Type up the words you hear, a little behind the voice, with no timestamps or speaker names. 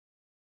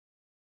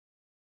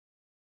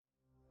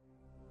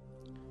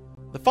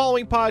The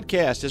following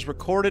podcast is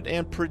recorded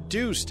and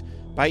produced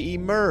by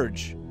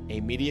Emerge, a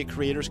media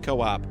creators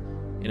co-op,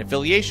 in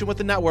affiliation with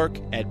the network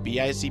at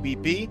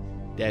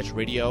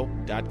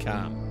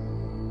bicbp-radio.com.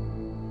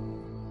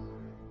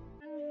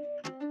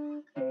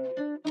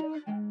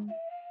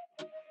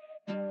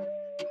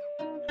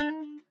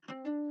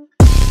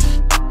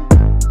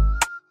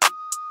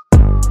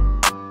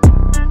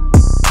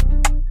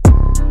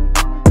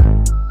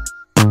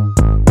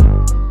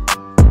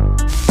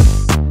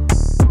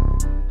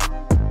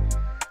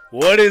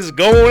 What is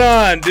going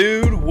on,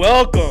 dude?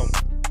 Welcome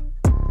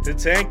to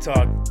Tank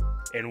Talk,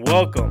 and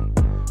welcome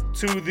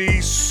to the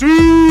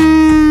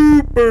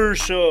SUUUPER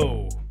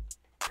Show,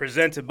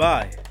 presented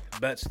by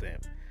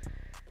BetStamp.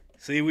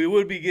 See, we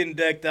would be getting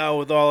decked out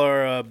with all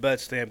our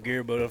BetStamp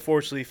gear, but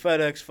unfortunately,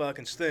 FedEx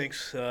fucking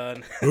stinks.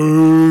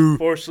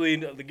 Unfortunately,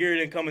 the gear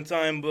didn't come in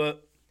time,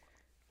 but...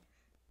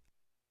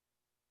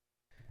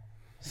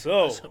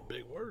 So, That's a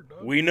big word,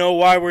 dog. we know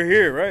why we're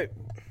here, right?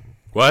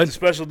 What? It's a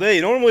special day.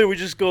 Normally, we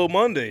just go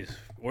Mondays.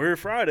 We're here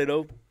Friday,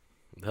 though. What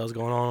the hell's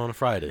going on a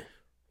Friday?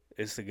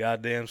 It's the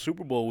goddamn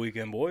Super Bowl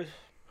weekend, boys.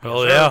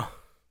 Hell yeah.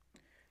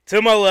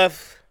 To my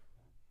left,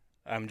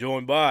 I'm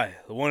joined by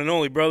the one and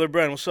only Brother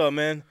Brent. What's up,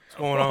 man? What's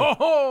going on?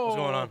 What's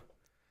going on?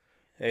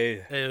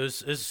 Hey,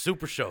 It's a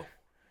super show.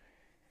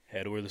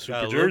 had to wear the super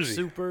Gotta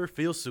jersey. Look super,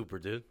 feel super,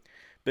 dude.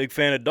 Big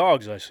fan of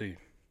dogs, I see.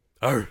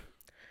 Arr.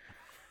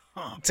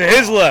 To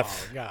his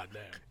left. Oh,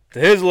 goddamn. To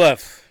his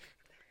left.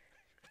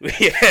 We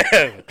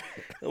have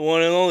the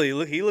one and only.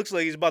 Look, he looks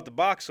like he's about to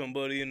box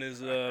somebody in his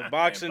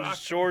boxing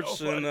shorts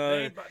and.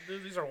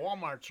 Dude, these are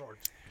Walmart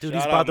shorts. Dude, Shout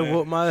he's out, about to man.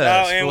 whoop my Shout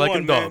ass out for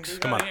liking N1, man. dogs.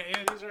 Come on.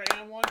 Yeah, these are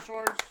M1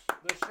 shorts.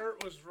 This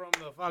shirt was from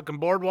the fucking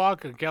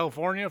boardwalk in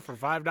California for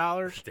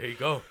 $5. There you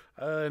go.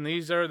 And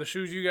these are the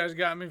shoes you guys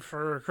got me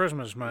for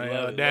Christmas, my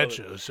Love it, dad love it.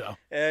 shoes. So.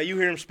 You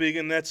hear him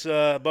speaking. That's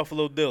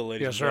Buffalo Bill,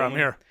 ladies Yes, and sir, I'm gentlemen.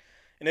 here.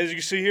 And as you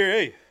can see here,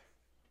 hey,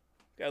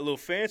 got a little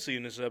fancy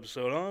in this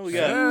episode, huh? We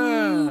got.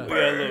 Yeah. We got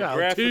a little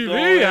graphic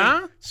TV,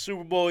 on. huh?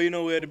 Super Bowl, you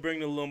know, we had to bring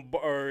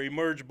the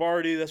Emerge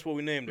Barty. That's what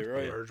we named it,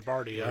 right? Urge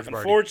Barty, yeah.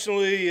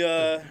 Unfortunately,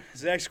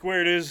 Zach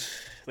Squared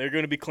they're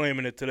going to be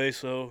claiming it today,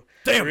 so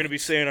we're going to be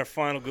saying our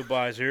final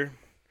goodbyes here.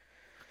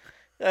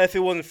 If it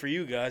wasn't for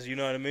you guys, you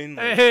know what I mean?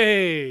 Like,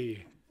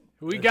 Hey,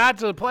 we got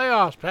to the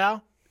playoffs,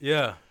 pal.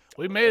 Yeah.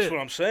 We made that's it. what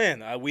I'm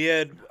saying. We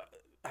had,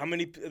 how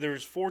many? There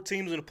was 4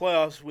 teams in the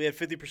playoffs. We had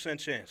 50%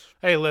 chance.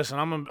 Hey, listen,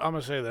 I'm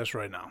gonna say this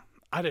right now.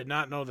 I did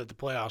not know that the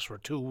playoffs were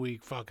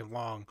 2-week fucking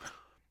long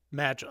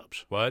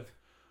matchups. What?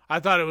 I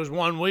thought it was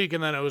 1 week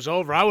and then it was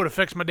over. I would have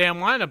fixed my damn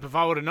lineup if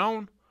I would have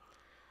known.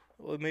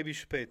 Well, maybe you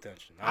should pay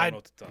attention. I don't know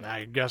what to tell you.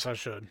 I guess I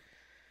should.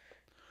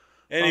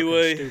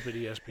 Anyway, Fucking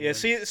stupid ESPN. yeah,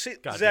 see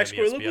Goddamn Zach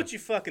Square, look ESPN. what you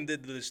fucking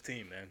did to this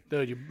team, man.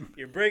 Dude,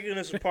 You're breaking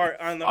us apart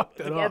on Fucked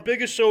it our up.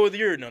 biggest show of the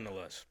year,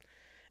 nonetheless.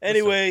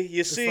 Anyway,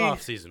 you It's see,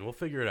 off season. We'll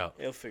figure it out.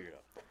 they'll figure it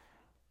out.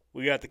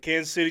 We got the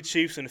Kansas City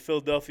Chiefs and the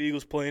Philadelphia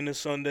Eagles playing this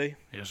Sunday.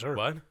 yes, sir.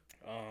 What?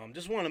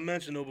 Just want to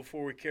mention, though,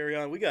 before we carry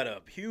on, we got a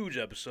huge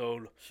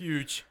episode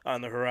Huge. on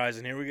the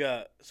horizon here. We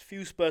got a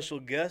few special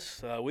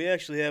guests. We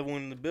actually have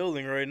one in the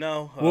building right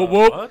now. Whoop,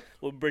 whoop. What?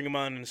 We'll bring him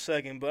on in a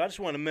second. But I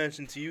just want to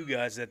mention to you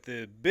guys that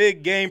the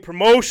big game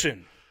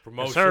promotion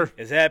Promotion. sir.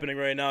 is happening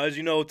right now. As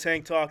you know,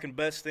 Tank Talk and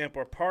BetStamp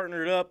are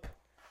partnered up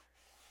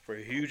for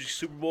a huge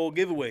Super Bowl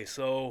giveaway.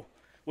 So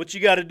what you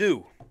got to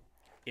do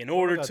in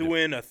order gotta to do?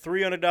 win a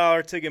 $300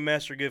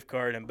 Ticketmaster gift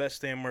card and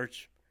BetStamp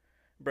merch,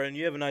 Brendan,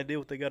 you have an idea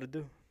what they got to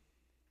do?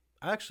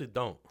 I actually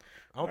don't.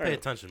 I don't All pay right.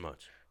 attention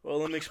much. Well,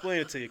 let me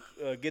explain it to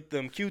you. Get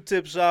them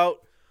Q-tips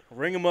out,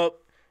 ring them up,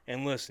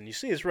 and listen. You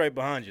see it's right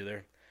behind you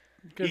there.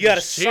 Good You got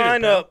to just cheated,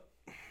 sign pal. up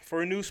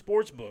for a new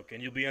sports book,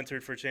 and you'll be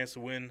entered for a chance to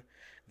win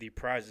the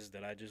prizes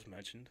that I just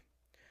mentioned.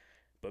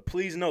 But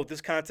please note, this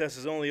contest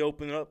is only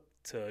open up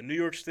to New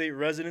York State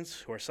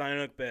residents who are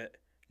signing up at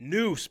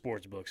new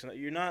sports books.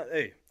 You're not,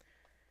 hey,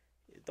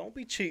 don't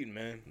be cheating,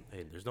 man.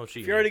 Hey, there's no If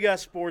cheating. you already got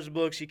sports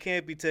books, you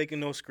can't be taking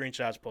no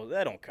screenshots.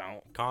 That don't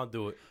count. Can't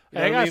do it. You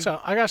Hey, know what I mean?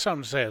 I got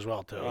something to say as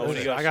well, too. Oh, what do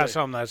you got I to got say?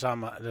 something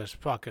that's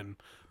fucking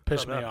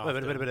pissed me off.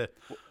 dude.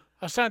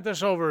 I sent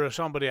this over to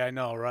somebody I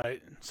know,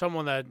 right?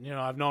 Someone that,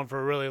 I've known for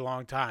a really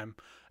long time.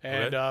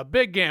 And Okay.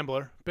 big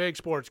gambler, big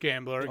sports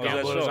gambler. Oh, is that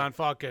Gambles so? on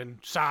fucking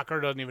soccer,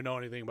 doesn't even know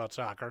anything about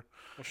soccer.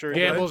 I'm sure he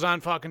does. Gambles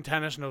on fucking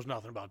tennis, knows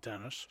nothing about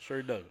tennis. Sure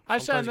he does. I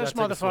Sometimes send you this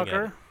gotta take a swing at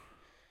motherfucker it.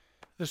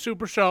 the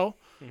Super Show,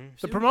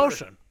 the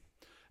promotion.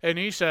 And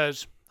he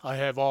says, I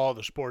have all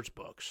the sports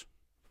books.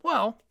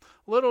 Well,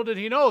 little did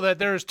he know that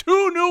there's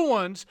 2 new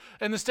ones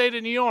in the state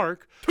of New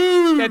York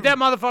that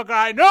motherfucker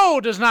I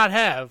know does not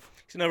have.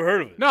 He's never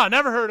heard of it. No,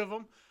 never heard of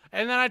them.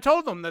 And then I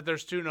told them that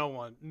there's 2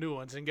 new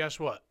ones, and guess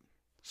what?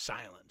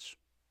 Silence.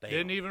 Damn.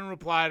 Didn't even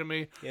reply to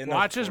me. Yeah, no,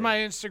 Watches for my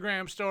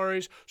Instagram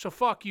stories. So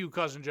fuck you,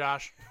 cousin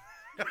Josh.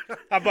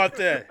 How about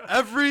that?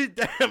 Every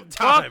damn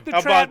time. Fuck the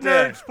How Trap about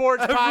that? Nerd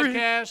Sports Every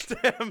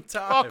Podcast. damn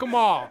time. Fuck them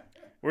all.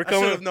 We're I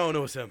should have coming. known it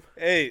was him.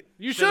 Hey,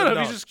 You Should've should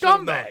have. He's a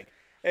known. Should've scumbag.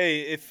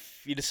 hey,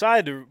 if you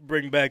decide to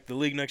bring back the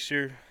league next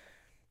year,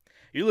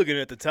 you're looking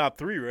at the top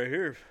 3 right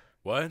here.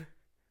 What?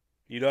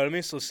 You know what I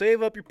mean? So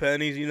save up your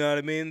pennies, you know what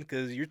I mean?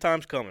 Because your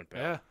time's coming,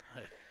 pal.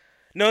 Yeah.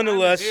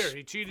 Nonetheless. Here,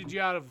 he cheated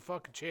you out of a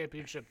fucking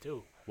championship,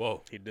 too.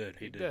 Whoa. He did.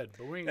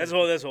 But we ain't That's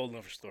gonna- a whole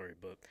nother story.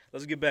 But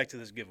let's get back to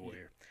this giveaway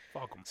here.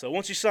 Fuck 'em. So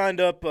once you signed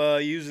up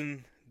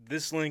using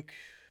this link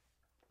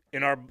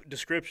in our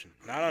description,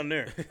 not on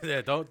there.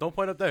 Yeah, don't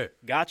point up there.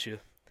 Gotcha.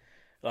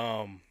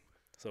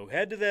 So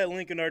head to that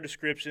link in our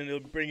description. It'll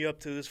bring you up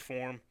to this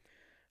form.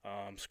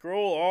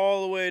 Scroll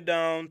all the way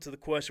down to the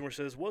question where it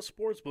says, what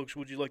sports books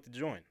would you like to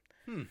join?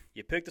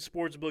 You pick the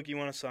sports book you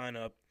want to sign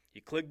up.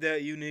 You click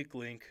that unique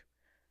link.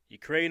 You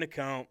create an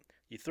account.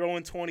 You throw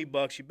in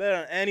 $20. You bet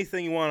on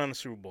anything you want on the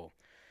Super Bowl.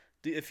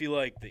 If you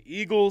like the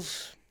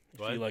Eagles, if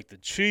you like the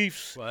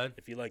Chiefs,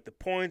 if you like the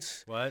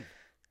points,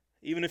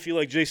 even if you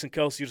like Jason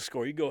Kelsey to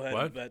score, you go ahead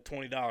and bet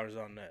 $20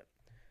 on that.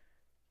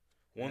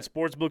 One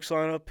sports book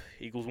sign up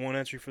equals one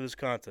entry for this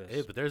contest.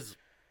 Hey, but there's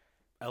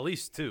at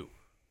least two.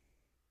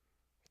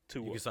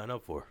 Two you can sign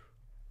up for.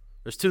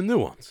 There's 2 new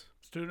ones.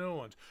 It's 2 new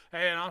ones.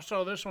 Hey, and I'll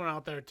show this one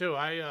out there too.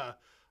 I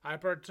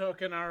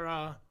partook in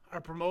our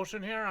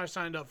promotion here. I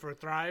signed up for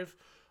Thrive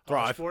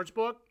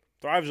Sportsbook.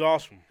 Thrive's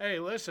awesome. Hey,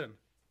 listen.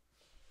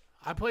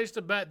 I placed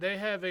a bet. They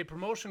have a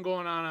promotion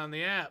going on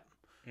the app.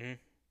 Mm-hmm.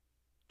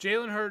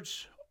 Jalen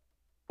Hurts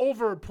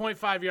over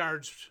 0.5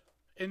 yards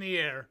in the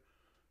air,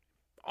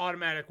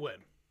 automatic win.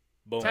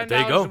 Boom. $10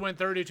 There you go. to win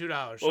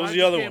 $32. What was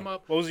the other one?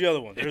 What was the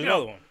other one? There's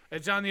another one.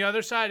 It's on the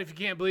other side. If you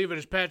can't believe it,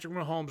 it's Patrick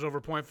Mahomes over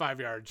 0.5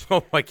 yards.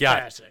 Oh, my God.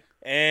 Passing.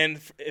 And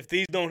if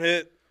these don't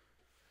hit,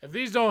 If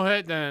these don't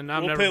hit, then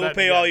we'll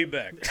pay all you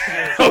back.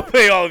 We'll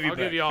pay all of you I'll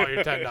back. give you all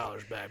your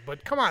 $10 back.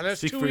 But come on,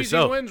 that's Speak 2 for easy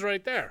yourself. wins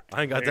right there.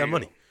 I ain't got There that you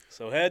money. go.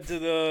 So head to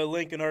the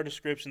link in our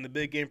description, the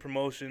big game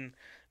promotion.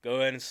 Go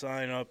ahead and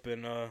sign up,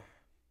 and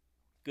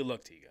good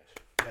luck to you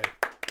guys.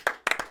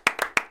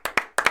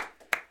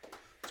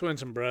 Let's win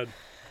some bread.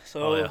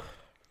 So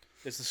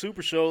it's the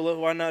Super Show.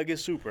 Why not get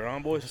super, huh,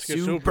 boys? Let's get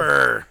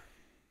Super.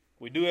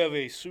 We do have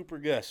a super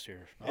guest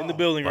here in the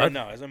building right What?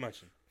 now, as I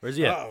mentioned. Where's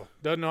he at? Uh-oh.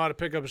 Doesn't know how to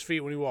pick up his feet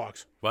when he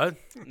walks. What?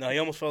 No, he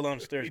almost fell down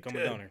the stairs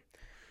coming down here.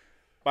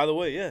 By the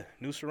way, yeah,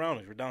 new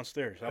surroundings. We're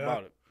downstairs. How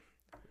about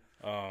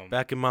it?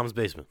 Back in Mom's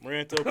basement.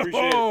 Maranto,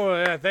 appreciate Oh,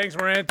 yeah. Thanks,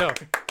 Maranto.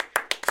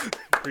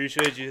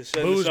 appreciate you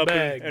setting Booze this up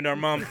bag. in our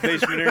mom's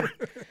basement here.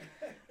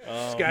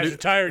 These guys are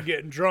tired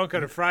getting drunk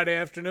on a Friday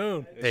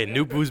afternoon. Hey,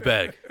 new booze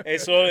bag. Hey,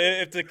 so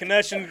if the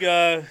connection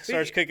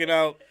starts kicking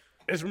out,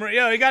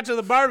 He got to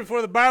the bar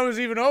before the bar was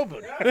even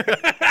open. it's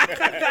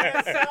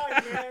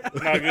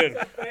not good.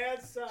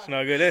 It's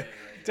not good.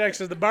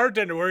 Texas the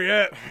bartender, where you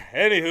at?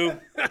 Anywho,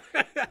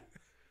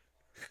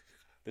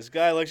 this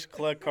guy likes to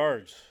collect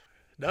cards.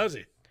 Does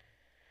he?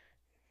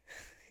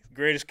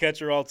 Greatest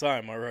catcher all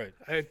time. All right.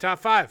 Hey, top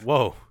 5.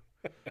 Whoa.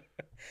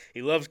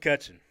 He loves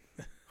catching.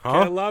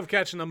 I Huh? love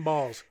catching them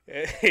balls.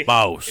 Hey,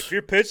 Bows. if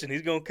you're pitching,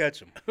 he's gonna catch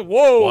them.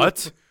 Whoa.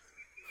 What?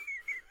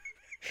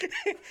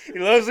 He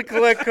loves to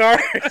collect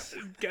cards.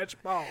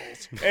 Catch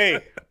balls.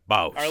 Hey,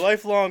 Bows. our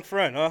lifelong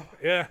friend, huh?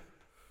 Yeah.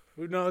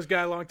 We've known this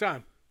guy a long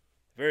time.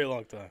 Very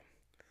long time.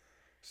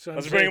 Some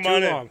Let's say bring him too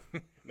on long.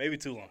 in. Maybe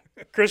too long.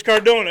 Chris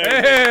Cardona.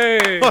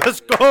 Hey.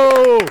 Let's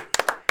go.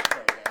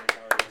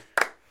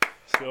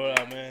 What's going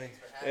on, man?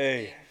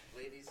 Hey.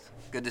 Ladies,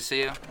 good to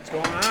see you. What's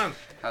going on?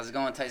 How's it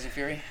going, Tyson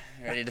Fury?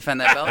 You ready to defend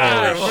that belt?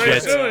 Oh, Pretty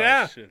shit. soon,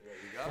 yeah. Shit.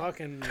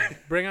 Fucking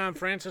bring on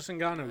Francis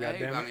Ngannou,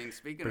 Hey, I goddammit. mean,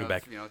 speaking Bring of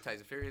back.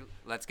 Tyson Fury,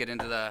 let's get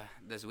into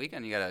this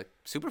weekend. You got a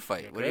super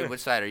fight. Which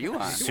side are you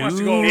on? He wants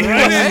to go right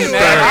Hey into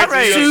man, it. I'm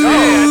ready to Super.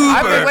 go.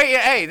 I've been waiting.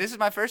 Hey, this is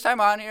my first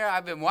time on here.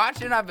 I've been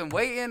watching. I've been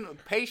waiting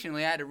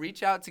patiently. I had to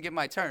reach out to get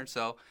my turn.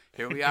 So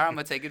here we are. I'm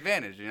gonna take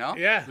advantage. You know.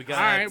 Yeah. We All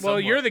gotta right. add Well,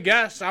 somewhat. you're the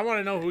guest. I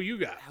want to know who you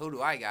got. Who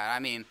do I got? I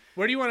mean,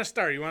 Where do you want to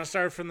start? You want to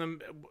start from the?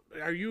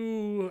 Are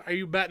you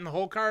betting the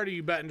whole card? Or are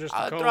you betting just the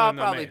I'll co I'll and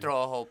the probably main?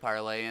 throw a whole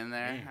parlay in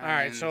there. All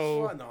right.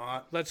 So Why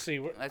not? let's see.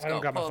 let's I go.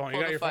 don't got my Pull, phone. pull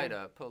You got the your fight phone?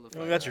 up. Pull the fight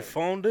You up. got your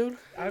phone, dude?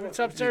 It's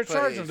upstairs You put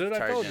it- charging, dude.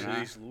 I told you. charging,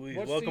 huh? Jeez Louise.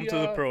 What's Welcome the, to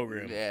the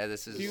program. Yeah,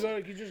 this is. You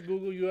just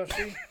Google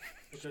UFC.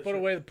 Just put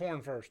away the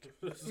porn first.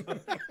 It's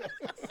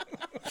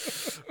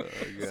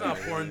not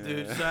porn, dude.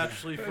 It's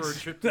actually for a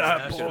trip to not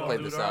Nashville, porn. Play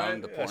the dude, sound,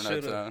 alright? the porn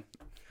should've. sound.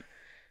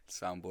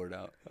 Soundboard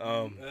out.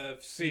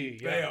 See,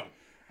 Bam. yeah.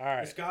 All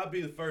right. It's got to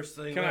be the first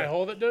thing. Can I there.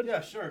 hold it, dude?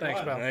 Yeah, sure.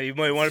 Thanks, go ahead. pal. You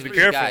might want to be Sweet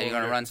careful. guy, over you're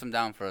gonna there. run some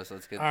down for us.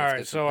 Let's get. All let's right.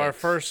 get So some our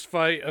picks. first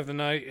fight of the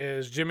night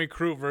is Jimmy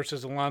Crute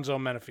versus Alonzo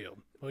Menafield.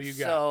 Who you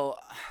got? So,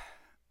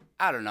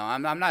 I don't know.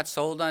 I'm not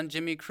sold on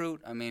Jimmy Crute.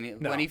 I mean,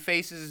 No. when he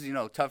faces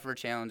tougher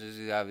challenges,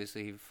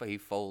 he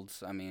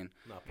folds. I mean,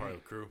 Not part of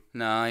the crew.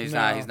 no, he's No.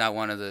 not. He's not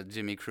one of the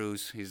Jimmy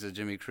Crews. He's a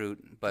Jimmy Crute.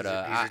 But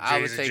I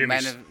would say Jimmy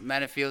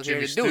Menafield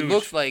here. The Stooge. dude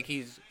looks like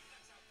he's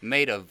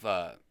made of.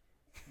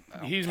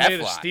 He's made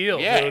of Teflon. steel,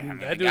 Yeah, dude. I mean,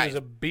 That the dude guy's is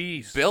a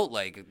beast. built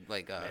like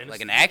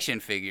an action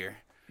figure.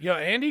 Yo,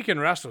 and he can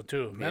wrestle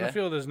too. Yeah.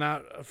 Menafield is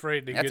not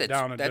afraid to That's get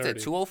down a and that's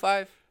dirty. a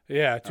 205.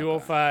 Yeah,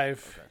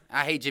 205.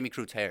 I hate Jimmy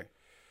Crute's hair.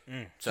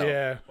 So,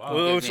 Yeah.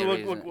 Well, gives so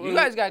me a look, reason. You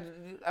guys got.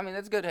 I mean,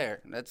 that's good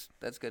hair. That's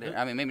good hair.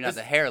 I mean, maybe not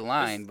the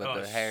hairline,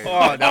 but the hair.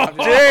 Oh, no,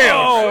 damn.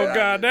 Oh,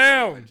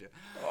 goddamn.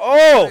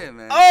 Oh, Hey,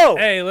 man. oh,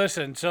 go. Hey,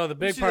 listen. So the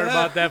big see part that?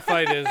 about that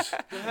fight is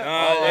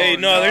Hey,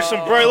 no, there's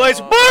some bright lights.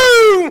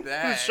 Boom!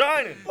 That. It's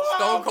shining.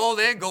 Stone Cold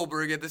and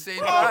Goldberg at the same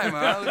time,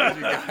 huh? Look at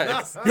you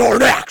guys. you're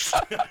next.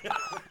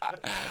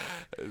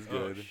 That's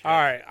good. All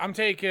right, I'm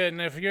taking.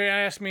 If you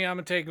ask me, I'm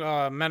gonna take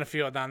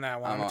Menafield on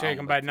that one. I'm gonna take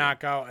him by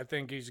knockout. I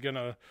think he's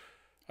gonna,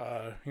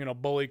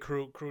 bully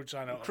Cruz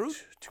on a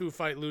Cruz?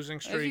 two-fight losing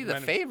Is streak. he the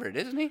favorite,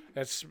 isn't he?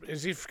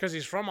 Is he because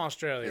he's from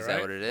Australia? Is right?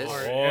 that what it is?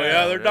 Oh,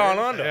 yeah, they're down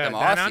under. Yeah. Them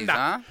down Aussies, under.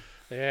 huh?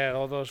 Yeah,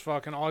 all those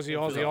fucking Aussie.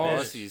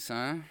 Aussies,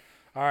 huh?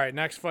 All right,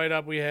 next fight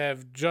up we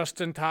have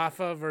Justin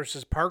Tafa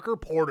versus Parker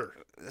Porter.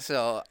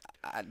 So,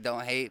 I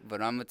don't hate,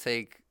 but I'm going to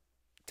take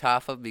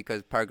Tafa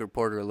because Parker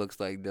Porter looks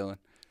like Dylan.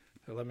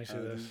 Let me see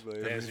this.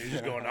 Yeah, so you're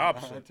just going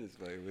opposite.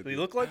 Do you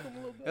look like him a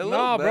little bit?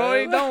 No, bro,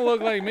 he don't look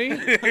like me.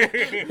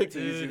 It's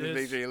easy to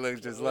picture he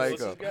looks just like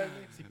him.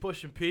 Is he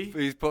pushing P?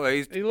 He's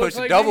He looks pushing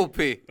like double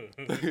P.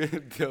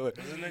 Dylan.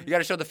 You got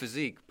to show the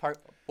physique. That's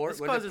What 'cause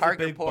is it's it? a Parker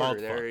big Porter. bald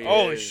There fuck. he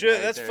Holy is, shit,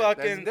 right that's there.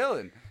 fucking- That's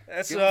Dylan.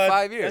 That's Give him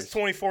 5 years. That's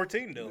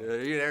 2014, Dylan.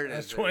 There it is.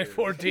 That's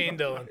 2014,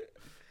 Dylan.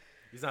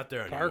 He's not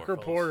there anymore. Parker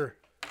fellas. Porter.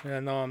 Yeah,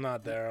 no, I'm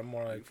not there. I'm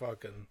more like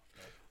fucking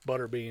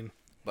Butterbean.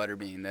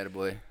 Butterbean, that a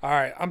boy. All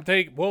right, I'm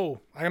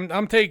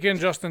taking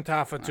Justin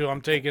Tafa too.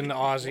 I'm taking the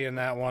Aussie in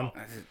that one.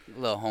 A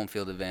little home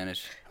field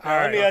advantage. All Let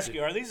right. me ask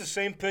you, are these the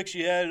same picks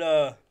you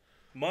had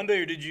Monday,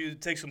 or did you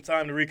take some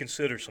time to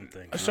reconsider some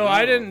things? So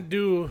I didn't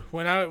do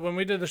when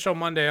we did the show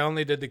Monday. I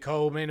only did the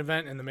co-main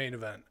event and the main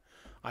event.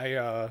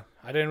 I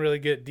didn't really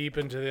get deep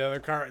into the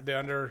other card, the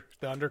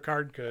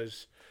undercard,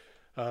 because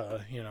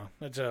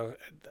it's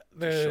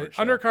the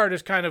undercard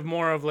is kind of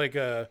more of like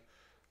a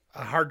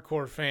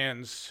hardcore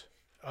fans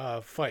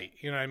fight.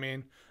 You know what I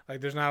mean? Like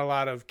there's not a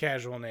lot of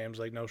casual names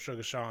like no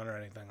Sugar Sean or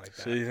anything like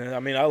that. See, I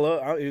mean,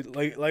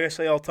 like I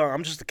say all the time,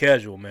 I'm just a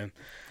casual man.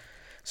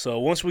 So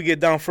once we get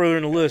down further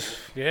in the list,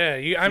 Yeah,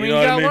 you know what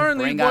gotta I mean? learn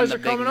these Bring on boys the are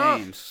big coming up.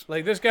 names.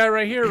 Like this guy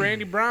right here,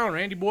 Rude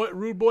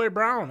Boy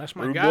Brown. That's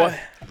my rude guy. boy.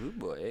 Rude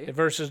boy, eh?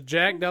 Versus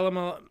Jack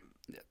Della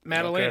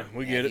Maddalena. Okay,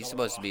 we Yeah, get he's it.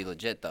 supposed to be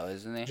legit though,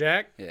 isn't he?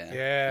 Jack. Yeah.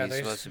 Yeah, He's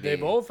supposed to they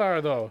be- both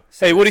are though.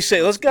 Hey, what do you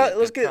say? Let's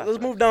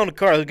move down the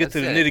car. Let's get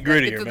to the nitty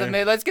gritty here,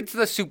 man. Let's get to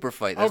the super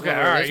fight. That's Okay, what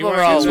all we're, right. that's You what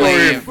we're wanna- all so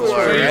waiting you for.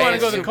 So you right? want to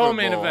go to the Super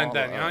co-main Bowl. event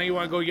then? You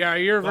want to go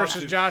Yair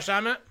versus Josh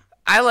Emmett?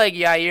 I like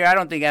Yair. I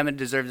don't think Emmett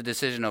deserved the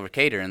decision over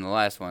Cater in the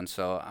last one.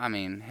 So I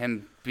mean,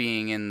 him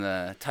being in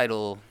the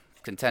title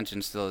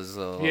contention still is a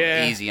little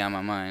Yeah. easy on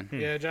my mind.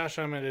 Yeah, Josh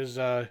Emmett is.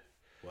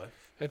 What?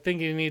 I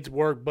think he needs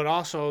work, but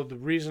also the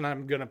reason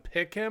I'm gonna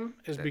pick him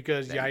is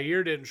because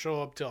Yair didn't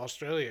show up to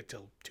Australia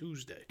till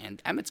Tuesday.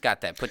 And Emmett's got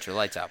that put your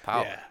lights out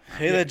power. Yeah.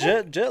 Hey,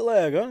 that jet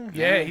lag, huh?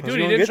 Yeah, I was he gonna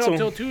didn't get show to up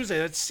till him. Tuesday.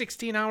 That's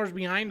 16 hours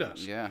behind us.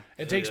 Yeah.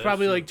 It takes that's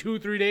probably true. like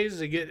 2-3 days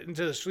to get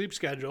into the sleep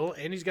schedule,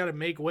 and he's got to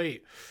make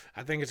weight.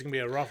 I think it's gonna be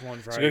a rough one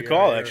for It's a good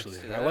call, actually.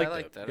 Yeah, I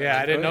like that. Yeah,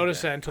 I didn't like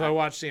notice that. that until I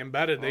watched the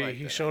embedded. like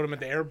He that. showed him at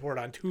the airport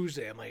on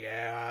Tuesday. I'm like,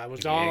 yeah, I was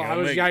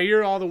gonna make it.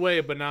 Yair all the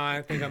way, but now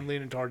I think I'm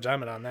leaning towards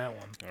Emmett on that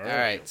one. All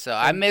right. So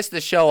I missed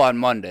the show on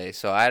Monday,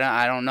 so I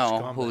don't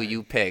know who Scumbag.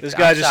 you picked. This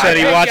guy I'm just sorry.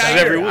 said he I watches picked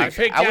every Yair. I week.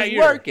 picked I was Yair.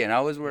 working. I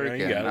was working.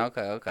 you got it.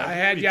 Okay. I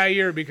had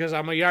Yair because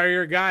I'm a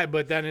Yair guy,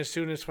 but then as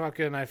soon as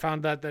fucking I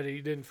found out that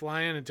he didn't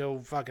fly in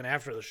until fucking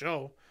after the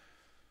show,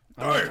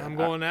 I'm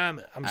going to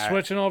Emmett. I'm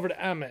switching over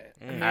to Emmett.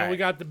 And now we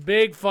got the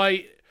big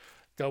fight,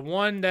 the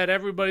one that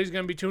everybody's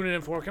going to be tuning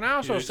in for. Can I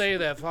also say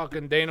that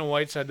fucking Dana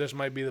White said this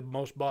might be the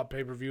most bought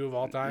pay-per-view of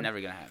all time?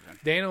 Never gonna happen.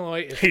 Dana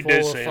White is He full did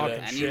of say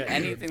fucking that. shit.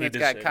 Anything He that's did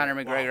got say Conor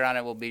that. McGregor on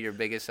it will be your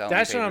biggest selling.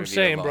 That's what I'm pay-per-view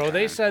saying, of bro. all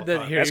They time. said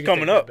that here. That's you can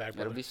coming take up. that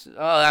back, It'll brother. be.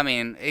 Oh, I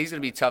mean, he's gonna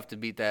be tough to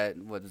beat that.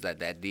 What was that?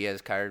 That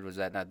Diaz card, was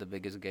that not the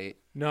biggest gate?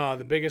 No,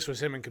 the biggest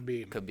was him and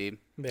Khabib. Khabib.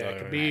 Yeah,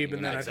 Alright. Khabib, and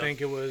then I United.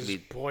 think it was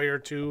Khabib. Poirier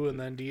 2, and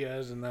then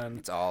Diaz, and then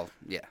It's all.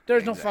 Yeah.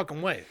 there's no exactly.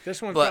 fucking way.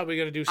 This one's But probably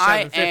gonna do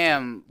I 750.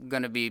 am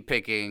gonna be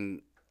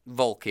picking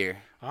Volk here.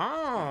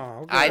 Oh,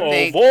 okay. I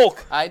think.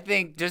 Volk. I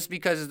think just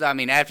because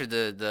after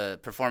the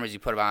performance you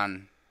put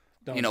on.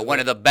 Don't You know, do one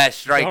it. of the best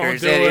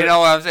strikers. do And, you it. know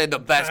what I'm saying? The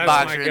best That's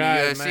boxer my in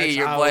guy, the UFC. Max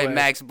Your boy Holloway.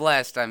 Max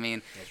Blessed. I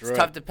mean, it's right.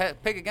 tough to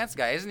pick against the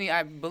guy, isn't he?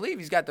 I believe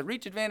he's got the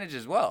reach advantage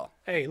as well.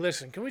 Hey,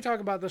 listen, can we talk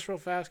about this real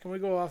fast? Can we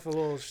go off a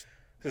little? It's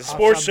a off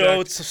sports show.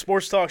 subject? It's a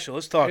sports talk show.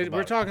 Let's talk Hey, about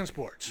we're it. talking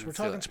sports. We're Let's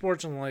do talking it.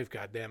 sports and life,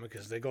 goddammit,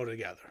 because they go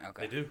together.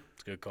 Okay. They do.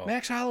 It's a good call.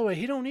 Max Holloway,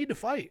 he don't need to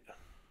fight,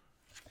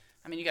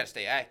 I mean, you got to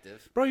stay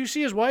active. bro. You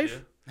see his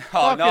wife?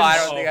 Oh, no, Fucking- I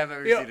don't think I've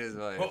ever Yeah. seen his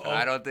wife.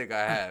 I don't think I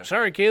have.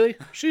 Sorry, Kaylee.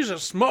 She's a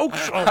smoke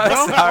show,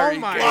 bro. Sorry, Oh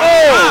my Kaylee.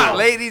 god.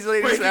 Ladies,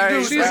 sorry.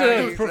 She's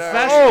sorry, a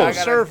professional I gotta-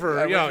 surfer.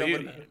 I wish Yo, I you,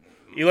 wouldn't-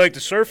 You like the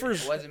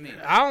surfers? It wasn't me.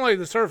 I don't like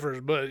the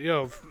surfers, but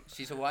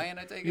She's Hawaiian,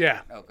 I take it?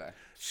 Yeah. Okay.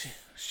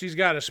 she's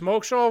got a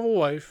smoke show of a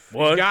wife.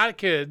 What? He's got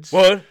kids.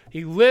 What?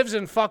 He lives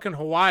in fucking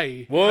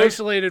Hawaii, What?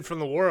 isolated from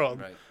the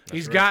world. Right.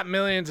 He's got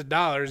millions of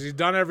dollars. He's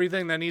done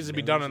everything that needs to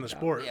be done in the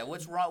sport. Yeah,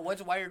 what's wrong?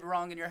 What's wired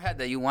wrong in your head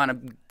that you want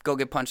to go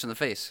get punched in the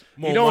face?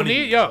 He don't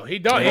need he does. He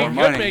More could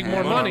money. make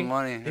more More money.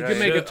 money, He right. could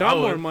make a Shit, ton I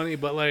more would. money,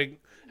 but like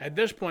at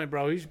this point,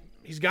 bro,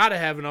 he's got to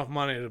have enough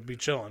money to be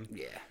chilling.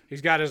 Yeah.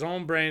 He's got his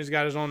own brain. He's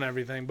got his own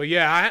everything. But,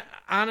 yeah,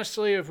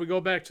 honestly, if we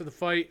go back to the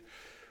fight,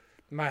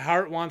 my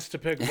heart wants to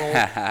pick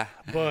Volk.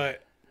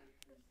 But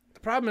the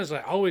problem is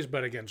I always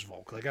bet against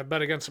Volk. Like, I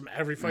bet against him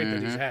every fight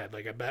that he's had.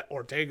 Like, I bet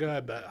Ortega.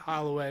 I bet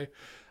Holloway.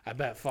 I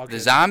bet fucking... The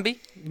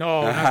Zombie?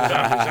 No, not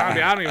Zombie.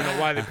 Zombie. I don't even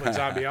know why they put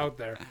Zombie out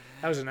there.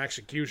 That was an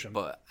execution.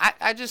 But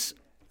I just,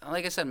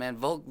 like I said, man,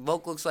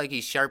 Volk looks like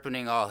he's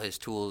sharpening all his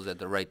tools at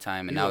the right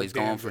time, and now he's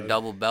going for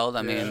double belt.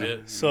 I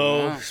mean,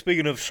 So,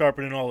 speaking of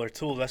sharpening all their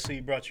tools, I see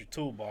you brought your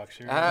toolbox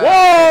here. Whoa!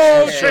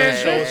 yeah,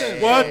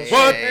 Transition. What?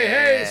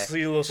 Hey.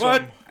 See a little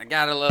something. I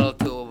got a little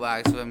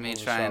toolbox with me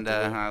trying to.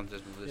 I'll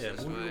just move this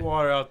Yeah, move way. the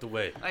water out the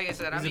way. Like I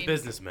said, He's a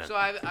businessman. So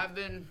I've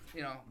been,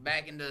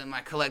 back into my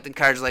collecting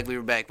cards like we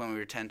were back when we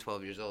were 10,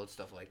 12 years old,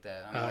 stuff like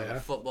that. I'm a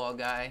football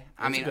guy.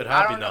 That's a good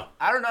hobby, though.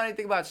 I don't know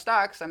anything about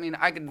stocks. I mean,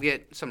 I could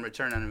get some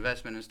return on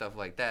investment and stuff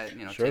like that.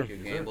 Take your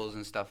gambles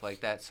and stuff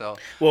like that. So.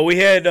 Well, we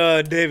had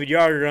David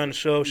Yarger on the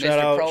show. Shout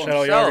out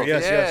Yarger.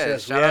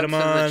 Yes. We had him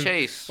on.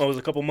 Chase. It was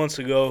a couple months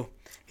ago.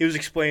 He was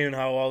explaining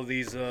how all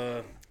these,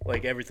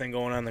 like everything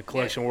going on in the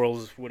collection world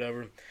is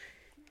whatever.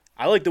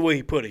 I like the way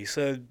he put it. He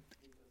said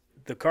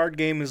the card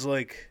game is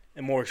like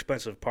a more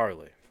expensive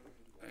parlay.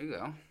 There you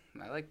go.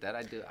 I like that.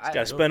 I do. Got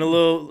to spend a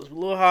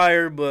little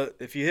higher, but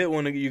if you hit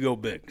one, you go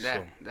big.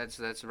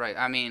 That's right.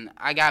 I mean,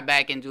 I got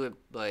back into it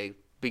like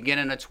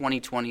beginning of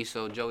 2020.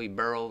 So Joey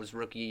Burrow's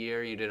rookie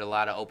year, you did a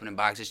lot of opening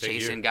boxes,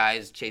 chasing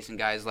guys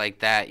like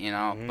that.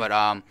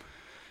 But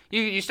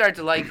You start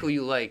to like who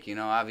you like,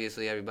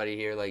 Obviously, everybody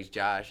here likes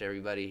Josh.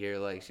 Everybody here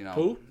likes,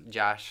 Who?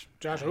 Josh.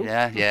 Josh who?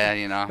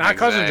 Yeah. Not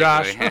cousin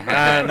Josh.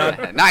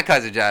 Not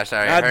cousin Josh.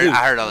 Sorry, I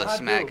heard all the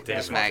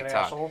Dude. smack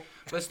talk.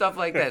 But stuff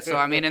like that. So,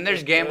 I mean, and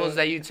there's gambles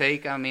that you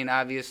take. I mean,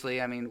 obviously,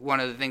 one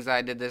of the things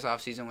I did this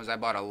offseason was I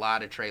bought a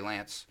lot of Trey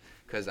Lance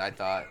because I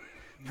thought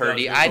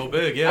Purdy. I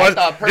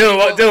thought Purdy.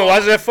 Dylan, why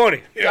is that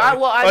funny?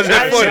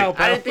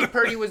 I didn't think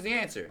Purdy was the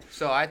answer.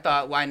 So I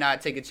thought, why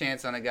not take a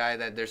chance on a guy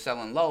that they're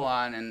selling low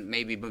on, and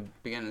maybe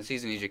beginning of the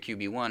season he's your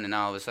QB1, and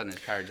now all of a sudden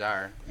his cards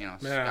are,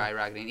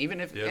 skyrocketing.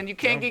 Even if and you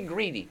can't get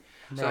greedy.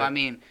 So I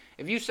mean,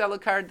 if you sell a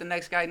card, the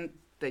next guy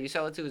that you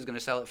sell it to is going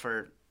to sell it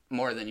for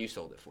more than you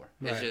sold it for.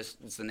 Right.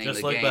 It's the name Just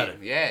of the like game.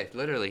 betting. Yeah,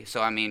 literally.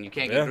 So I mean, you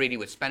can't get greedy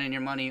with spending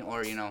your money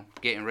or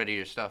getting rid of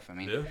your stuff. I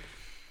mean.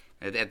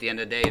 At the end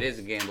of the day, it is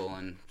a gamble,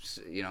 and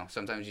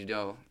sometimes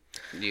you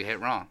hit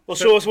wrong. Well,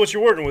 show us what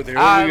you're working with here.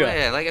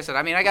 Yeah, like I said,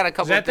 I got a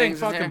couple Is that of things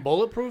thing fucking in here.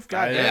 bulletproof?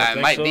 God Yeah, it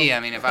might be.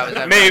 If I was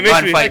ever Maybe in a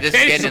gunfight, this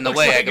is getting in the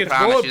way. I can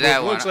promise you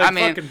that one. Looks like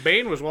fucking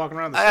Bane was walking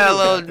around the I city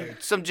got with that thing.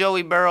 some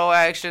Joey Burrow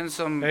action,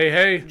 some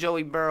Hey.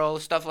 Joey Burrow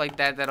stuff like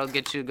that that'll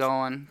get you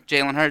going.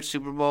 Jalen Hurts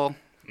Super Bowl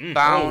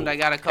bound. I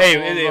got a couple.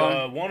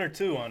 Hey, one or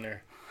two on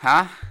there.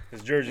 Huh?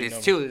 His jersey It's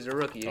number. two. It's a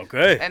rookie.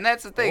 Okay. And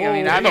that's the thing.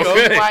 Okay.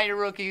 Obviously, you buy your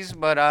rookies,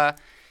 but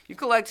you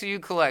collect who you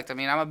collect. I'm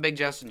a big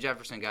Justin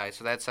Jefferson guy,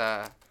 so that's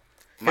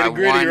my one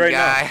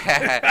guy.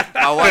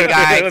 My one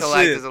guy I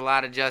collect is a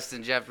lot of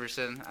Justin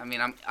Jefferson.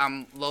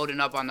 I'm loading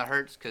up on the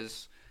Hurts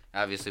because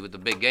obviously with the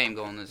big game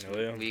going this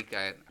week,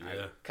 I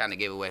kind of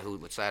gave away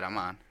what side I'm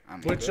on.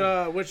 What's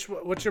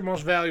your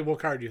most valuable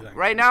card, you think?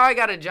 Right now, I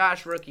got a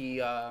Josh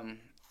rookie. I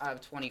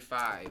have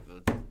 25,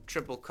 a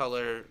triple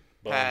color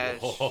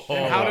patch.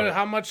 And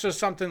how much does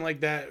something like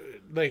that?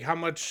 Like, how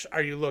much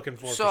are you looking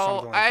for? So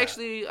something like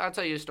that? I'll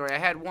tell you a story. I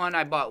had one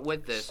I bought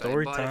with this.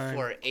 Story I bought time. it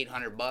for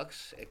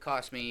 $800. It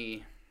cost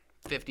me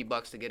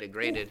 $50 to get it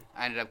graded.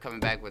 I ended up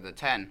coming back with a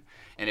 10,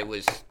 and it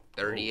was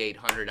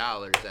 $3,800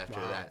 after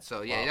that.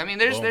 So yeah,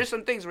 there's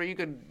some things where you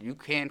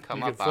can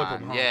come up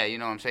on. Huh? Yeah, you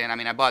know what I'm saying.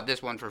 I bought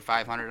this one for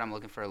 $500. I'm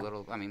looking for a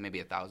little. maybe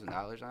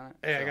 $1,000 on it.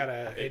 Hey, I got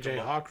a AJ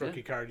Hawk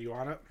rookie card. You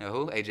want it?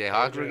 Who? AJ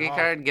Hawk rookie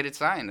card? Get it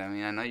signed.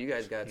 I know you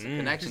guys got some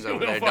connections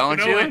over there, don't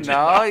don't you? fucking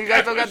No, you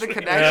guys don't got the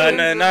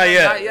connections. Not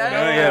yet.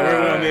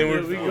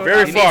 We're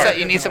very far.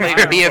 You need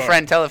somebody to be a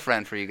friend, tell a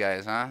friend for you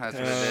guys, huh? That's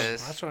what it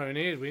is. That's what we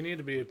need. We need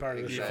to be a part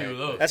of the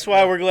show. That's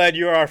why we're glad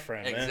you're our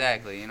friend, man.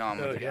 Exactly. I'm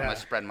gonna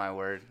spread my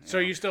word. So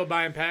you still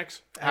buying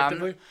packs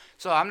actively?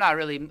 So I'm not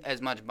really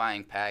as much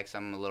buying packs.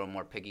 I'm a little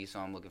more picky, so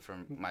I'm looking for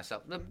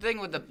myself. The thing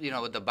with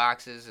the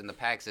boxes and the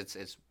packs,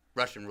 it's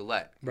Russian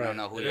roulette. You don't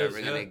know who you're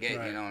ever gonna get.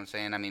 You know what I'm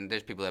saying?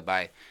 There's people that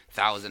buy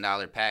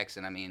 $1,000 packs,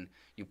 and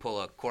you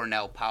pull a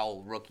Cornell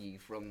Powell rookie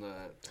from the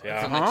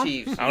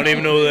Chiefs. I don't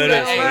even know who that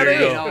is. There you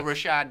go.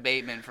 Rashad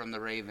Bateman from the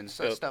Ravens,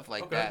 stuff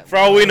like that. For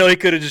all we know, he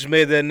could have just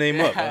made that name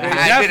up.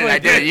 I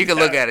did it. You can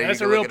look at it.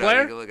 That's a real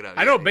player?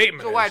 I know Bateman.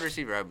 He's a wide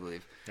receiver, I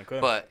believe.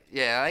 Okay. But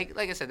yeah,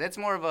 like I said, that's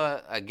more of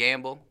a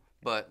gamble.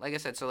 But like I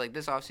said, so like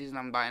this offseason,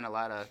 I'm buying a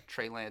lot of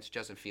Trey Lance,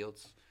 Justin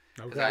Fields.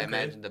 Because I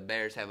imagine the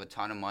Bears have a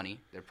ton of money.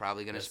 They're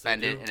probably going to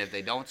spend it. And if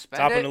they don't spend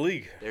Top it, in the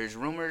league. There's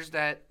rumors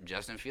that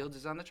Justin Fields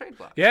is on the trade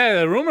block. Yeah,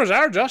 the rumors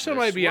are Justin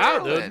might be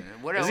out, dude.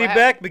 Is he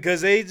back?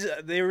 Because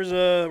there was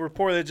a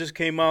report that just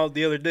came out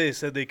the other day that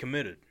said they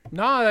committed.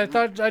 No,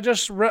 I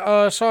just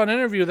saw an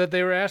interview that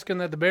they were asking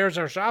that the Bears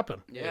are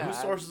shopping. Yeah. Whose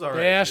sources are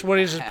They asked what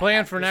he's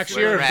plan for next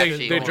year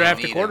if they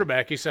draft a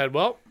quarterback. He said,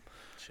 well,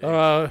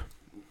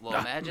 Well,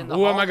 imagine the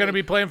Who haul am I going to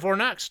be playing for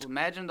next?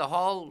 Imagine the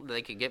haul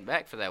they could get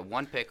back for that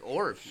one pick.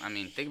 Or, I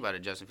mean, think about it,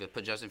 Justin Fields.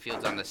 Put Justin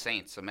Fields on the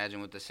Saints. Imagine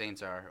what the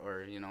Saints are,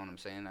 or you know what I'm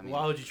saying? I mean,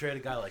 Why would you trade a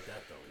guy like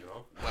that, though, you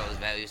know? well, his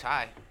value's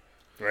high.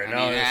 Right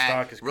now, his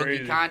stock is rookie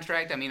crazy.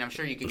 contract, I mean, I'm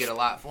sure you could get a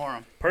lot for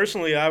him.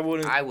 Personally, I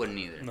wouldn't. I wouldn't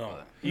either. No.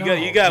 But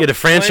You got Get a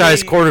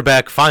franchise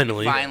quarterback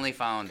finally. finally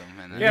found him.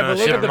 And then, Yeah, but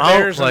look ship at the him out,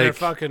 Bears and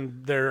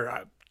like-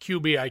 their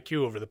QB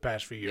IQ over the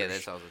past few years. yeah,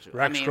 that's also true.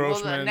 Rex I mean,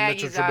 Grossman,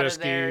 Nagy's Mitchell out of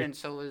there, Trubisky. and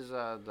so is the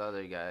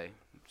other guy.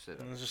 So,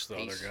 It's just the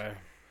Peace. other guy.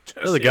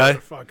 The other guy.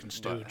 Fucking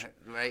stooge.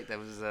 right? That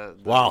was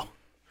Wow.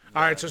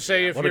 All right, so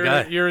say if What a you're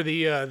guy. you're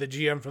the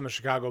GM from the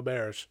Chicago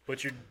Bears.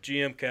 Put your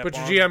GM cap Put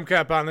your on. GM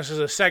cap on. This is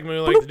a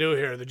segment we like to do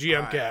here. The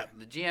GM cap.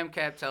 The GM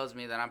cap tells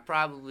me that I'm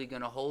probably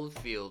gonna hold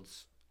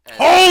Fields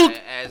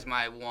as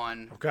my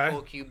one Okay.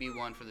 full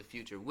QB1 for the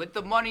future. With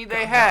the money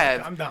they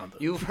have, I'm down.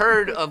 Dude. you've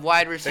heard of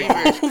wide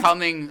receivers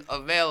coming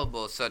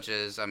available, such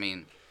as, I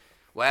mean,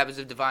 what happens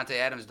if Devontae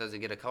Adams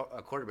doesn't get a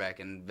quarterback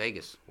in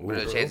Vegas? What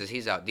are the chances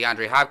he's out?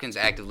 DeAndre Hopkins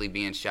actively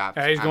being shopped.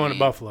 Yeah, he's going to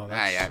Buffalo.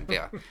 Yeah.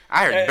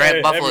 I heard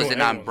Hey, Buffalo's in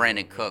on everyone's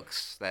Brandon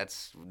Cooks.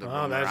 That's the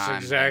Oh, rumor that's on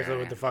exactly there.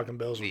 what the fucking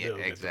Bills would Yeah, do.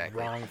 Get the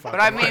exactly. wrong fucking But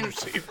I wide mean,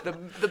 receiver.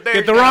 the Bears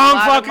Get the got a wrong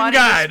lot of fucking money to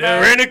guy, dude.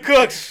 spend. Brandon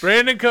Cooks.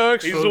 Brandon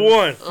Cooks. He's the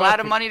one. A lot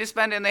of money to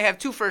spend, and they have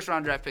 2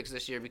 first-round draft picks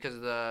this year because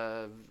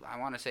of I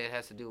want to say it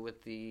has to do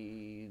with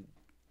the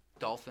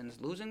Dolphins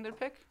losing their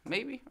pick,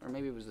 maybe, or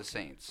maybe it was the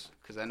Saints,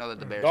 because I know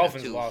that the Bears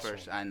Dolphins have 2 lost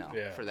first. one. I know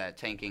Yeah. for that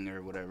tanking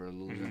or whatever,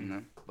 losing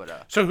them.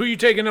 But So who you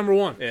taking number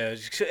one? Yeah.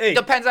 Hey,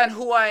 depends on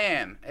who I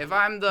am. If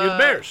I'm the You're the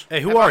Bears. Hey,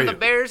 if who are I'm you? the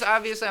Bears,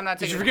 obviously I'm not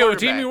taking. you a forget what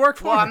team quarterback. you work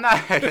for? Well, I'm not.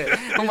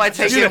 Who am I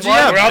taking? You're the What?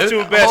 GM. we're off to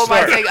a bad Who am I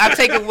start. taking? I'm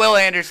taking Will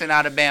Anderson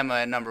out of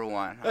Bama at number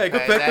 1. Hey,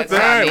 good okay? pick, good That's- pick.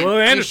 I All right, mean, Will you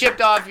Anderson.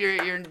 shipped off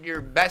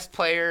your best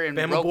player and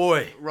Bama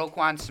boy.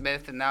 Roquan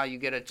Smith, and now you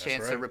get a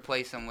chance to right.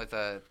 replace him with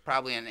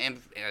probably an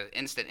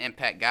instant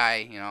impact guy.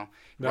 You know,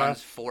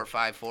 runs 4 or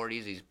 5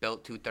 40s. He's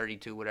built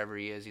 232, whatever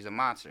he is. He's a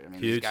monster. I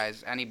mean, these Huge.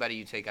 guys. Anybody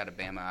you take out of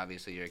Bama,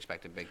 obviously you're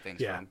expecting big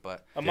things Yeah. from.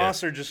 But a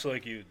monster just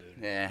like you, dude.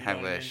 yeah, You know I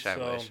what wish. mean?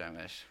 I So,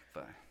 wish.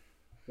 But.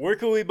 Where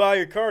can we buy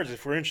your cards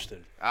if we're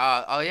interested?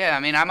 Oh yeah,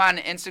 I mean I'm on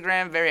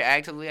Instagram very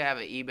actively. I have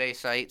an eBay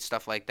site,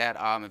 stuff like that.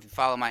 If you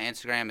follow my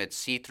Instagram, it's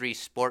C3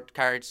 Sport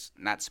Cards,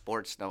 not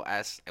sports, no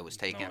S. It was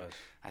taken, S.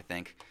 I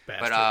think.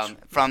 Bastards.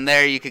 But from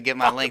there you could get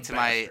my link to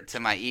my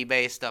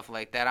eBay, stuff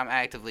like that. I'm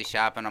actively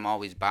shopping. I'm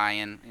always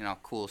buying,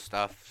 cool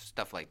stuff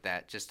like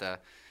that. Just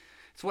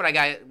it's what I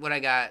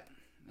got,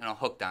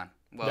 hooked on.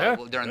 Well,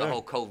 Yeah, during the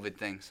whole COVID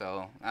thing.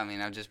 So I mean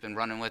I've just been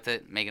running with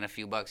it, making a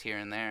few bucks here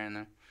and there, and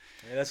then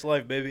Hey, that's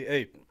life, baby.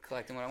 Hey,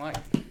 collecting what I like.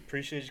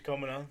 appreciate you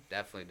coming on.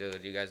 Definitely,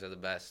 dude. You guys are the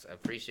best. I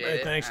appreciate Hey,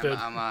 it. thanks, dude.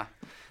 I'm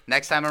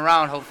next time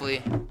around,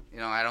 hopefully,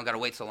 I don't gotta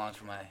wait so long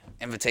for my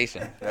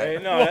invitation. Hey,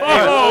 no,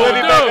 we'll be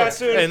dude. back on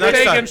soon. Hey, next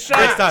Taking time. shots.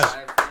 Next time.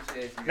 I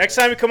appreciate you. Next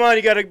time you come on,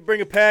 you got to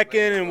bring a pack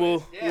in, and we'll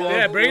Bring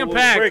a we'll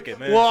pack. break it,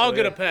 man. We'll all So,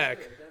 get yeah. a pack.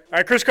 All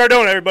right, Chris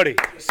Cardone, everybody.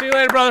 See you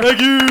later, brother.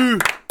 Thank you.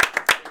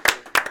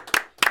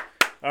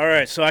 All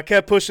right, so I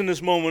kept pushing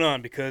this moment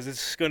on because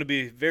it's going to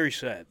be very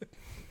sad.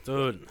 It's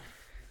Dude, going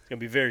to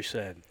be very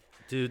sad.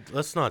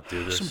 let's not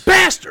do this.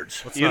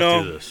 Bastards. Let's You not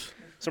know- do this.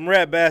 Some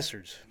rat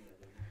bastards.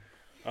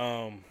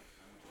 They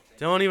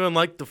don't even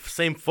like the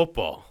same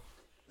football.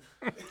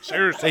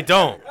 Seriously. They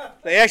don't.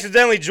 They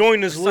accidentally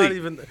joined this It's not league.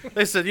 even.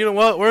 They said, you know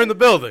what? We're in the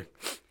building.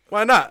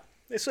 Why not?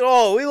 They said,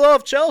 "Oh, we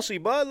love Chelsea,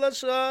 bud. Let's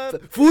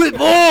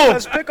Football.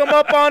 pick them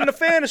up on the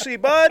fantasy,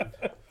 bud."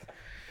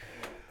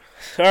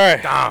 All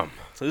right. Damn.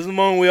 So this is the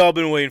moment we all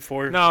been waiting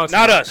for. No, it's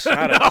not not. us.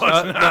 Not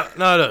us.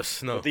 Not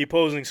us. No. The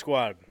opposing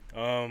squad.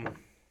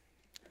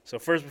 So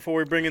first, before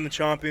we bring in the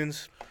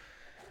champions,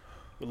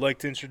 we'd like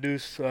to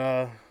introduce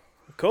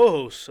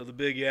co-host of the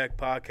Big Yak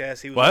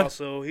podcast. He was What?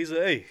 also he's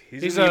in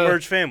He's the a-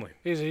 Emerge family.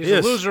 He's a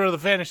Yes. loser of the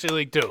fantasy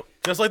league too.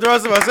 Just like the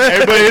rest of us. Eh?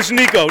 Everybody, it's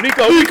Nico.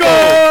 Nico.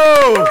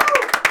 Go!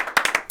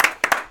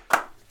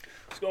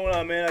 What's going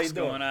on, man? How you What's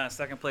doing? going on?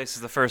 Second place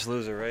is the first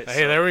loser, right?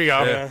 Hey, there we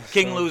go. Yeah,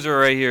 King so, loser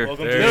right here.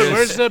 Welcome There to it Dude, is.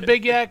 where's the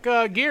Big Yak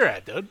gear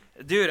at, dude?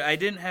 Dude, I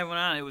didn't have one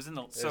on. It was in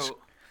the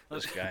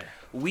this guy.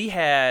 we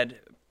had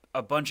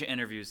a bunch of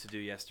interviews to do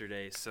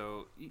yesterday,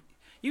 so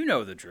you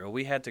know the drill.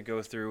 We had to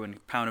go through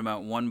and pound them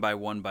out one by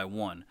one by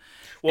one.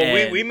 Well,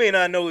 And- we may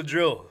not know the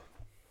drill,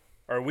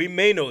 or we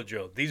may know the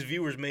drill. These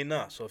viewers may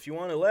not. So if you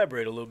want to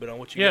elaborate a little bit on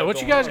what you Yeah, got what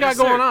you going guys got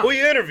going on? Who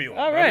you interviewing?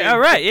 All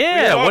right,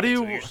 yeah. Yeah, what do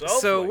you-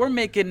 So we're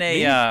making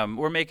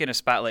a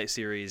spotlight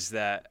series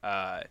that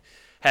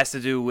has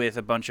to do with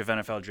a bunch of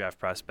NFL draft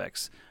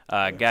prospects,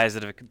 guys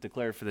that have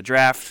declared for the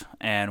draft,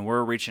 and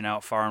we're reaching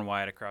out far and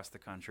wide across the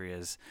country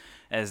as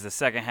the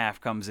second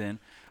half comes in.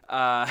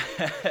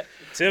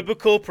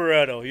 Typical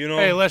Pareto, you know.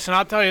 Hey, listen,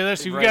 I'll tell you this.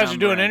 If you Right guys on are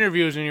doing brand.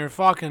 interviews and your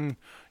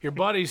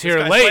buddy's here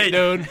guy's late, late.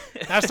 dude,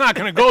 that's not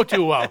going to go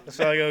too well. That's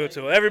all I gotta go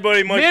to.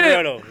 Everybody, Mike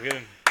Minute. Pareto. Get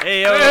him.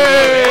 Hey,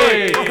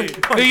 Hey,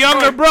 the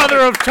younger brother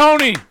of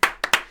Tony.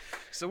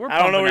 So we're I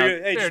don't know pumping where out-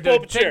 you're. Hey, Here, just pull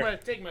up a dude, chair.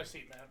 take my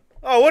seat, man.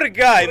 Oh, what a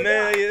guy,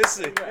 man. Yeah, this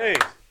is, hey.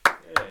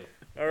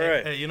 All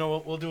right. Hey, you know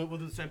what? We'll do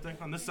the same thing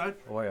on this side.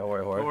 Hoy,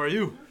 hoy, hoy. How are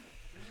you?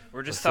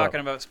 We're just What's talking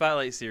up? about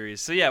Spotlight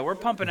Series. So, yeah, we're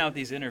pumping out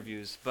these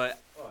interviews,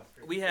 but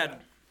we had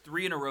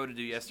 3 in a row to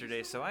do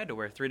yesterday, so I had to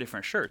wear 3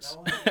 different shirts.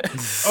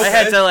 I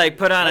had to,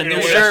 put on a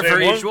new shirt for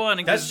each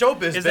one. That's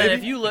showbiz, Is baby. that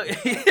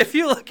if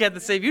you look at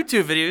the same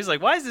YouTube video, he's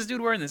like, why is this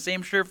dude wearing the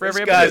same shirt for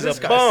every guy's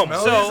episode? a bum.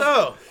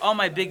 So, all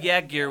my Big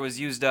Yak gear was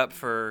used up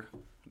for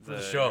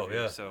the show,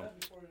 interview, yeah. So,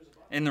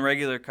 in the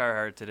regular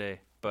Carhartt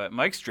today. But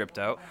Mike's dripped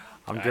out.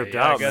 I'm dripped I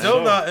out. guess man.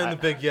 Still not in the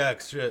big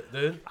yak shit,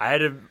 dude. I had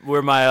to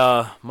wear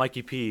my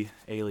Mikey P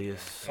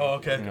alias. Oh,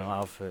 okay.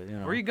 Outfit.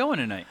 Where are you going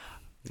tonight?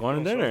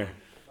 Going to dinner?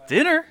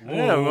 Dinner?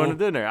 Yeah, I'm going to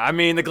dinner. I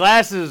mean, the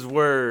glasses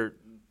were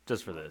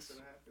just for this.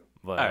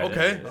 But All right.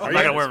 Okay. I'm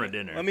not gonna wear them to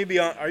dinner. Let me be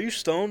on. Are you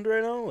stoned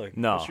right now? Like,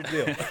 No. What's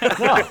your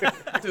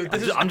deal?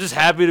 Dude, I'm just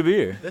happy to be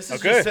here. this is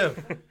Okay. just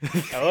him.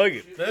 I like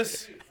it.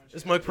 This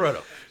is Mike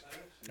Pareto.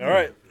 All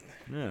right.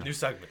 Yeah. New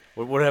segment.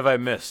 What have I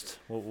missed?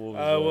 What was,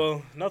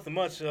 Well, nothing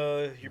much.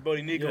 Your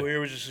buddy Nico here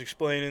was just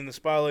explaining the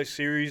Spotlight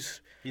Series.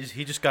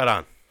 He just got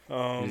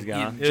on. He's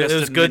gone. It Just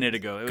was a good- minute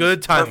ago. It good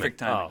was timing. Perfect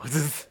timing.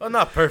 Oh. Well,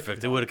 not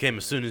perfect. It would have came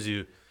as soon as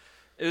you.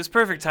 It was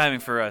perfect timing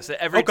for us. Okay.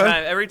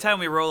 Every time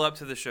we roll up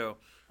to the show,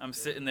 I'm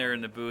sitting there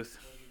in the booth,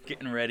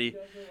 getting ready,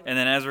 and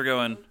then as we're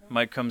going,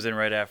 Mike comes in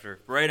right after,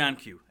 right on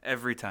cue,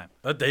 every time.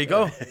 There you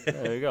go.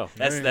 There you go.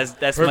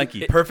 That's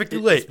Mikey. Perfectly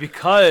It's late.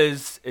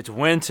 because it's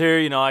winter.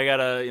 I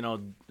gotta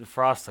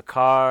defrost the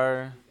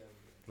car.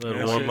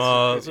 Little warm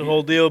up. It's a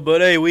whole deal.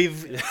 But hey,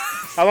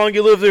 how long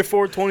you lived there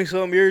for?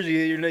 20-something years.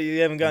 You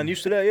haven't gotten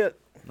used to that yet.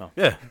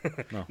 Yeah.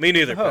 Me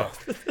neither. Pal.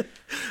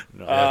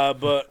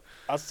 But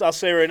I'll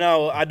say right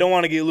now, I don't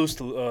want to get used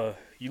to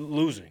you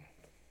losing.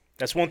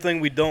 That's one thing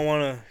we don't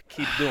want to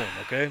keep doing.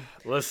 Okay.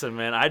 Listen,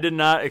 man, I did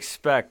not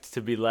expect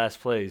to be last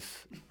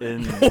place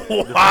in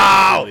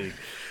Wow. the league.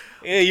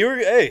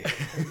 Hey,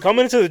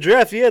 coming into the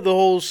draft, you had the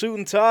whole suit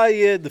and tie,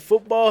 you had the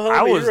football helmet.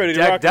 I you was were ready to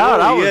decked rock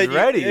and out. roll. I was You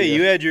ready.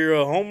 You had your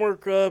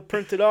homework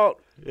printed out.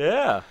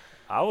 Yeah,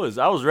 I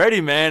was ready,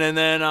 man. And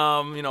then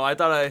I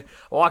thought I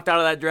walked out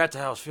of that draft.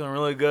 I was feeling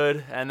really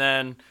good, and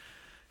then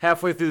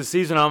halfway through the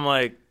season, I'm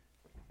like,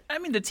 I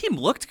mean, the team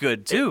looked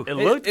good too. It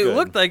looked It good.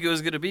 looked like it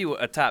was going to be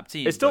a top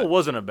team. it still but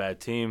wasn't a bad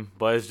team,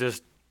 but it's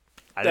just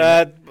I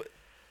didn't. But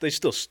they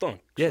still stunk.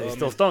 Yeah, So, they I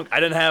still mean, stunk. I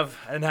didn't have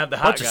the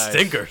hot Bunch of guys.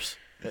 stinkers.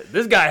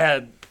 This guy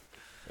had.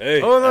 Hey,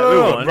 Oh, no.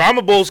 everyone.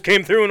 Brahma Bulls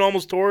came through and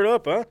almost tore it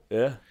up, huh?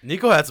 Yeah,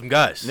 Nico had some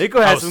guys. Nico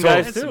I had was some sold.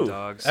 guys had some too.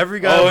 dogs. Every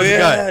guy was a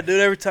guy. Dude.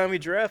 Every time he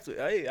drafted,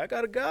 hey, I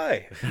got a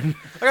guy. I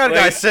got a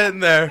guy sitting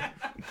there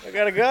I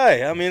got a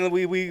guy. I mean,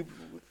 we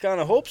kind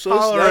of hope so. This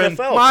is hollering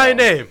the NFL. my pal.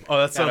 name. Oh,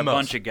 that's got a something else.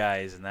 bunch of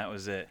guys, and that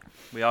was it.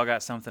 We all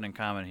got something in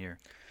common here.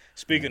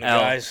 Speaking of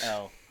guys,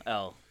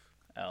 L.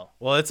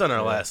 Well, it's on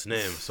our last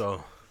name,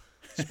 so.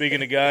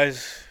 speaking of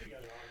guys,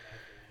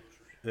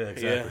 Yeah,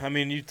 exactly. yeah, I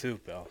mean you too,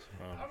 pal.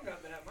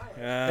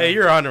 Hey,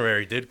 you're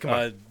honorary, dude. Come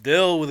on.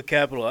 Dill with a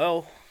capital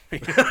L. Am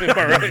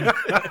I right?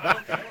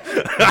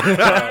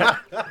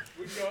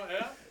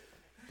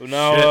 But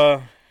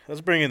now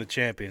let's bring in the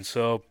champions.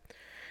 So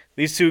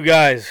these two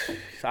guys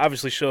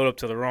obviously showed up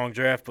to the wrong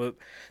draft, but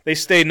they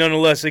stayed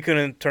nonetheless. They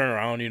couldn't turn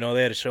around. They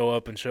had to show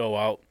up and show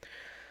out.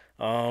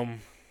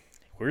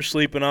 We're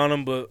sleeping on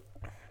them, but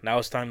now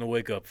it's time to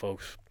wake up,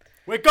 folks.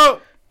 Wake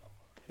up!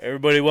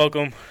 Everybody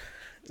welcome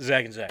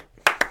Zach and Zach.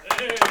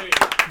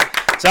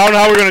 So I don't know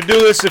how we're going to do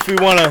this if we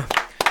want to.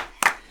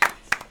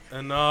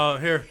 And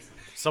here,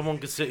 someone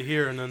could sit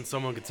here, and then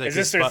someone could take Is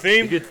his this their spot.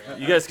 theme?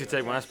 You guys could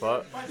take my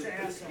spot.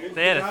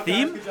 They had a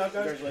theme?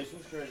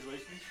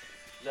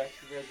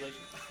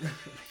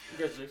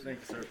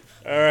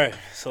 All right,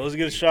 so let's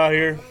get a shot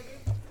here.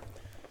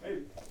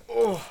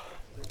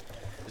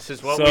 This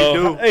is what So, we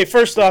do. hey,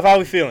 first off, how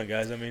we feeling,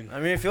 guys? I mean,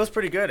 it feels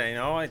pretty good.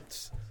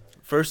 It's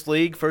first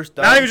league, first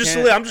dub. not even just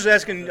I'm just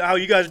asking how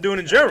you guys are doing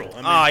in general.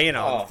 I mean,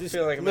 Just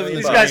feel like a living million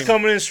these the bucks. guys dream.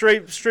 coming in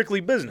strictly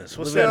business.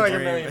 What's Living that? the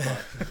like a million dream.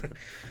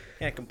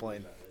 Can't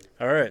complain.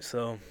 All right,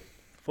 so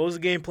what was the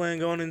game plan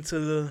going into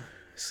the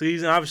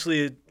season?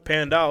 Obviously, it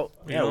panned out.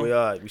 You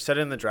know? We said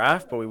it in the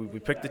draft, but we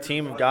picked a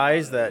team of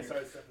guys that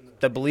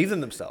believed in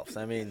themselves.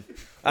 I mean,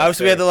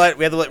 obviously we had to let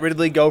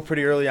Ridley go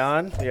pretty early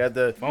on. We had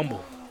the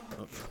Fumble.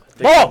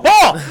 ball.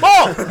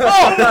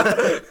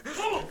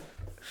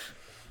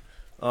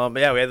 But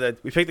yeah,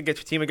 we picked a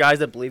team of guys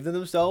that believed in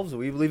themselves.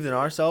 We believed in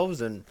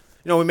ourselves, and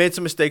we made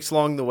some mistakes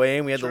along the way,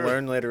 and we had to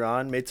learn later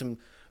on. Made some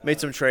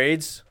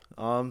trades.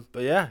 But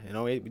yeah,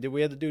 we did what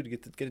we had to do to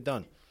get it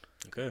done.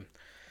 Okay.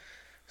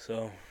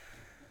 So,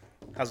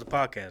 how's the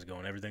podcast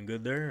going? Everything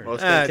good there?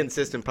 Most Uh,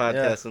 inconsistent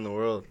podcast in the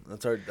world.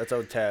 That's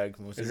our tag.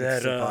 Most Is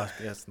that,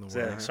 podcast in the Is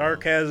world. that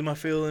sarcasm I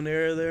feel in the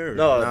air there? Or?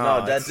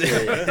 No, dead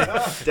serious.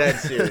 Dead It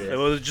serious.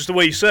 was just the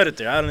way you said it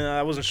there.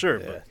 I wasn't sure,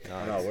 but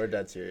No, we're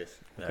dead serious.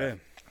 okay.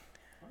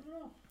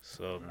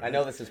 So I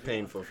know this is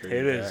painful for you.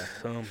 it is.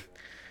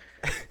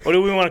 What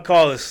do we want to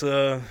call this?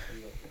 The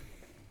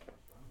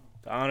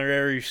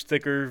honorary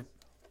sticker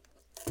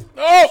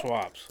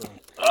swap. So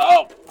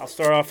I'll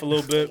start off a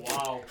little bit.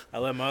 Wow.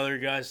 I'll let my other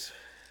guys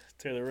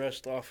tear the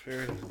rest off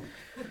here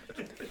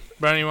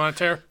Brandon, you want to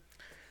tear?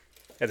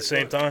 at the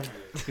same time.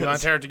 You want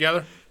to tear it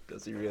together?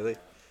 Does he really?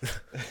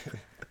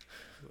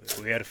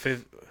 We had a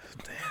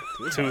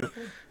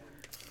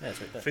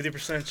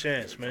 50%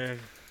 chance, man.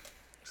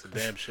 It's a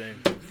damn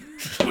shame.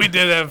 We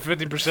did have a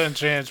 50%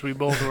 chance we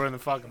both were in the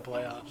fucking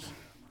playoffs.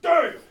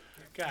 God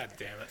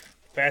damn it.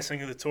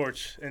 Passing of the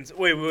torch. And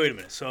wait a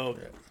minute. So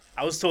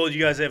I was told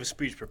you guys have a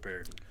speech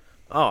prepared.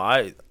 Oh,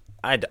 I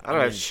don't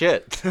have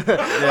shit.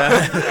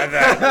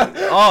 Yeah.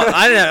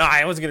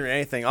 I wasn't gonna read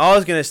anything. All I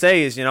was gonna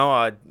say is,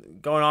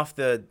 going off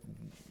the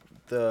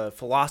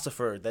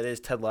philosopher that is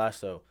Ted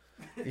Lasso,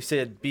 he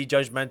said, "Be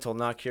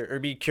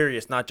judgmental, be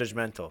curious, not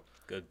judgmental."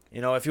 Good.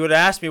 If you would have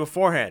asked me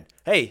beforehand,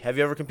 "Hey, have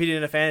you ever competed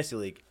in a fantasy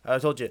league?" I would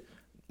have told you,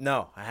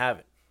 "No, I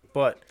haven't."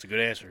 But it's a good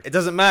answer. It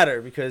doesn't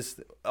matter because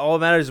all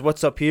that matters is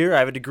what's up here. I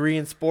have a degree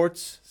in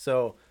sports,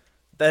 so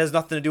that has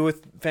nothing to do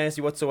with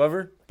fantasy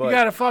whatsoever. But you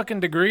got a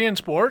fucking degree in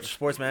sports?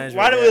 Sports management.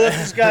 Why did we let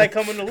this guy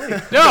come in the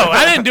league? No,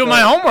 I didn't do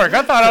my homework.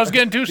 I thought I was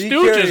getting two Be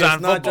stooges curious,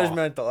 on not football.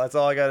 judgmental. That's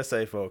all I got to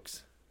say,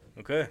 folks.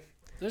 Okay.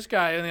 This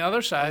guy on the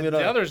other side,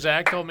 the other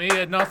Zach, told me he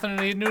had nothing and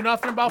he knew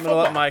nothing about I'm gonna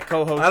football. let my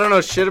co-host. I don't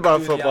know shit about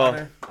do the football.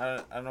 honor.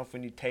 I don't know if we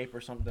need tape or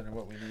something or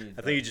what we need.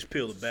 I think you just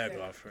peel the bag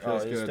off. Right? Oh,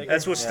 good.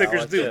 That's what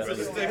stickers do.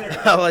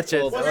 I'll let you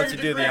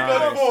do the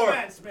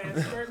honors.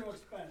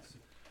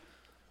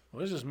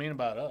 What does this mean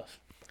about us?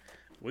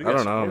 We I got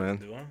don't some know, work man.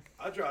 to do, huh?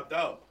 I dropped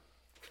out.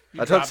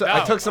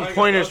 I took some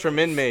pointers from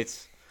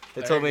inmates. They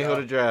There told you me go.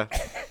 who to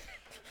draft.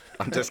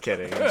 I'm just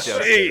kidding. I'm just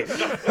Jeez.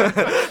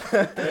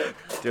 kidding.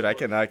 Dude, I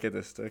cannot get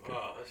this sticker.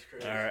 Oh, that's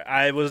crazy. All right.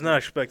 I was not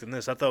expecting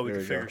this. I thought we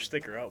There could we figure go. a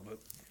sticker out, but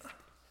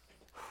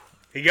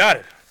he got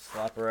it.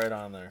 Slap it right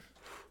on there.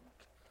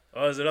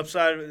 Oh, is it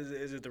upside?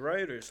 Is it the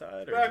right or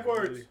side? Or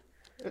Backwards.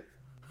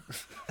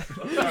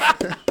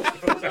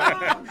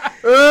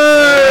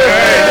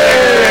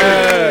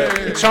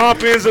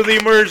 Champions of the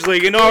Emerge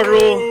League,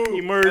 inaugural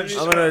Emerge.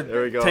 I'm There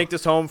gonna we go. take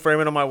this home, frame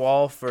it on my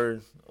wall for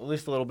at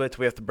least a little bit till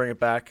we have to bring it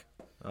back.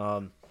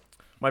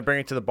 Might bring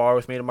it to the bar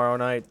with me tomorrow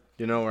night.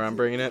 You know where I'm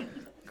bringing it?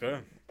 Okay.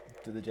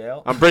 To the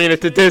jail. I'm bringing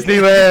it to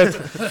Disneyland.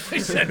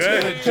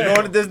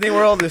 Going to Disney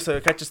World. So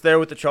catch us there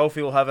with the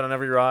trophy. We'll have it on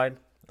every ride.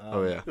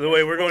 Oh yeah, The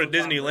way we're going to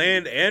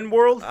Disneyland and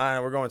World.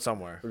 We're going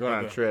somewhere. we're going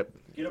on a trip.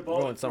 Get a We're boat,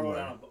 going and throw it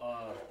somewhere.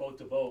 on boat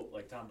to boat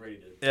like Tom Brady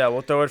did. Yeah,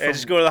 we'll throw it And from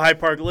just go to the High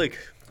Park Lake.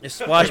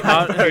 Splash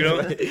Mountain. You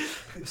know?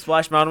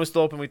 Splash Mountain was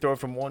still open. We throw it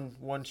from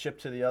one ship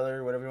to the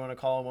other, whatever you want to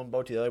call it, one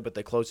boat to the other. But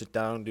they closed it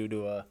down due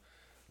to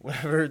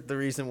whatever the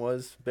reason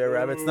was. Bear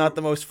Rabbit's not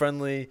the most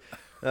friendly.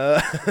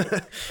 My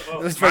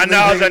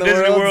knowledge at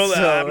Disney World,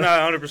 so, I'm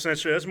not 100%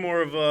 sure. That's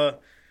more of the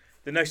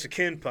Next of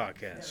Kin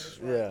podcast.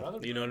 Yeah.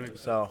 You know what I mean?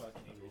 So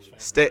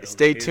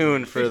Stay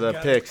tuned for the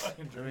picks.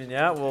 I mean,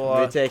 yeah, we'll.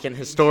 We're taking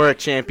historic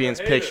champions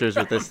pictures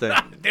with this thing.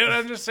 Dude,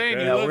 I'm just saying.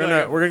 Yeah, you we're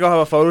look gonna go have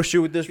a photo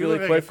shoot with this You really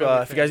look like quick.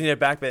 a If you guys need it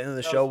back by the end of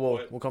the show,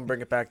 we'll come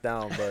bring it back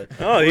down. But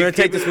Oh, we're you gonna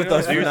take keep this it- with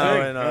us do for your now.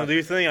 thing. And Do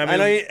your thing.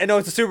 I know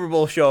it's a Super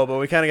Bowl show, but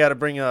we kind of got to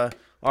bring our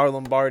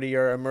Lombardi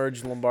or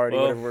Emerge Lombardi,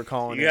 Well, whatever we're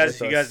calling you it.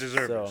 guys- with you us. guys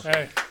deserve So, it.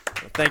 Hey,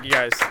 thank you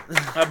guys.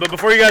 But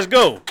before you guys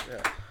go,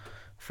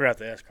 forgot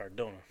to ask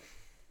Cardona.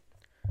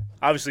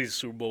 Obviously, it's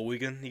Super Bowl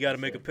weekend. You got to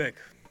make a pick.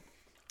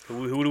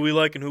 Who do we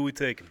like and who we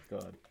taking?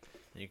 God.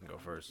 You can go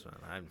first.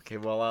 Okay,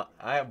 well,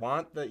 I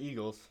want the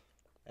Eagles,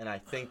 and I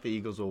think the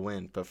Eagles will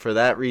win. But for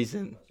that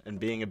reason, and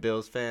being a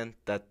Bills fan,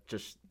 that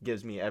just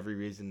gives me every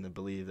reason to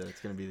believe that it's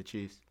going to be the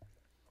Chiefs.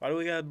 Why do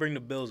we got to bring the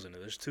Bills into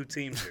it? There's two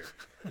teams here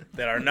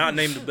that are not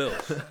named the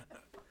Bills.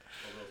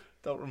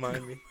 Don't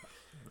remind me.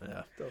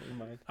 Yeah. Don't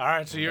remind. all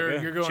right, so you're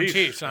Okay. going Chiefs.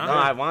 Chiefs, huh? No,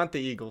 I want the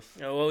Eagles.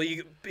 Yeah, well,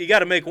 you got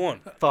to make one.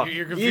 Fuck.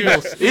 You're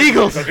confused.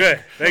 Eagles.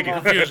 Okay, thank you.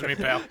 Confused me,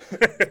 pal.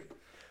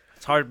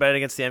 It's hard to bet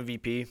against the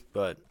MVP,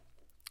 but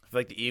I feel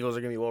like the Eagles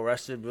are gonna be well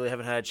rested. Really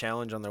haven't had a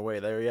challenge on their way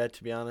there yet,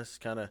 to be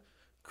honest. Kind of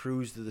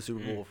cruise to the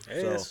Super Bowl.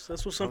 Hey, So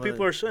that's what some I'm people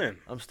gonna- are saying.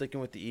 I'm sticking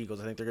with the Eagles.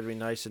 I think they're gonna be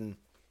nice and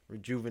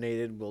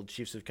rejuvenated. Well, the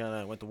Chiefs have kind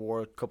of went to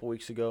war a couple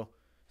weeks ago,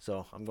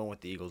 so I'm going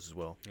with the Eagles as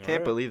well. All Can't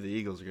right. believe the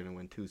Eagles are going to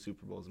win 2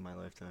 Super Bowls in my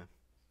lifetime.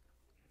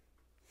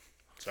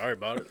 Sorry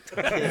about it.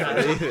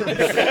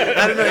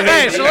 I don't know.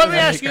 Hey, so let me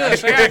ask you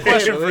this. I got a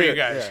question for you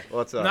guys. Yeah.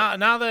 What's up?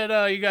 Now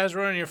that you guys are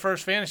running your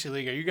first fantasy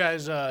league, are you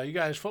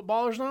guys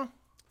footballers now?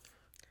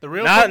 The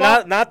real not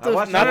football? not the I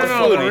watched not no, the no,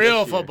 no, the footage. real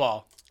year.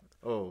 football.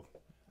 Oh,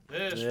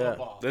 This Yeah.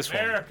 football. This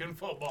one. American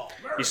football.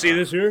 You see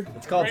this here?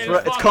 it's called Greatest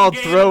it's fucking called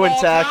game throw of and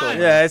all tackle.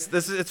 time. Yeah, it's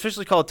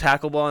officially called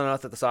tackle ball. I know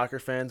that the soccer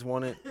fans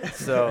won it.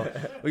 So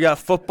we got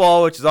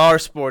football, which is our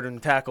sport,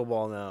 and tackle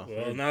ball now.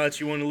 Well, now that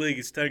you won the league,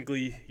 it's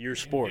technically your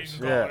sport. You can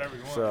call it Yeah. whatever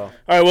you want. So All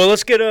right, well,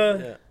 let's get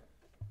Oh,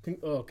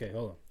 okay,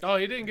 hold on. Oh,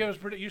 you didn't give us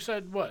you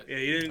said what? Yeah,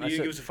 you didn't I said-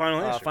 give us a final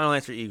answer. final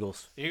answer: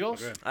 Eagles.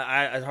 Eagles? Okay.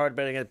 It's hard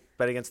to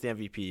bet against the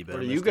MVP. But What I'm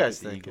are gonna you stick guys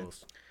with the thinking?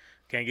 Eagles.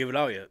 Can't give it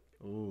out yet.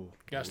 Ooh.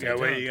 Gotta stay Yeah,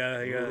 tuned. wait, you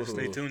gotta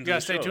stay tuned. You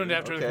gotta stay to the tuned show.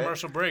 after the Okay.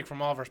 commercial break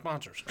from all of our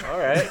sponsors. All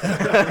right.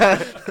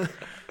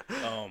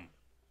 Um,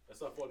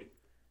 That's not funny.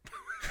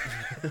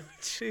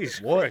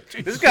 Jeez, what?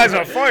 This guy's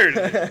on fire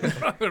today.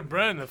 Brother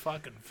Bren, the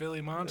fucking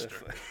Philly monster.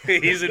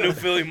 He's a new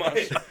Philly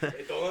monster.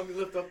 Hey, don't let me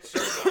lift up the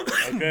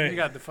shirt. Okay. You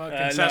got the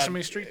fucking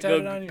Sesame Street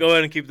tatted on you? Go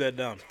ahead and keep that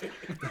down.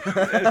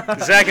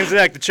 Zach and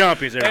Zach, the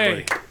champions,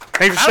 everybody. Hey,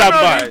 thanks for I don't stopping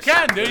know by. if you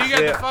can, dude. You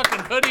got the fucking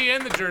hoodie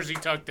and the jersey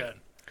tucked in.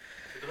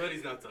 The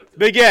hoodie's not tucked in.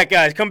 Big Yak,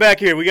 guys, come back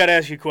here. We got to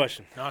ask you a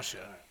question. Oh,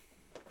 shit.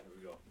 Here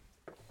we go.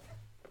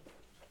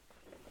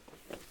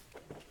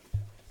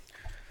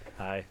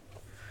 Hi.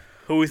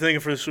 Who are we thinking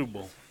for the Super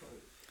Bowl?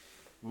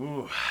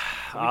 We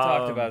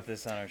talked about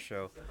this on our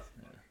show.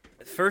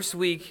 First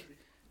week,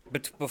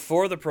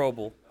 before the Pro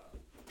Bowl,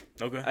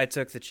 Okay. I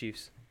took the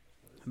Chiefs.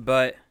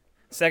 But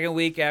second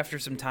week, after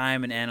some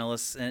time and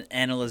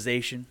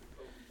analyzation,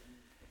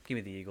 give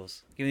me the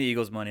Eagles. Give me the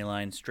Eagles money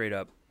line straight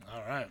up.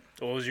 All right.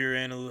 So what was your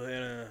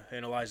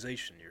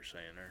analyzation you're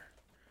saying there?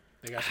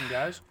 They got some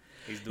guys?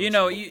 You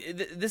know,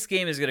 this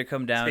game is going to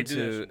come down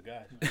to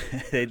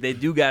they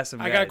do got some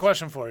guys. I got a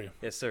question for you.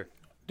 Yes, sir.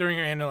 During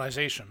your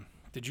analyzation,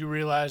 did you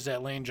realize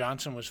that Lane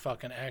Johnson was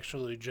fucking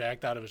actually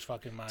jacked out of his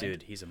fucking mind?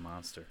 Dude, he's a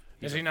monster.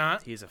 Is he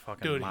not? He's a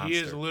fucking monster. Dude, he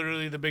is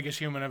literally the biggest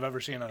human I've ever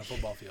seen on a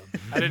football field.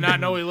 I did not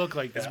know he looked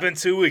like that. It's been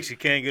 2 weeks. You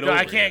can't get over it.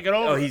 I can't get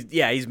over it.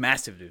 He's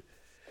massive, dude.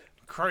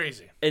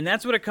 Crazy. And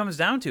that's what it comes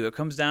down to. It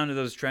comes down to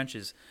those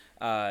trenches.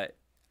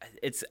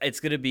 It's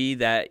going to be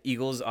that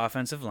Eagles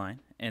offensive line,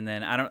 and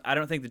then I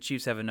don't think the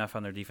Chiefs have enough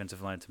on their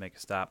defensive line to make a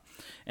stop.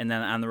 And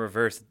then on the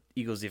reverse,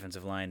 Eagles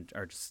defensive line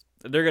are just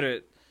they're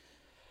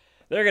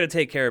gonna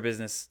take care of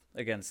business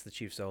against the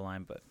Chiefs O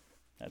line. But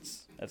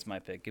that's my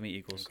pick. Give me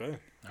Eagles. Okay.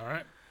 All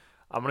right.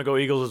 I'm going to go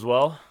Eagles as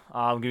well.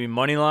 Give me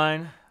money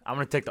line. I'm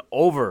going to take the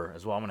over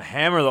as well. I'm going to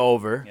hammer the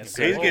over. Yes,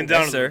 He's getting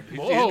down to the, he's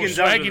getting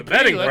down to the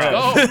betting, let's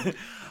bro.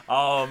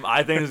 go.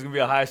 I think this is going to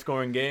be a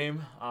high-scoring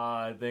game.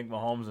 I think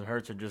Mahomes and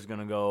Hurts are just going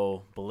to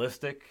go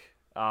ballistic.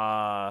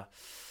 I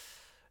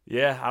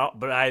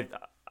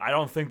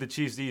don't think the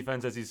Chiefs'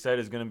 defense, as he said,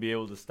 is going to be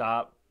able to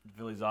stop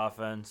Philly's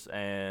offense.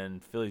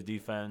 And Philly's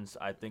defense,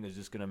 I think, is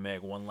just going to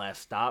make one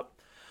last stop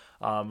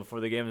before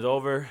the game is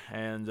over.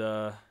 And,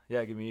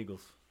 give me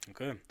Eagles.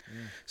 Okay.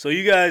 So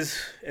you guys,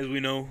 as we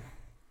know,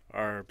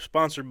 are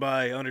sponsored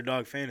by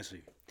Underdog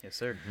Fantasy. Yes,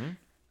 sir. Mm-hmm.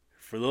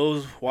 For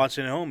those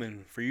watching at home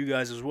and for you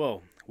guys as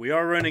well, we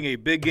are running a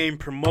big game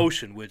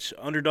promotion, which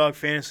Underdog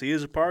Fantasy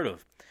is a part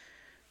of.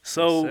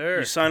 So Yes,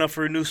 you sign up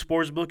for a new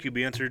sports book, you'll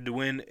be entered to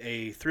win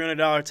a $300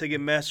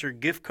 Ticketmaster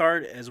gift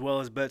card as well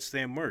as Bet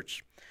Stand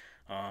merch.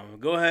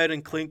 Go ahead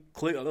and click.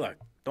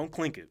 Don't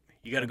clink it.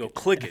 You got to go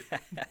click it.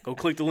 Go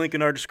click the link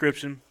in our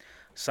description.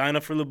 Sign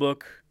up for the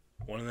book.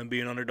 One of them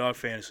being Underdog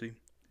Fantasy.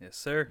 Yes,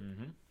 sir.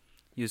 Mm-hmm.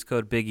 Use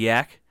code Big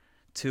Yak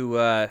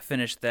to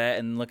finish that,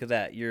 and look at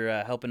that.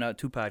 You're helping out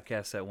 2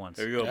 podcasts at once.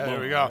 There you go. Yeah, Boom.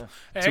 there we go.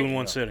 Hey, 2 in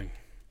 1 sitting.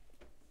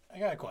 I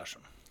got a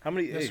question. How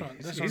many? This Hey, one-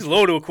 this he's one's-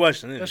 low to a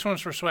question. Isn't This one's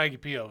for Swaggy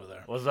P over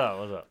there. What's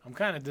up? I'm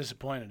kind of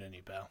disappointed in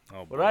you, pal. he?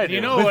 Oh, What I do?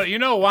 You know what? You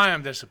know why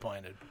I'm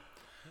disappointed.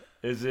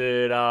 Is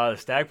it the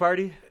stag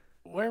party?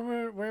 Where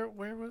were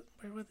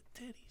the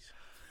titties?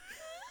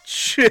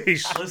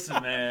 Jeez.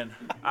 Listen, man.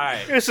 All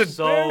right. It's a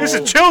so,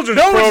 children's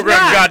No, it's program,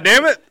 not.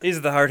 goddammit. These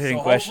are the hard-hitting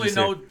so questions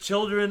hopefully here. no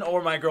children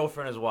or my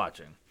girlfriend is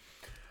watching.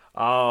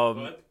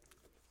 So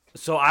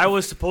I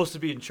was supposed to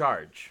be in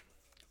charge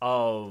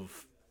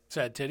of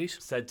Said titties.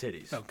 said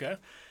titties. Okay.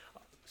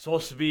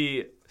 Supposed to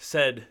be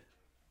said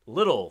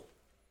little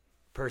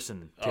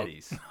person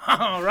titties.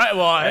 All right.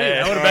 Well, hey,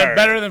 that would have been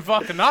better than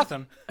fucking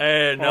nothing.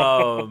 And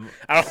I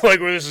don't like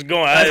where this is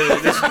going.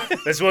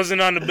 This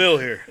wasn't on the bill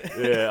here.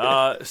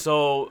 yeah,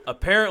 so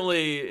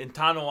apparently in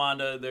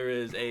Tonawanda there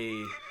is a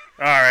All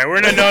right,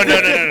 we're no. All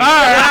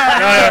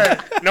right.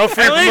 No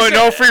free promote.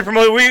 No free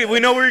promote. We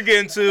know where you're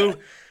getting to.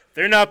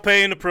 They're not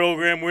paying the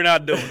program. We're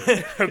not doing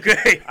it.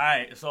 Okay. All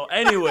right. So,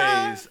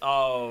 anyways,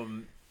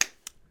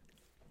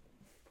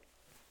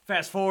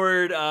 fast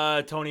forward.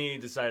 Tony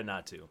decided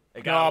not to.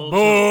 It got a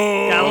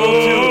little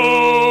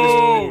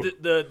too.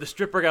 The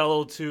stripper got a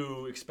little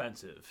too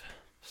expensive.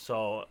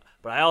 So,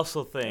 but I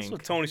also think That's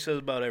what Tony says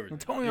about everything.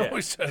 Tony Yeah.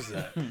 always says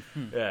that.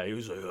 yeah, he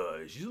was like,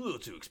 she's a little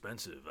too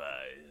expensive.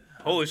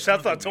 Holy shit! I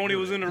thought Tony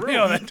was in the room.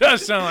 Yo, that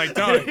does sound like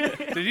Tony.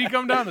 Did he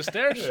come down the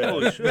stairs?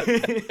 Holy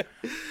shit!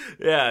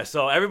 Yeah.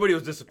 So everybody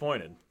was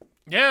disappointed.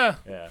 Yeah.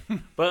 Yeah.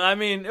 But I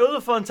mean, it was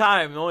a fun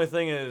time. The only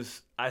thing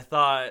is, I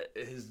thought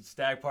his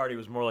stag party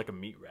was more like a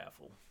meat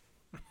raffle.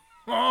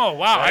 Oh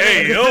wow!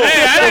 Hey, yo.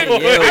 I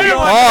didn't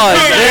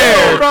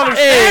Pause brother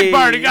Hey. stag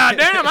party.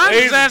 Goddamn! I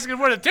was just asking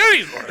where the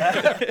titties were.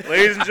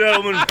 Ladies and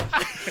gentlemen,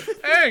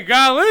 Hey,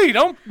 golly!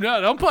 Don't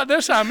put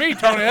this on me,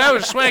 Tony. That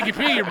was Swaggy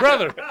P, your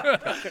brother.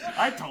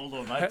 I told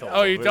him.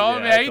 Oh, you told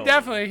him? I Yeah, he told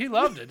definitely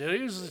loved it, dude.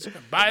 He was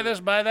buy this,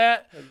 buy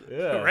that.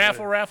 Yeah.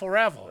 Raffle.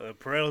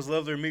 Paretos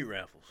love their meat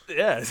raffles.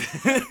 Yes.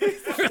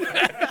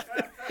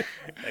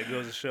 That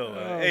goes to show.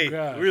 Oh, Hey,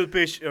 God. we really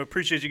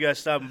appreciate you guys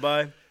stopping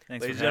by.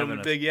 Thanks Ladies for and having gentlemen,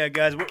 us. big yeah,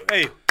 guys.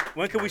 Hey,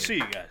 when can we see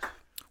you guys?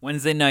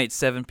 Wednesday night,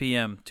 7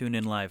 p.m. Tune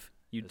in live.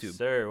 Yes, YouTube.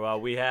 sir. Well,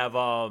 we have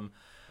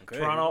Okay.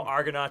 Toronto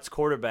Argonauts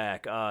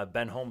quarterback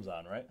Ben Holmes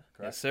on, right?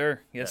 Yes,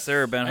 sir. Yes,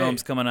 sir. Ben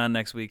Holmes coming on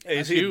next week. Hey,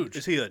 is he huge.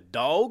 Is he a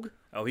dog?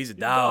 Oh, he's a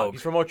dog.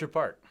 He's from Orchard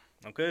Park.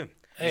 Okay.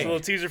 Hey. Just a little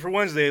teaser for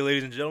Wednesday,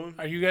 ladies and gentlemen.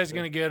 Are you guys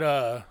going to get,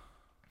 the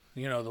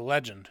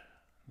legend,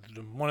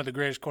 one of the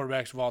greatest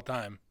quarterbacks of all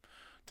time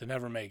to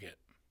never make it,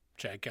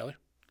 Chad Kelly?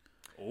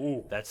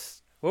 Oh,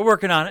 We're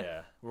working on it.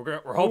 Yeah, we're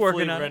hopefully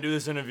working on gonna it. do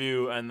this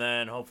interview, and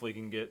then hopefully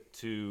can get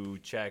to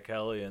Chad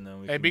Kelly, and then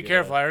we. Hey, can be get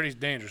careful. I heard he's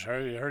dangerous. I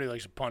heard he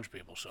likes to punch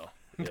people, so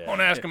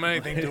don't ask him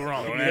anything too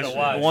wrong. Don't ask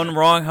him. One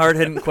wrong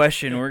hard-hitting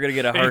question, we're gonna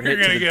get a hard You're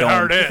hit to going to the get dome.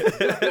 hard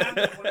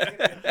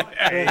hit.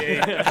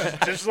 hey,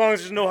 just as long as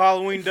there's no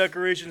Halloween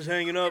decorations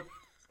hanging up,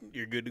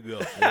 you're good to go.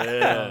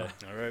 Yeah.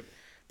 All right.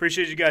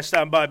 Appreciate you guys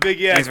stopping by. Big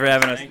yeah. Thanks for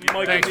having us.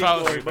 Mike Thanks, and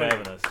fellas. Corey, for buddy.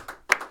 having us.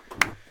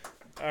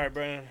 All right,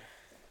 Brandon.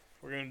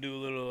 We're gonna do a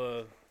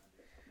little.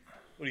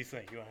 What do you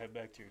think? You want to head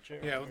back to your chair?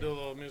 Yeah, we'll do a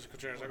little musical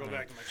chairs. I'll go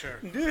back to my chair.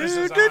 This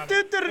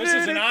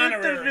is an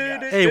honorary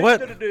guest. Hey,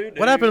 what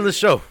happened to the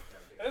show?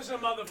 This is a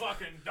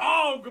motherfucking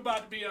dog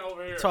about to be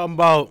over here. Talking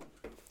about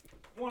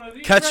One of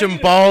the catching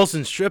greatest- balls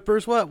and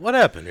strippers. What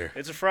happened here?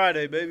 It's a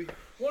Friday, baby.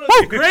 One of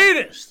the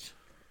greatest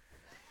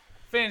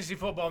fantasy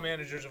football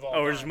managers of all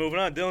Oh, we're time. just moving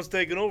on. Dylan's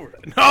taking over.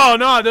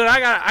 No, dude, I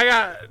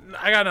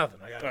got nothing.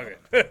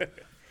 Okay.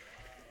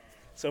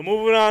 So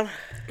moving on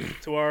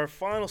to our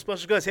final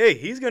special guest. Hey,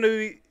 he's gonna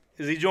be.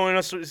 Is he joining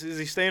us? Is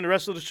he staying the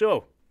rest of the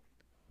show?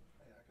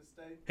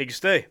 He can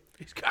stay.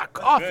 He's got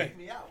coffee.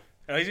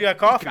 Oh, he's got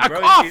coffee, Got bro.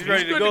 coffee. He's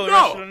ready He's to good go to the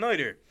rest go. of the night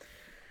here.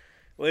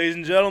 Ladies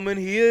and gentlemen,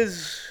 he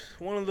is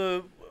one of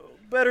the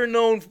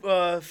better-known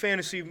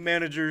fantasy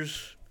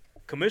managers,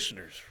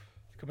 commissioners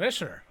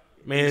Commissioner.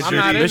 Manager, I'm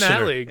not in that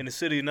commissioner. league. in the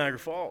city of Niagara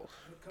Falls.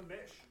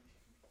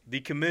 The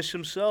commish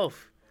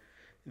himself,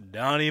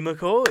 Donnie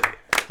McCoy.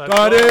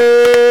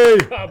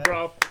 Buddy!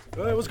 Bro.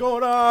 Hey, what's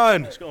going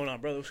on? What's going on,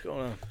 brother? What's going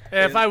on?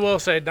 If I will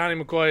say,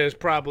 Donnie McCoy is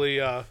probably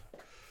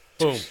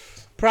Boom.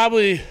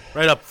 probably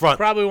Right up front.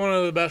 one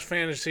of the best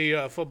fantasy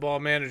football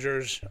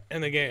managers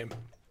in the game.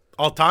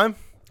 All time?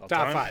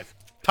 Top five.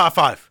 Top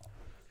 5.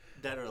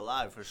 Dead or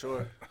alive, for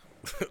sure.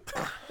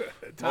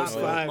 Top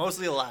five.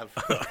 Mostly alive.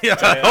 Yeah,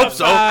 I hope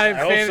so. Five I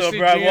hope so, fantasy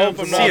bro. I GMs hope I'm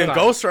of not- all Seeing time.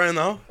 ghosts right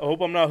now. I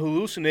hope I'm not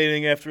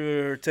hallucinating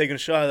after taking a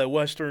shot of that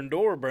Western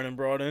door Brennan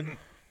brought in.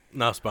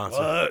 Not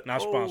sponsored.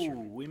 Not sponsored. Oh,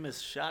 we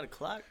missed shot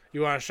o'clock.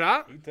 You want a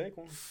shot? You take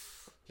one.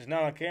 It's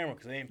not on camera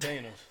because they ain't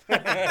paying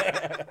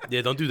us.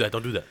 Yeah, don't do that.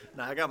 Don't do that.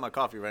 Nah, I got my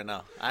coffee right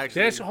now. I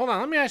actually. Yes, hold on.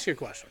 Let me ask you a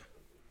question.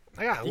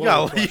 I got a You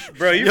little got question.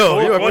 Bro, you Yo,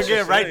 you're we're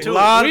getting right to it.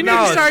 lot We of need to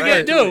knowledge, start right?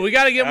 getting, dude. We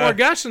got to get more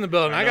guests in the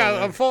building. I know,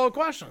 man. I'm full of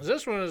questions.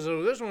 This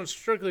one's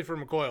strictly for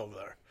McCoy over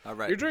there. All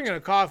right. You're drinking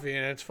a coffee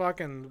and it's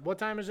fucking. What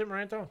time is it,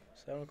 Maranto?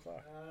 7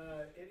 o'clock.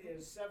 It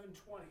is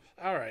 7:20.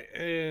 All right.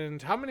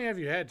 And how many have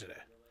you had today?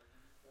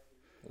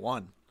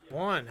 One.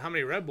 One. How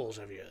many Red Bulls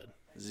have you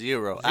had?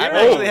 Zero. I Oh,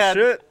 actually had.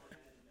 shit.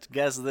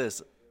 Guess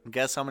this.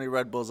 Guess how many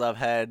Red Bulls I've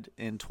had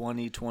in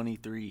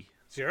 2023.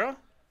 0?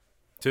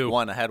 2.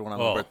 One. I had one on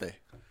my Oh. birthday.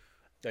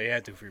 Oh, you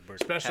had to for your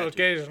birthday. Special Had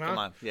to. occasion, huh? Come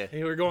on, yeah.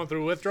 You were going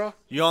through withdrawal?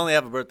 You only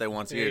have a birthday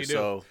once a Yeah, year, you do.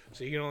 so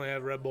So you can only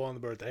have Red Bull on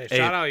the birthday. Hey, Hey,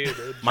 shout out you,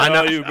 dude. My, Shout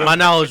out you, bro. my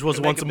knowledge was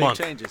you're once a making big month.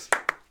 changes.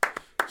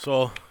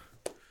 So,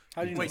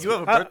 How'd you Wait, know? you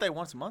have a birthday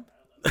once a month?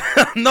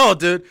 no,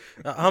 dude.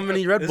 How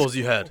many Red Bulls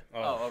you had?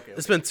 Oh, okay.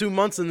 It's been 2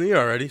 months in the year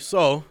already.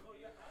 So,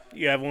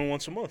 You have one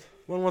once a month.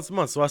 one once a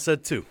month. So I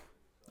said 2.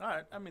 All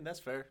right. I mean, that's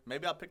fair.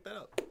 Maybe I'll pick that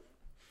up.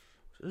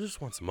 It's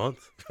just once a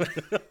month.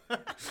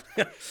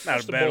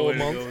 Not a bad bowl way a to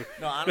month. go.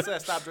 No, honestly, I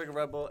stopped drinking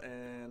Red Bull,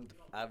 and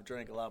I've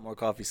drank a lot more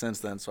coffee since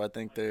then. So I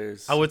think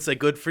there's I would say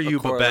good for a you,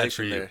 but bad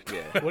for correlation you.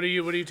 there. Yeah. What do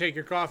you take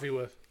your coffee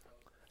with?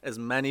 As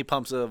many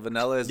pumps of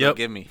vanilla as Yep. they'll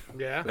give me.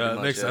 Yeah. Pretty Yeah,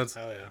 much, makes yeah. sense.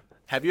 Oh yeah.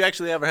 Have you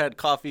actually ever had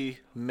coffee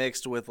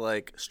mixed with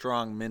like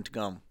strong mint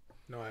gum?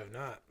 No, I have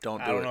not.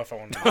 Don't I do don't it. know if I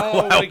want to.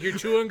 Oh, like you're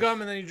chewing gum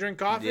and then you drink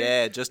coffee?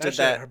 Yeah, just did shit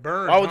that.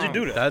 burns, Why would you huh?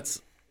 do that?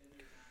 That's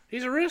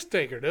He's a risk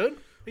taker, dude.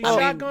 He's I mean,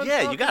 shotgun yeah,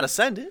 stuff. you gotta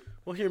send it.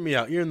 well. Hear me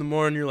out. You're in the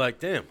morning. You're like,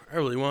 damn, I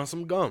really want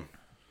some gum.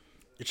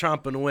 You're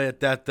chomping away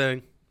at that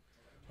thing.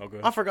 Okay.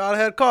 I forgot I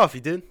had coffee,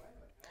 dude.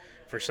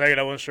 For a second,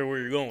 I wasn't sure where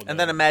you're going with And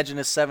that. then imagine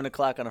it's 7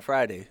 o'clock on a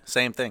Friday.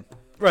 Same thing.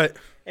 Right.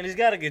 And he's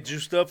got to get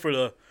juiced up for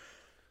the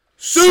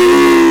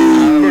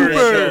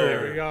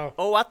There we go.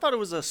 Oh, I thought it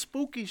was a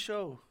spooky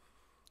show.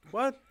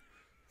 What?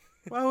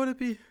 Why would it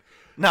be?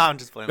 No, I'm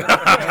just playing.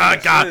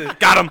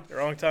 Got him.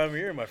 wrong time of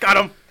year, my Got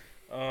friend.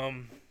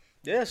 him.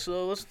 Yeah,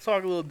 so let's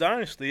talk a little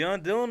dynasty.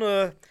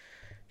 Dylan,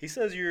 he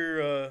says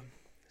you're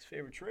his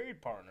favorite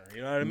trade partner.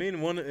 You know what I mean?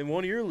 In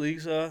one of your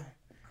leagues, he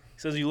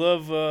says you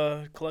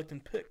love collecting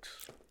picks.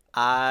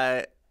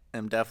 I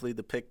am definitely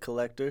the pick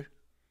collector.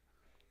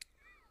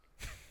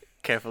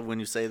 Careful when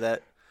you say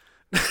that.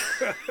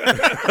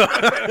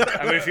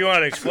 I mean, if you want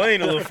to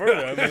explain a little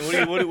further, I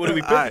mean, what are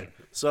we picking? All right.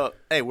 So,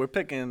 hey, we're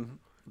picking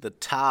the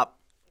top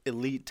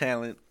elite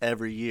talent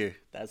every year.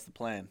 That's the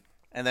plan.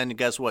 And then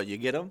guess what? You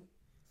get them,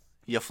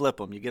 you flip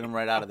them, you get them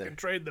right out of there. Fucking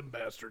trade them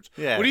bastards.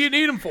 Yeah. What do you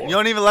need them for? You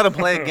don't even let them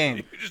play a game.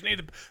 You just need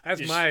to.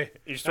 That's You my.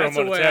 just throw That's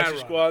him the on the way I taxi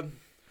run. squad.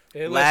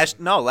 Hey,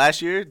 listen,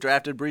 Last year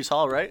drafted Brees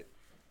Hall, right?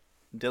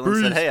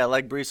 Dylan said, "Hey, I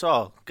like Brees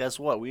Hall." Guess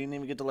what? We didn't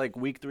even get to like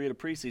week 3 of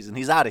the preseason.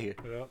 He's out of here.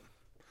 Yep.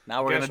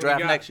 Now we're Guess gonna what draft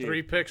we got? next year.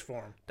 3 picks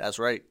for him. That's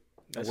right.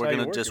 That's we're how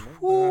gonna you just work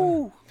it,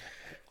 woo.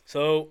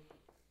 So,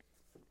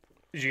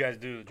 did you guys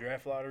do the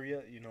draft lottery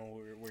yet? You know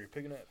where you're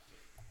picking at?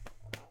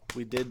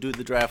 We did do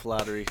the draft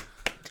lottery.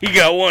 You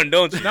got one,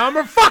 don't you?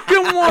 Number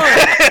fucking 1.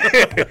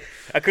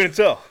 I couldn't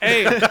tell.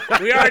 Hey,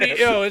 we already,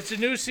 it's a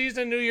new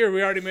season, new year.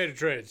 We already made a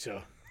trade,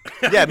 so.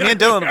 Yeah, me and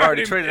Dylan have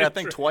already traded, I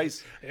think,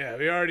 twice. Yeah,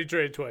 we already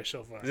traded twice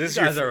so far. This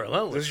You guys are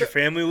relentless. This is your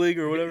family league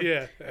or whatever?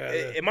 Yeah.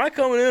 Am I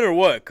coming in or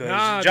what? Because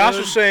Nah, Josh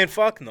dude. was saying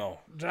fuck no.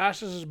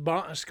 Josh is a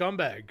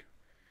scumbag.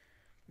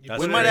 That's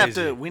We might have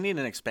crazy. to. We need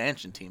an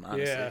expansion team,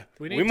 honestly. Yeah.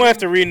 We might have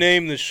to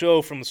rename the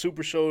show from the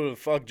Super Show to the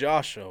Fuck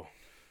Josh Show.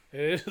 It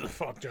is the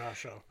Fuck Josh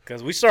Show.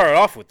 Because we started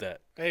off with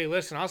that. Hey,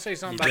 listen, I'll say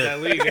something about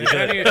that league.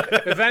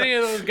 If any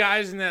of those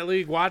guys in that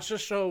league watch the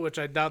show, which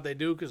I doubt they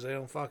do because they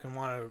don't fucking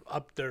want to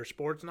up their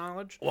sports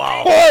knowledge.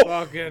 Wow.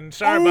 Fucking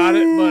sorry about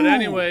it. But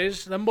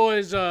anyways, them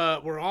boys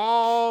were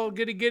all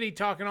giddy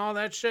talking all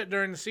that shit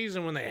during the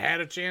season when they had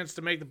a chance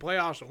to make the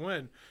playoffs and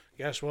win.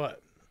 Guess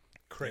what?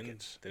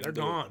 Crickets. Didn't They're do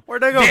it. gone.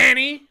 Where'd they go?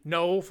 Danny,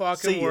 no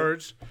fucking See ya.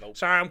 words. Nope.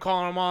 Sorry, I'm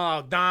calling them all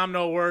out. Dom,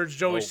 no words.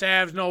 Joey Nope.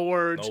 Savs, no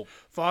words. Nope.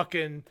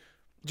 Fucking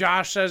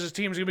Josh says his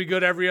team's going to be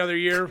good every other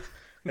year.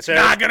 That's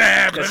Not going to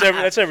happen.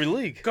 That's every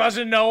league.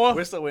 Cousin Noah,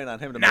 We're still waiting on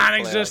him to make the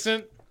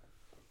non-existent.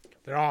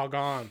 They're all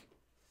gone.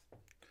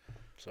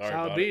 Sorry That's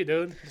how it about be, it.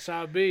 dude. That's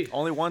how it be. playoffs.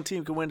 Only one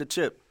team can win the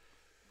chip.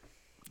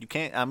 You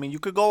can't. I mean, you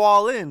could go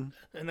all in,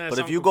 And that's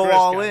but if you Uncle go Chris,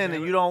 all in goddammit.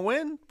 and you don't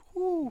win,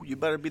 whoo, you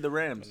better be the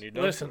Rams. You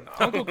done? Listen,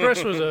 Uncle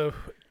Chris was a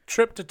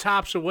trip to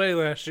tops away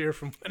last year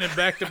from winning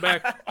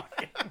back-to-back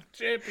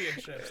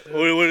championships.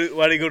 Dude.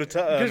 Why did he go to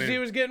top? Because he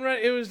was getting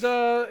ready. He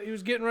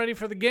was getting ready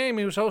for the game.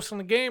 He was hosting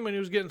the game, and he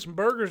was getting some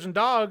burgers and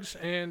dogs,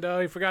 and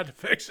he forgot to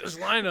fix his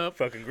lineup.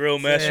 fucking grill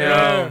master.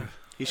 Yeah.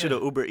 He should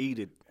have Uber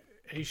eated.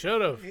 He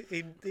should have.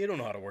 He don't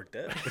know how to work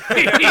that.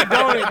 He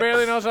don't. He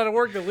barely knows how to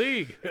work the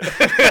league.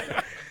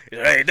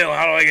 Hey, Dylan,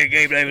 how do I get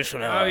Gabe Davis from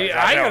now? I ain't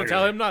gonna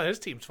tell him. No, his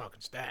team's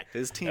fucking stacked.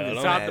 His team Yeah, is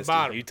don't- Top to nasty.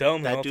 bottom. You tell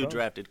him That I'll dude tell him.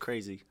 drafted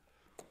crazy.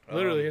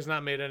 Literally has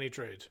not made any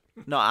trades.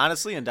 No,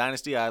 honestly, in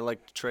Dynasty, I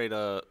like to trade.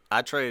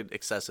 I trade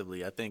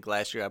excessively. I think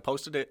last year I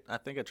posted it. I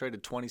think I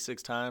traded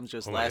 26 times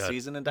just Oh my last God.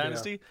 season in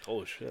Dynasty.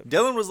 Holy shit.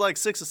 Dylan was like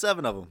 6 or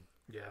 7 of them.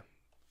 Yeah.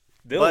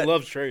 Dylan But-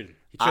 loves trading.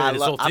 traded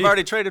his whole I've team.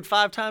 already traded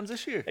 5 times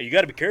this year. Hey, you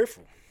got to be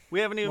careful.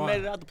 We haven't even Why?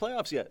 made it out the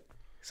playoffs yet.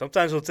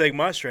 Sometimes he'll take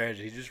my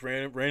strategy. He just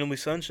randomly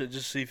sunshit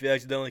just to see if he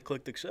accidentally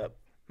clicked accept.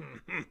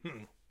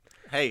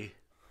 Hey,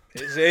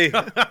 Hey,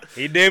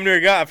 he damn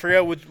near got. I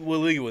forgot what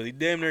league it was. He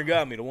damn near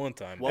got me the one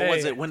time. what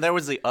was it when there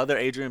was the other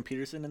Adrian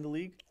Peterson in the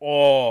league?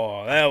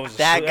 Oh, that was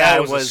That a, guy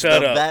that was, a was the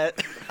setup.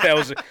 vet. That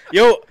was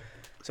yo.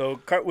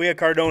 So we had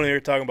Cardona here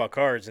talking about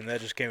cards, and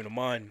that just came to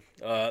mind.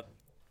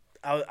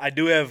 I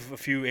do have a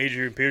few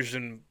Adrian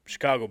Peterson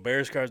Chicago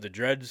Bears cards, the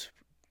Dreads,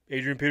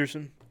 Adrian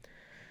Peterson,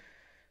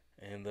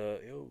 and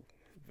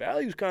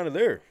value's kind of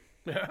there.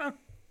 Yeah.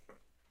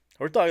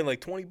 We're talking like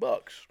 $20.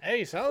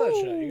 Hey, sell that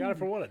shit. You got it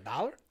for what,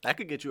 $1? That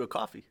could get you a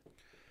coffee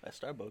at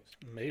Starbucks.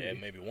 Maybe. Yeah,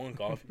 maybe one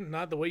coffee.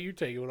 Not the way you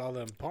take it with all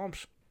them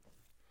pumps.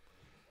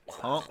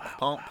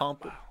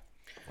 Pump.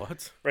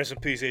 What? Rest in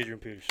peace, Adrian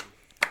Peterson.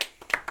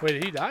 Wait,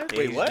 did he die?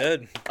 Wait, He's what?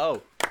 dead.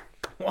 Oh,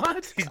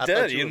 What? He's I dead.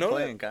 thought You you were know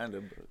playing that? kind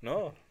of.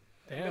 No.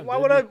 Damn, Why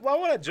dude. would I? Why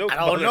would I joke? I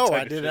about don't that know. type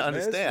I of didn't shit, man?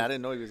 understand. I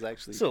didn't know he was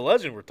actually It's a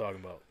legend we're talking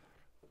about.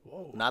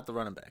 Whoa. not the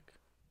running back.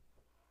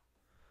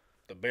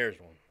 The Bears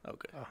one.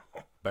 Okay.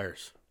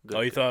 Bears. Good.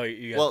 Oh, you thought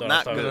you guys Well, thought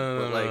not I was good.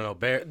 talking but like-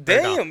 Bear.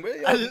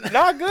 Damn,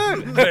 not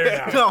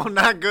good. No,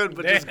 not good,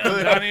 but just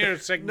good. Down here,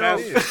 sick No.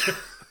 bastard.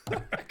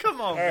 Come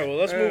on. All right, well,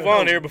 let's move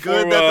on here before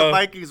Good that the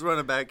Vikings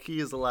running back, he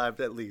is alive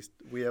at least.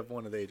 We have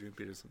one of the Adrian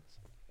Petersons.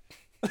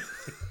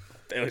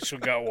 they should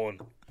got one.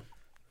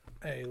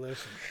 Hey,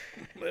 listen.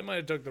 They might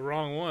have took the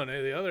wrong one.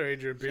 Hey, the other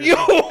Adrian Peterson.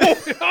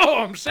 Oh,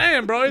 I'm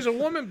saying, bro, he's a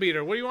woman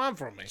beater. What do you want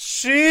from me?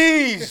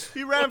 Jeez.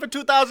 He ran for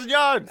 2,000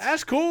 yards.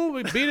 That's cool.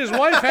 We beat his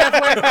wife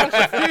halfway across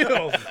the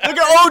field. Look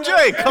at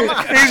OJ. Come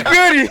on. He's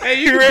good. Hey,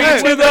 He you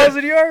ran can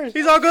 2,000 yards.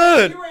 He's all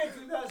good.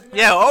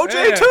 Yeah,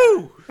 OJ Yeah.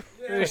 too.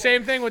 The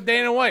same thing with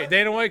Dana White.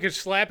 Dana White could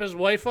slap his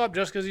wife up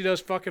just because he does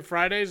fucking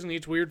Fridays and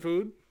eats weird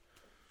food.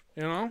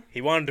 You know?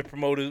 He wanted to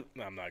promote his.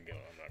 No, I'm not going.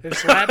 His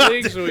slap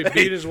league, so he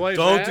beat his wife.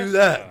 Don't do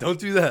that. Don't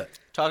do that.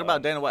 Talk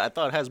about Dana White. I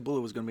thought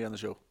Hasbulla was going to be on the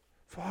show.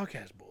 Fuck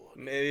Hezbollah.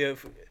 Maybe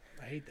if,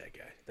 I hate that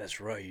guy.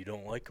 that's right. You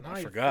don't like him. No, I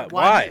you- forgot.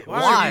 Why? Why?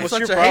 Why? What's Such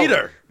your a problem?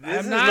 hater. This I'm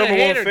is not a number one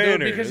hater, fan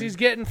dude, here, because dude. he's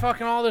getting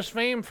fucking all this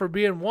fame for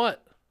being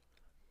what?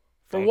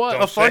 For Don't- what?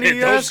 don't A funny say it,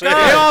 don't ass say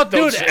guy. it. Oh,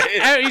 Don't dude, say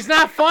it. he's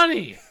not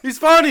funny. He's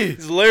funny.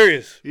 He's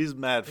hilarious. He's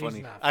mad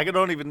funny. not I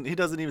don't even. He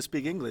doesn't even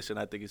speak English, and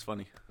I think he's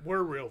funny.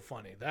 We're real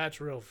funny.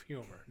 That's real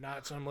humor,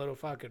 not some little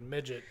fucking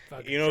midget.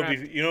 Fucking You know, trap-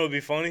 it'd be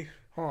funny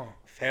huh?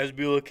 if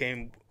Hasbulla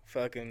came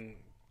fucking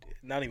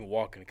not even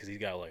walking because he's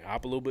got to like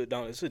hop a little bit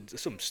down. It's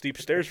some steep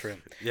stairs for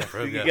him. Yeah, for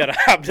him, You yeah. got to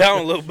hop down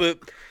a little bit.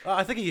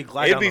 I think he could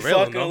glide It'd down be the railing,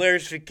 fucking though.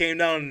 hilarious if he came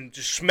down and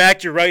just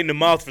smacked you right in the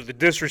mouth for the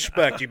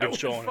disrespect you've been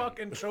showing him.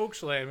 Fucking choke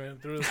slam him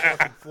through the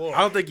fucking floor.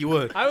 I don't think you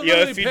would. I would Yeah,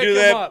 literally if you pick do him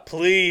that, up.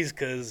 please,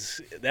 because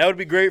that would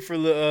be great for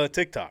the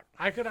TikTok.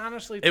 I could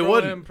honestly It throw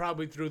wouldn't. him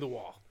probably through the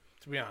wall.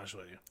 To be honest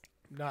with you,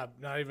 not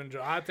even.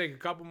 I'd take a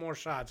couple more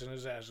shots and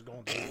his ass is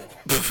going through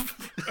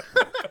the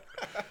wall.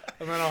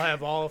 And then I'll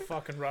have all of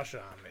fucking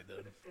Russia on me,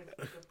 dude.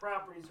 The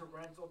properties are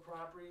rental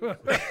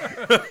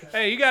properties.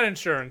 Hey, you got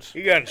insurance.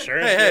 You got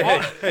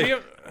insurance? Hey.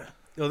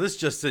 Yo, this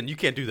just in. You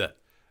can't do that.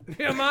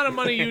 The amount of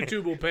money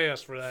YouTube will pay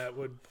us for that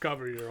would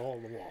cover your hole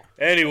in the wall.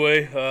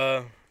 Anyway,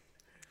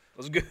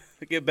 let's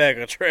get back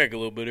on track a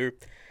little bit here.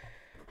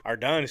 Our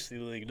Dynasty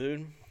League,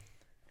 dude.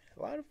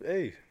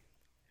 Hey,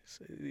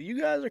 you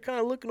guys are kind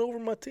of looking over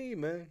my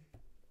team, man.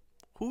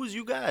 Who's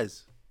you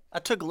guys? I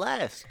took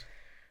last.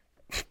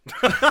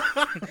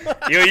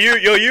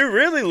 You're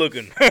really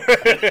looking.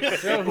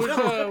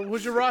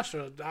 Who's your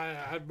roster?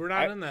 We're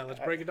not in that. Let's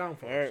break it down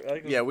for us. All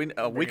right, Yeah,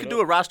 we could do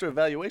a roster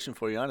evaluation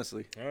for you,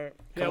 honestly. All right.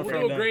 Yeah,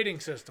 we'll do a grading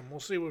system. We'll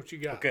see what you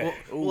got. Okay.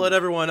 We'll let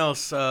everyone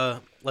else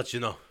let you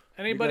know.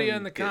 Anybody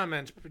in the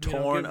comments,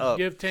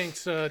 give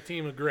Tank's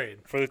team a grade.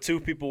 For the two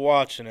people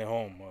watching at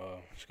home,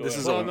 This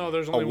is no,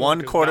 there's only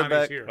one 'cause quarterback.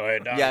 Donnie's here. Oh, yeah,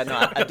 Donnie's Yeah, no,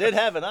 here. I did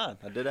have it on.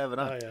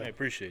 Oh, yeah. I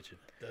appreciate you.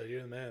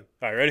 You're the man.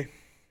 All right, ready?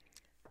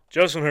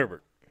 Justin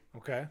Herbert,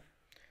 Okay.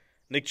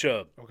 Nick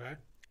Chubb, Okay.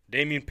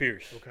 Damian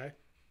Pierce, Okay.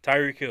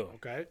 Tyreek Hill,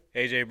 Okay.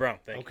 AJ Brown.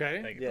 Thank you.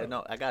 Okay. Thank you, Yeah, bro.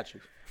 no, I got you.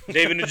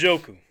 David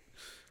Njoku.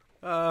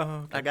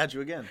 I got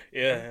you again.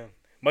 Yeah.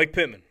 Mike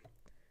Pittman,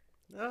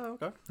 Oh,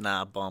 okay.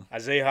 Nah, bum.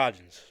 Isaiah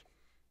Hodgins,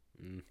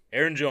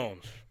 Aaron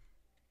Jones,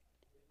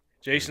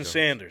 Jason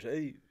Sanders.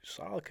 Hey,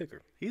 solid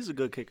kicker. He's a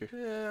good kicker.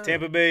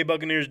 Tampa Bay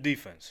Buccaneers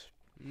defense.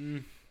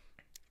 Kind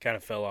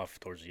of fell off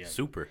towards the end.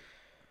 Super.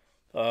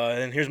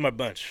 And here's my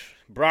bench: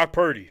 Brock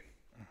Purdy,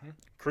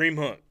 Kareem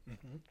Hunt,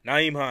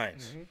 Naeem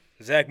Hines,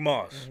 Zach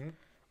Moss,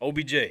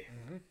 OBJ,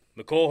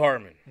 Nicole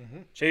Harmon,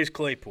 Chase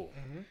Claypool,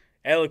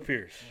 Alec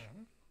Pierce,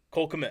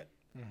 Cole Kmet,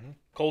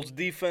 Colts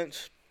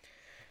defense,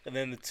 and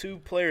then the two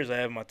players I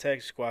have in my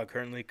taxi squad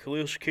currently: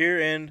 Khalil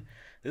Shakir and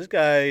this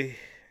guy.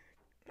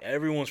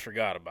 Everyone's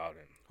forgot about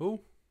him. Who?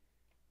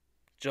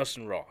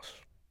 Justin Ross,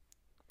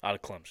 out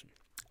of Clemson.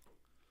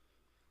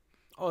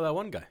 Oh, that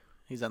one guy.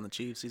 He's on the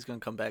Chiefs. He's gonna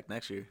come back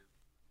next year.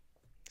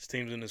 His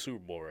team's in the Super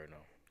Bowl right now.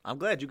 I'm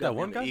glad you That got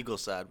one on the guy?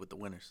 Eagles side with the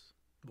winners.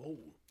 All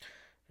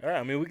right,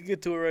 I mean, we can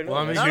get to it right now.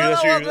 Well, I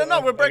mean-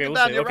 No, we're breaking we'll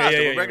down see. your Okay, roster. yeah,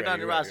 We're you're breaking right, down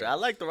your you're right, roster. I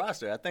like the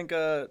roster. I think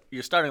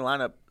your starting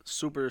lineup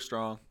super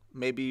strong.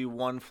 Maybe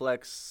one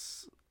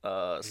flex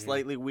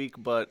slightly weak,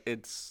 but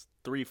it's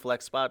 3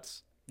 flex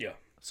spots. Yeah.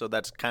 So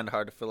that's kind of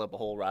hard to fill up a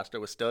whole roster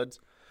with studs.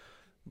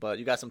 But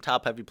you got some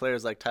top-heavy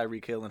players like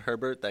Tyreek Hill and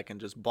Herbert that can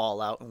just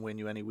ball out and win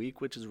you any week,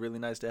 which is really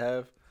nice to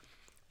have.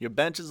 Your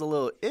bench is a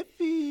little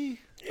iffy.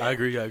 I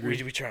agree.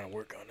 We trying to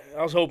work on that.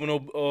 I was hoping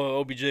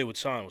OBJ would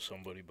sign with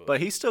somebody, but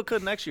But he still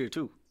could next year,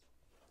 too.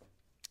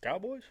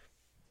 Cowboys?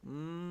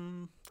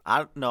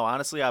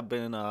 Honestly, I've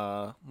been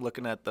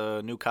looking at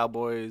the new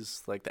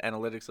Cowboys, like the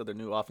analytics of their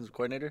new offensive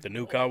coordinator. The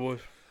new Cowboys?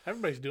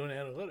 Everybody's doing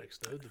analytics,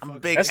 dude. I'm a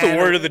big That's the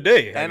word of the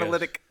day. I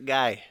Analytic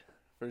guy,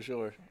 for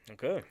sure. guess.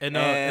 Okay. And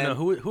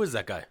who is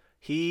that guy?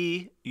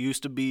 He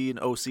used to be an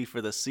OC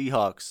for the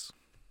Seahawks.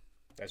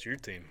 That's your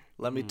team.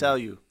 Let me tell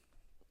you,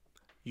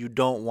 you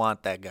don't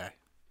want that guy.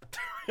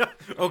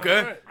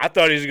 Okay. I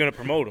thought he was going to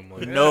promote him.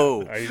 Like,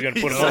 No. He's going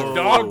to put him So on.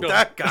 dog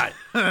that guy.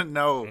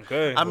 No.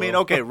 Okay, I mean,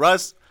 well. okay,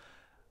 Russ.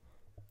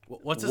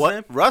 What's his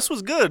name? Russ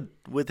was good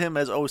with him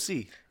as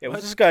OC. Yeah,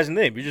 what's this guy's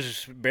name? You're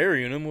just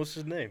burying him. What's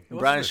his name?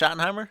 Brian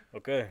Schottenheimer.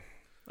 Okay.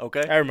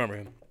 Okay. I remember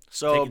him.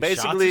 So Taking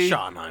basically,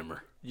 shots at Schottenheimer.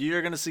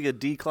 you're going to see a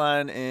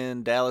decline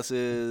in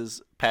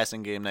Dallas's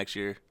passing game next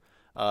year.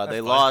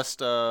 They lost,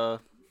 trying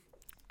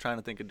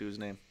to think of dude's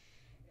name,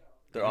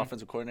 their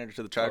offensive coordinator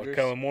to the Chargers.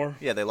 Kellen Moore?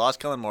 Yeah, they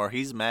lost Kellen Moore.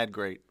 He's mad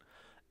great.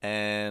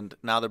 And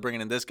now they're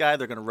bringing in this guy.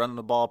 They're going to run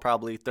the ball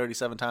probably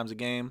 37 times a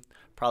game,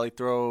 probably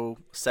throw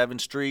 7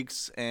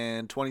 streaks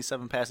and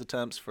 27 pass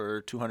attempts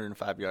for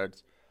 205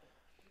 yards.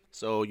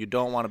 So you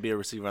don't want to be a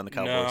receiver on the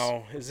Cowboys.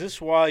 Now, is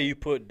this why you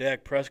put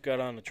Dak Prescott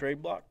on the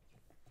trade block?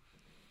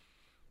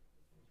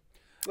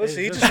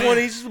 Listen,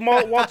 he's the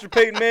Walter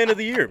Payton Man of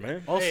the Year,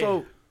 man.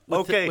 Also,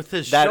 with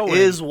his that showing,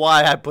 is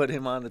why I put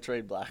him on the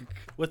trade block.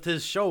 with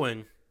his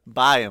showing,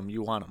 Buy him.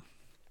 You want him.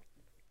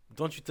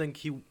 don't you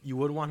think you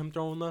would want him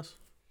throwing less?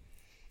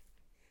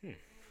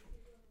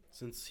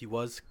 Since he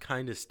was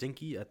kind of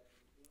stinky at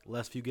the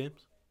last few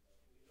games.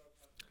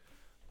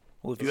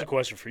 Well, if That's you a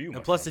question for you,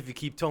 And plus, if you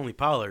keep Tony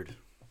Pollard,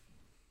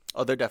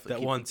 they're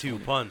definitely that keeping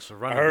 1-2 punch. I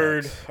Running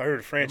heard backs. a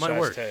might franchise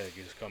work. tag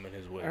is coming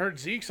his way. I heard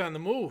Zeke's on the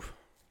move.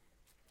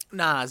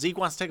 Nah, Zeke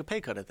wants to take a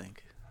pay cut, I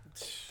think.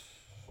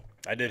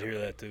 I did hear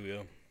that too,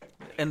 yeah.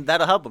 And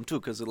that'll help him, too,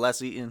 because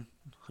less eating,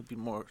 he'll be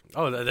more,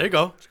 Oh, there you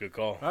go. It's a good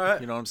call. All right.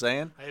 you know what I'm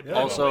saying? I've been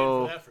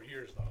Also- waiting for that for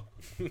years, though.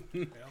 You know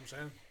what I'm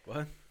saying? What?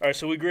 All right,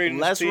 so we grading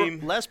this team.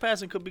 Less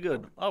passing could be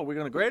good. Oh, we're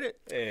gonna grade it.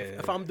 Yeah.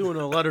 If I'm doing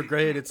a letter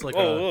grade, it's like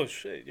Whoa,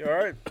 shit. You all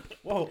right?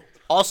 Whoa.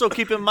 Also,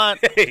 keep in mind.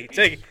 Hey,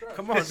 take it.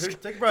 Come on,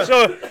 dude, take a breath.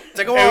 So,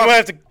 take a hey, walk. we might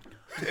have to.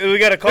 We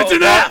gotta call It's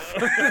it an off.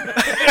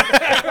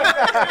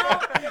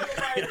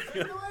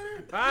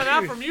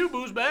 Not from you,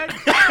 booze bag.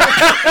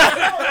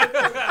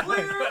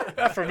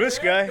 Not from this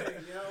guy.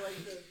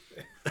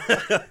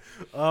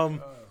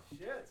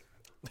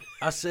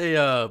 I say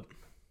A-.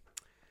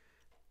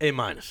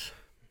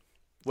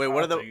 Wait,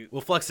 what are the?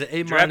 We'll flex it.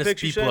 A-, Draft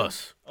picks, B+. you said?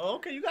 Oh,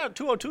 okay, you got a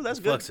 202. That's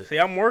good. Flex it. See,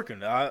 I'm working.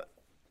 That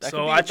could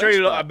So be I your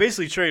traded. bench spot. I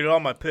basically traded all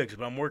my picks,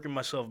 but I'm working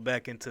myself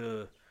back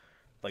into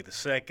like the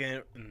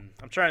second. And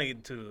I'm trying to get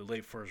into the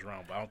late first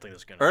round, but I don't think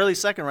that's gonna. Early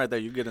second, right there.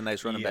 You get a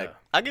nice running Yeah. back.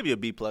 I'll give you a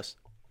B+.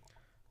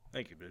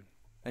 Thank you, dude.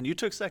 And you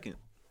took second.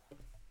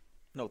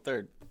 No,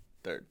 third.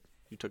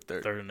 You took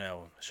third. Third in that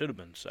one. Should have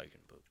been second,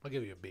 but I'll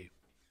give you a B.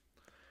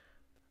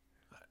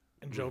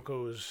 And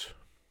Joko's,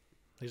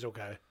 he's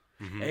okay.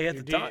 hey, at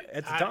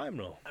the time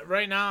though.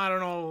 Right now, I don't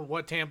know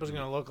what Tampa's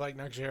going to look like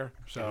next year.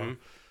 So Mm-hmm.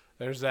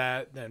 there's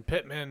that. Then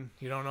Pittman,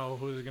 you don't know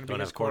who's going to be Don't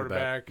his have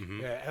quarterback.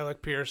 quarterback. Yeah,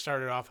 Alec Pierce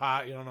started off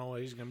hot. You don't know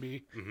what he's going to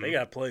be. They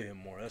gotta play him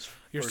more. That's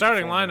Your first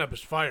starting and foremost. lineup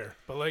is fire.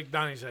 But like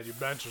Donnie said, your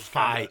bench is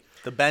Fire.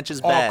 The bench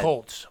is all bad.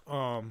 Colts.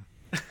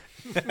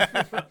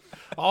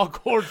 All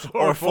Colts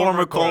Or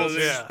former Colts.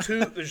 Yeah.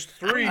 There's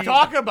three. What are you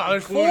talking about?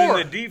 There's including four.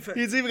 the defense.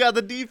 He's even got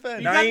the defense.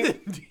 You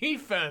got the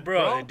defense, Bro,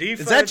 bro. the defense.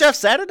 Is that Jeff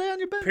Saturday on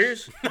your bench?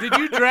 Pierce? Did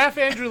you draft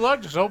Andrew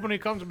Luck just hoping he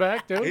comes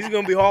back, dude? He's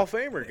gonna be Hall of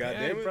Famer. yeah,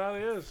 Goddamn he it.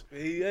 probably is.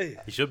 Hey,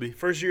 He should be.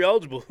 first year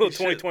eligible.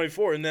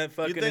 2024. Isn't that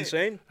fucking think-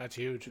 insane? That's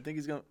huge. You think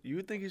he's gonna? You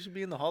would think he should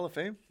be in the Hall of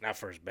Fame? Not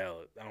first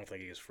ballot. I don't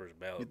think he gets first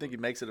ballot. You think he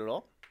makes it at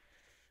all?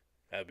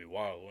 That'd be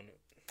wild, wouldn't it?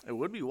 It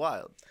would be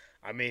wild.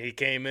 I mean, he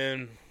came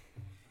in.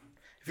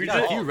 If He you're got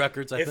a just- few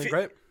records, I if think, he-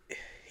 right?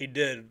 He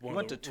did. He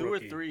went to 2 or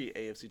 3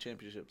 AFC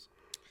championships.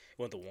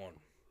 Went to one.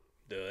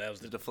 That was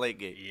The the deflate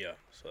gate. yeah.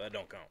 So that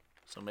don't count.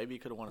 So maybe he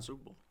could have won a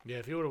Super Bowl. Yeah,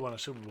 if he would have won a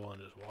Super Bowl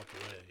and just walked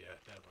away, yeah,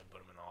 definitely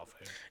put him in the Hall of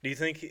Fame. Do you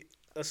think?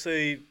 Let's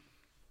say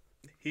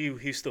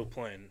he's still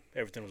playing.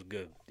 Everything was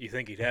good. Do you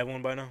think he'd have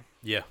one by now?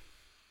 Yeah.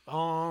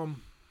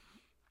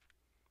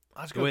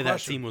 That's a The good way that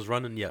question. team was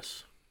running,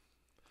 yes.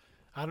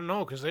 I don't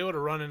know, because they would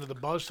have run into the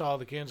buzzsaw of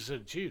the Kansas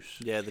City Chiefs.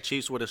 Yeah, the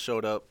Chiefs would have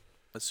showed up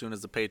as soon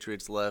as the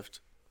Patriots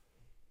left.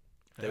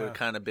 They would Yeah. have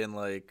kind of been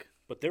like,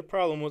 But their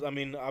problem was, I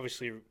mean,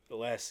 obviously the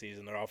last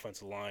season their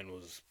offensive line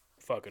was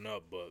fucking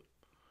up, but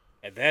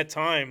at that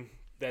time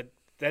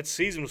that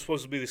season was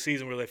supposed to be the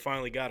season where they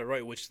finally got it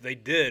right, which they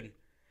did.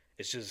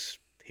 It's just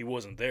he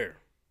wasn't there.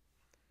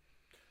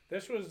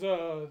 This was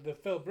the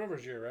Philip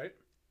Rivers year, right?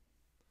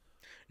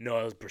 No,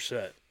 it was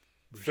Brissett.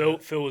 Phil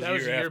was That the was year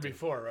the year after.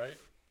 before, right?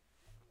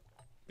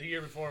 The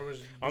year before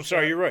was. I'm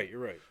sorry, you're right. You're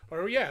right.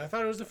 Or yeah, I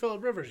thought it was the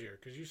Philip Rivers year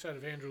because you said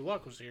if Andrew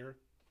Luck was here,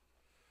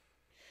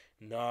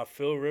 Nah,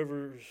 Phil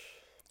Rivers.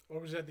 or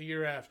was that the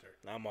year after?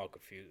 I'm all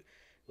confused.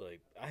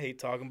 Like I hate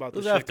talking about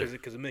Who's this shit after?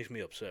 because it makes me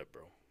upset,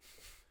 bro.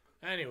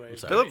 Anyways,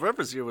 sorry. Philip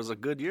Rivers' year was a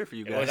good year for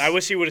you It was- guys. I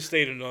wish he would have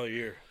stayed another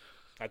year.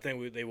 I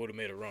think they would have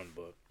made a run,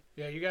 but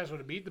yeah, you guys would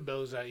have beat the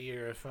Bills that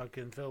year if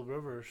fucking Philip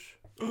Rivers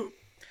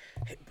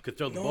Could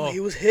throw the no, ball. he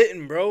was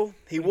hitting, bro.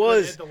 He couldn't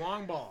was hit the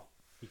long ball.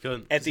 He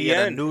couldn't. at He the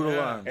had a end. noodle Yeah.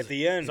 arms. At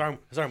the end,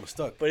 His arm was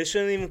stuck. but it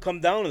shouldn't even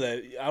come down to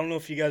that. I don't know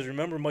if you guys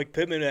remember Mike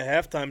Pittman at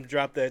halftime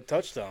dropped that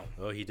touchdown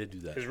Oh, he did do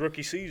that. his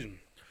rookie season.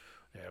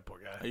 Yeah, poor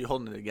Are guy. you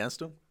holding it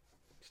against him?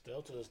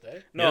 Still to this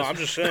day. No, Yes. I'm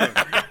just saying.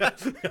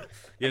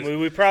 Yes. I mean,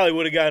 we probably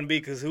would have gotten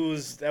beat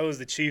because that was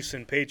the Chiefs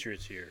and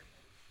Patriots year,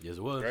 Yes,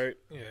 it was. right?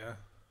 Yeah.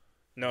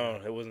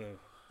 No, it wasn't.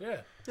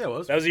 Yeah. Yeah, it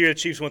was. That was the year the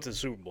Chiefs went to the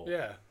Super Bowl.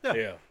 Yeah.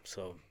 Yeah.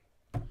 So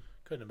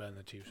Couldn't have been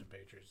the Chiefs and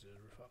Patriots. They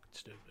were fucking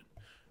stupid.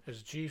 It was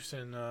the Chiefs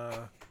and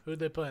who'd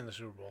they play in the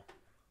Super Bowl?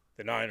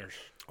 the Niners.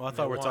 Well, I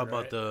thought we were They talking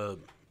won, about the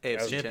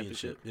AFC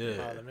championship.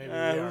 Yeah. Then maybe Who we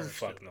are the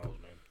fuck stupid. knows,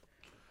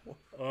 man?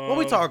 What are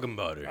we talking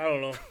about here? I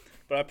don't know,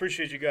 but I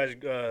appreciate you guys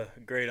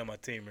grade on my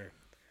team here.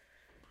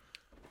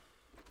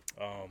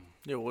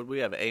 Yeah, what we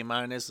have? A-,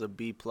 a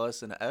B+,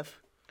 and an F.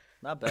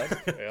 Not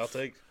bad. Hey, I'll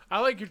take. I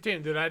like your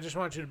team, dude. I just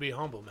want you to be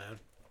humble, man.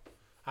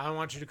 I don't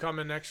want you to come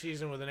in next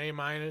season with an A-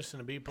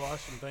 and a B+ and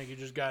think you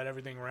just got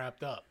everything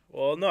wrapped up.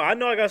 Well, no, I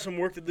know I got some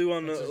work to do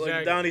on the. That's Like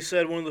exactly. Donnie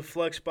said, one of the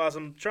flex spots.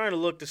 I'm trying to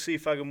look to see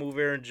if I can move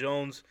Aaron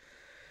Jones.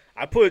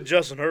 I put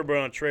Justin Herbert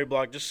on a trade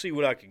block just to see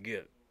what I could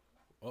get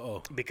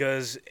Uh-oh.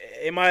 because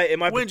am I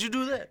When'd you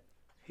do that?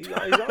 he's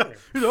on there.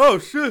 Oh,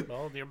 shit.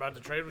 Well, you're about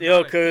to trade with Yo,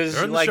 Donnie.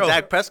 because Earn the Like show.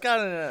 Dak Prescott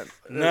and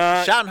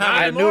Nah, Schottenheimer,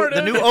 not anymore,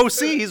 the new dude. OC.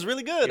 He's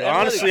really good.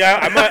 honestly,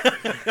 I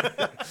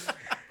might.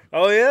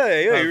 Oh yeah,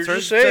 you were turn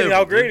just saying the how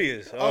table, great dude. he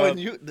is. Oh, and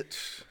you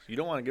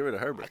don't want to get rid of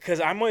Herbert. Because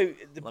I might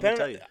Let me tell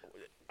depend. you.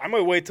 I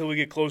might wait till we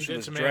get closer to Did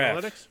this some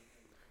draft. analytics?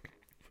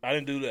 I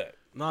didn't do that.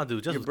 Nah,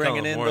 dude, just You're with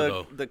bringing Kellen in Moore,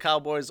 though. the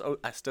Cowboys. Oh,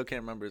 I still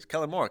can't remember. It's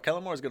Kellen Moore.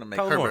 Kellen Moore's going to make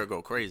Kellen Herbert Moore.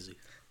 go crazy.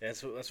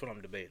 That's what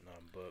I'm debating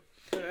on. But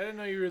Dude, I didn't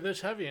know you were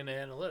this heavy into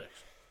analytics.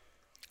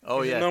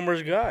 Oh, He's yeah. a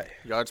numbers guy.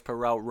 Yards per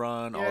route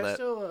run, all that.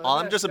 still,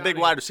 I'm just a big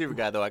Johnny- wide receiver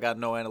guy, though. I got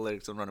no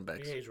analytics on running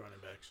backs. He hates running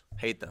backs.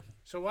 Hate them.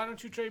 So why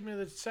don't you trade me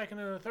the second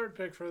and the third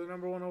pick for the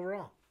number 1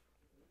 overall?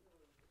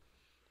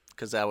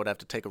 Because I would have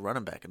to take a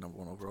running back at number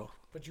 1 overall.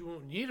 But you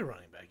won't need a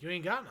running back. You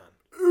ain't got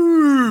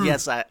none.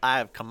 Yes, I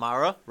have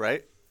Kamara,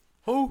 right?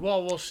 Who?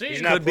 Well, we'll see.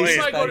 He's not Could be playing.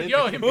 like,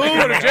 he might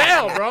go to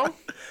jail, bro.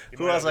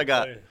 Who else I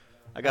got?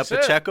 I got That's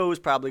it. Pacheco, who's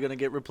probably going to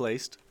get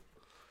replaced.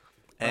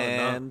 no.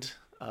 And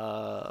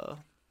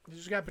You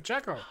just got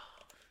Pacheco.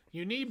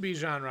 You need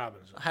Bijan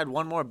Robinson. I had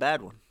one more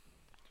bad one.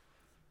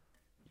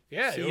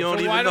 Yeah, So so you don't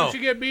why even don't know.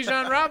 you get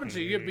Bijan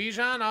Robinson? You get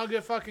Bijan, I'll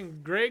get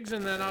fucking Griggs,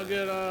 and then I'll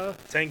get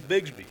Tank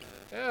Bigsby.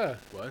 yeah.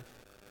 What?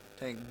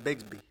 Tank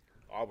Bigsby.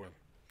 Auburn.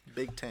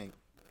 Big Tank.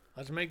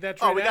 Let's make that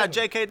trade. Oh, we got happen.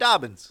 J.K.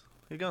 Dobbins.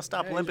 He's going to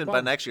stop Yeah, he's limping by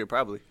bum. next year,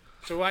 probably.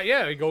 So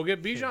yeah, go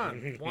get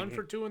Bijan. 1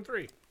 for 2 and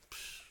 3.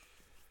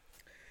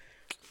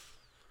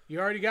 You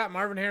already got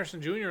Marvin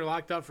Harrison Jr.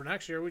 locked up for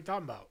next year. What are you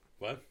talking about?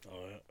 What?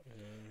 Oh, yeah.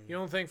 You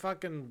don't think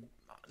fucking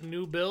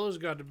New Bill has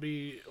got to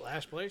be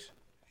last place?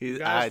 He,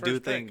 got his I do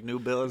first think pick. New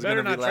Bill is You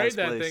better going to be not trade last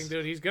that place. thing,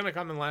 dude. He's gonna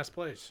come in last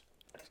place.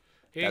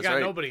 He ain't That's got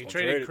right. nobody. He Don't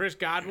traded trade it. Chris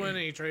Godwin and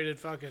he traded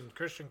fucking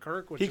Christian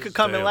Kirk. Which He is, could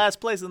come in Damn. last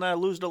place and I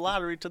lose the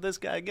lottery to this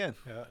guy again.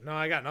 No,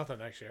 I got nothing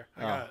next year.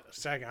 I got a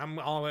second. I'm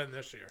all in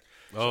this year.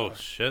 Oh,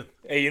 shit.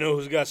 Hey, you know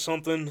who's got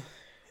something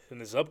in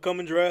this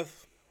upcoming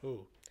draft?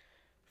 Who?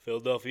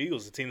 Philadelphia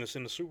Eagles, the team that's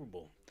in the Super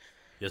Bowl.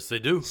 Yes, they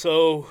do.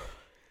 So,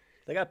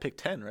 They got pick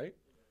 10, right?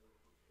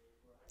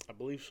 I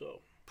believe so.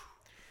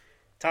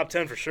 Top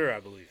 10 for sure, I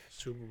believe.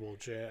 Super Bowl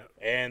chat.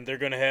 And they're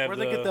going to have Where'd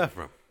the they get that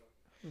from?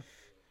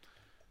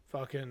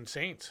 Fucking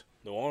Saints.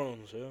 New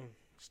Orleans, yeah.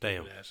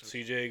 Damn.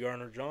 C.J.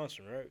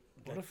 Gardner-Johnson, right?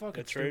 What a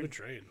fucking that stupid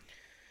trade.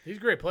 He's a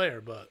great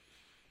player, but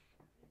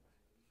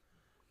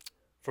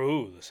For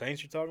who? The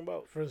Saints you're talking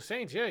about? for the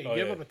Saints, yeah, you Oh,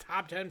 give yeah. up a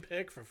top 10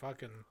 pick for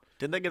fucking.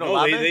 Didn't they get No,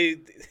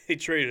 Olave? they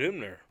traded him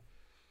there.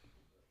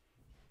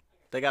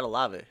 They got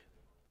Olave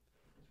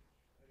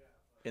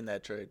in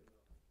that trade.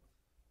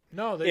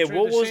 No, they Yeah,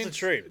 traded what the was the Saints,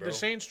 trade, bro? The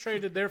Saints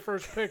traded their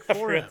first pick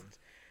for him.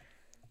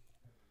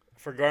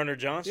 For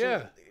Gardner-Johnson?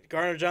 Yeah.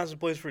 Gardner-Johnson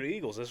plays for the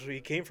Eagles. That's where he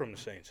came from, the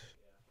Saints.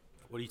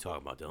 What are you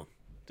talking about, Dylan?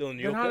 Dylan,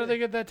 you Then how okay? did they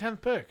get that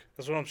 10th pick?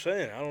 That's what I'm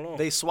saying. I don't know.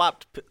 They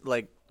swapped,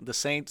 like, the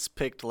Saints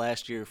picked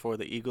last year for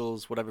the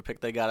Eagles, whatever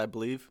pick they got, I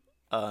believe,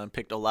 and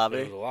picked Olave.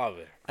 It was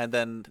Olave. And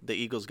then the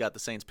Eagles got the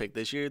Saints pick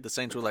this year. The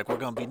Saints were like, we're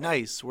going to be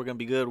nice. We're going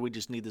to be good. We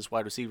just need this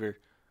wide receiver.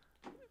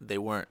 They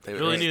weren't. They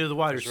Really were, needed the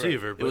wide That's right.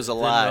 receiver. it but was a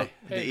didn't lie. know-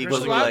 The Hey, Eagles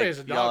Chris were Olave like, is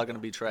a y'all dog. are going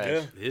to be trash.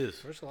 Yeah. He is.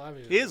 Chris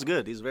Olave He is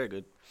good. He's very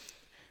good.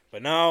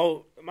 But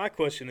now, my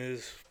question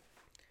is,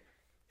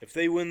 if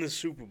they win the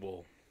Super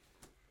Bowl,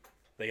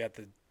 they got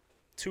the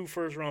 2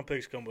 first-round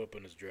picks coming up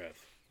in this draft.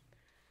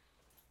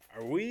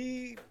 Are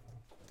we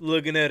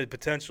looking at a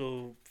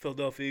potential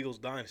Philadelphia Eagles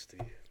dynasty?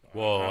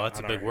 Whoa, on- that's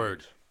a on big our word.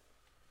 hands?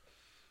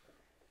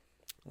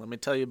 Let me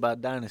tell you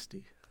about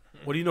Dynasty.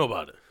 What do you know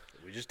about it?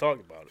 We just talked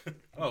about it.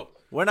 Oh,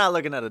 We're not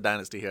looking at a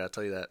Dynasty here, I'll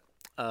tell you that.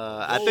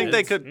 I think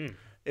they could,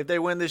 if they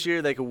win this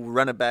year, they could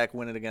run it back,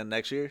 win it again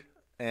next year.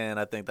 And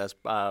I think that's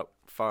about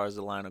as far as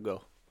the line will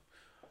go.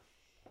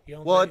 You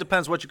don't Well, it think-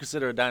 depends what you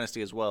consider a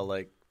dynasty as well.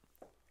 Like,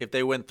 if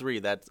they win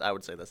 3, I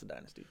would say that's a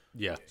dynasty.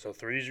 yeah. So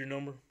 3 is your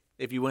number?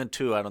 If you win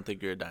 2, I don't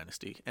think you're a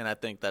dynasty. And I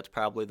think that's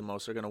probably the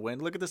most they're going to win.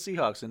 Look at the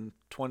Seahawks in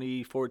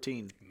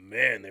 2014.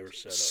 Man, they were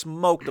set up.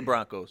 Smoked the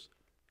Broncos.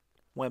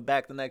 Went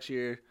back the next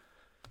year.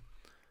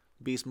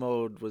 Beast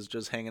mode was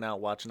just hanging out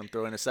watching them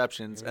throw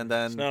interceptions. And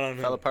then It's not on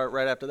fell him. apart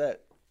right after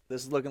that.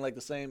 This is looking like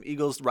the same.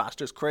 Eagles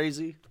roster's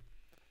crazy.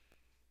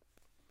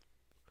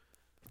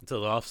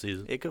 Until the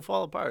offseason. It could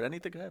fall apart.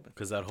 Anything could happen.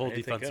 Because that whole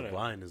Anything defensive could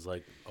line is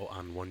like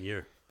on 1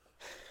 year.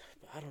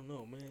 I don't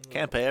know, man.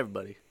 Can't pay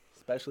everybody.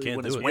 Especially Can't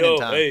when do it's it. winning Yo,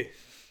 time. hey,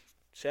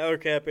 salary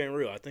cap ain't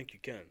real. I think you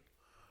can.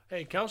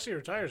 Hey, Kelsey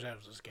retires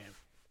after this game.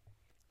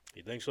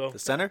 You think so? The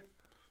center?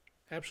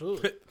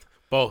 Absolutely.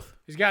 Both.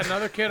 He's got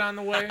another kid on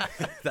the way.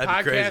 That'd be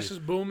Podcast crazy. is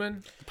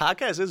booming. The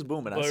podcast is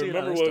booming. I But see it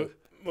on remember Insta.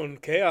 when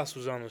Chaos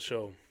was on the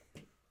show,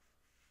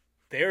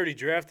 they already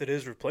drafted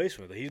his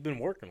replacement. He's been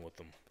working with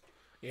them.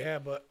 Yeah,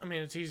 but I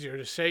mean, it's easier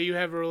to say you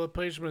have a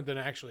replacement than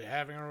actually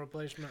having a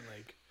replacement.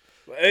 Like,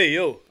 But, hey,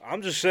 yo,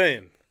 I'm just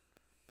saying.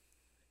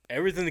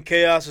 Everything the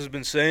Chaos has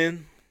been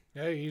saying,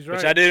 yeah, he's right.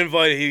 which I did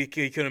invite, he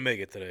couldn't make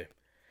it today.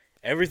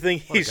 Everything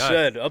What a he guy.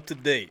 said, up to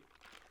date,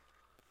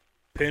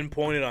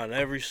 pinpointed on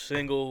every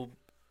single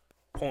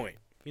point.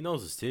 He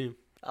knows his team.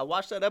 I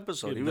watched that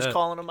episode. Good He was bet.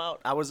 calling him out.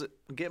 I was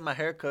getting my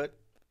hair cut.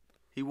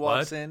 He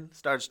walks What? in,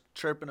 starts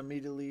chirping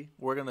immediately.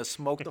 We're going to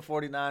smoke the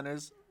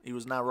 49ers. He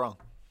was not wrong.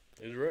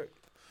 He's right.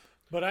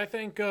 But I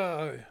think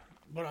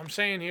what I'm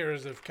saying here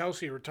is if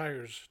Kelsey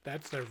retires,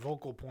 that's their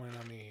vocal point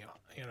on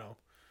the,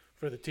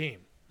 for the team.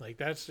 Like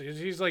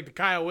he's like the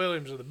Kyle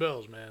Williams of the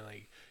Bills, man.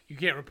 Like you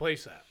can't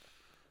replace that.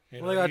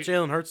 You Well, they got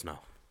Jalen Hurts now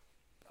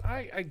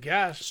I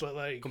guess, but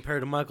like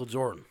compared to Michael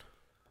Jordan.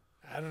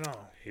 I don't know.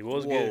 He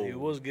was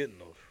getting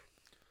those.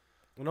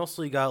 And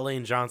also, you got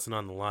Lane Johnson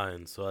on the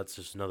line, so that's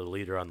just another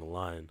leader on the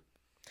line.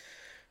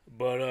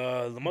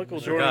 But the Michael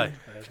That's your guy. Jordan,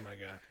 That's my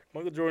guy.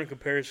 Michael Jordan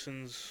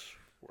comparisons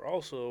were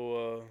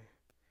also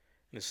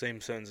in the same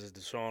sense as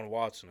Deshaun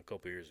Watson a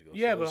couple years ago.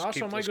 Yeah, So but let's also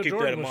keep Michael that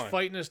Jordan in was mind.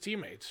 fighting his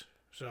teammates.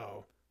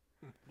 So,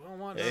 we don't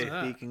want none of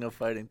that. Speaking of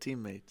fighting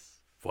teammates.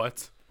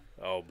 What?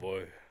 Oh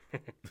boy,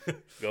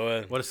 go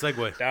ahead. What a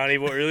segue. Donnie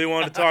really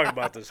wanted to talk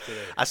about this today.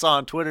 I saw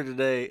on Twitter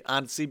today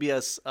on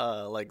CBS,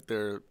 like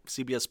their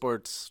CBS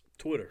Sports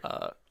Twitter.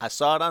 I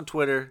saw it on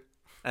Twitter,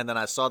 and then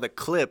I saw the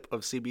clip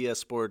of CBS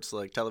Sports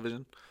like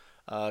television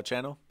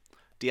channel.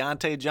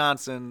 Deontay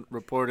Johnson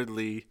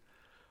reportedly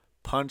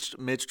punched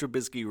Mitch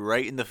Trubisky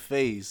right in the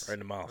face Right in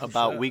the mouth.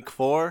 about week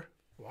 4,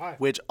 Why?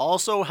 which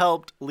also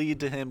helped lead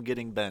to him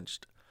getting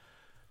benched.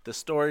 The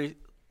story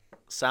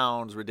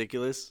sounds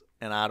ridiculous,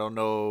 and I don't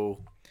know.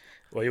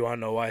 Well, you want to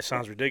know why it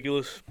sounds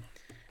ridiculous?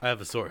 I have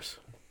a source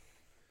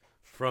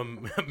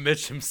from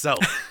Mitch himself.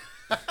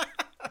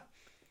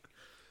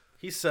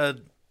 He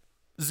said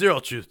zero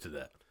truth to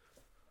that.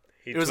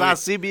 It was on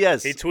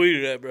CBS. He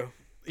tweeted that, bro.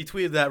 He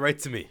tweeted that right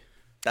to me.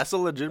 That's a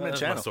legitimate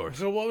That's my channel. source.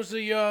 So what was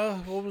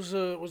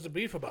the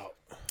beef about?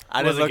 I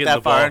didn't Wasn't look getting that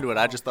the far ball. into it.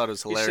 I just thought it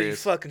was He said you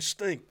hilarious. fucking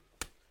stink.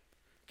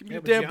 Give me Yeah,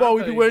 the but damn ball.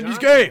 We Deontay be winning these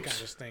Johnson games.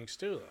 Kind of stinks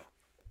too, though.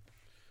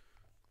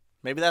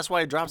 Maybe that's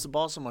why he drops the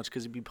ball so much,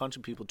 because he be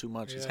punching people too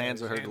much. His Yeah,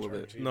 hands are hurting a little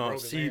hurts. bit. He No,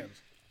 broke his see,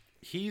 hands.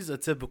 he's a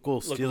typical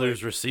Look Steelers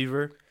like-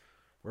 receiver,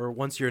 where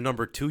once you're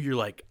number 2, you're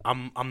like,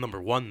 I'm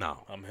number 1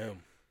 now. I'm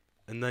him.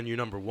 And then you're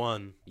number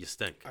 1, you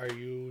stink. Are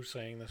you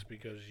saying this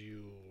because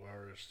you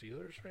are a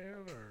Steelers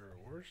fan or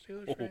were a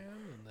Steelers fan,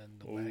 and then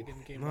the wagon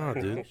came Nah, out?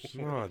 dude.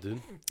 Nah,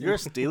 dude. You're a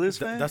Steelers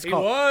fan? That's He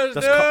called, was,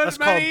 that's dude. called, that's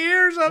many called,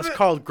 years of that's it.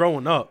 called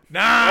growing up.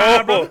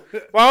 Nah, bro.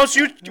 Why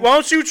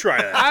don't you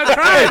try that? I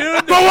tried,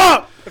 dude. Grow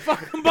up! The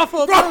fucking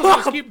Buffalo Bills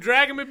just keep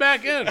dragging me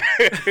back in.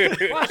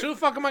 Watch, who the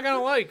fuck am I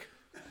gonna like?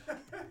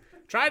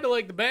 Tried to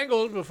like the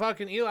Bengals, but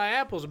fucking Eli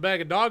Apple's a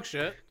bag of dog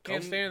shit.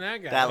 Can't stand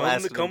that guy. That Come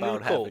lasted to about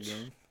the half a Colts.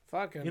 game.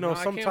 Fucking, You know, no,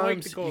 I can't like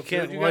sometimes the you Colts,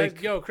 can't dude. You guys,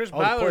 like yo, Chris all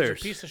the Ballard's a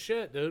players. piece of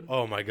shit, dude.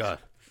 Oh, my God.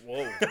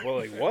 Whoa, well,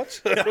 like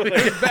what?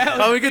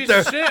 How we get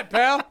there? Shit,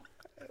 pal.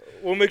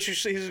 What makes you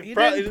say He he's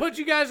didn't put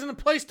you guys in the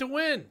place to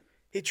win.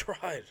 He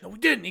tried. No, we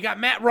didn't. He got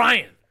Matt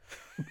Ryan.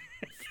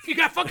 You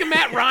got fucking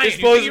Matt Ryan. He's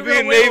supposed to be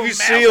a Navy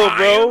SEAL,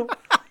 bro.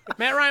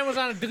 Matt Ryan was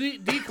on a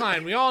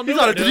decline. We all knew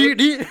He's on a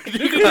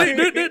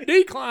it,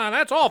 decline.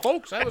 That's all,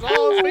 folks. That was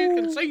all his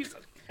fucking season.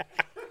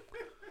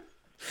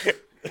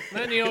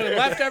 Then, you know, he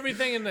left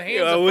everything in the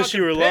hands I of wish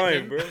you were fucking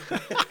lying, bro.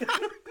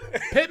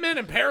 Pittman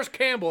and Paris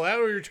Campbell. That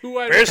were your two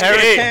wide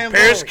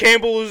Paris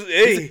Campbell was.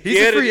 Hey, He's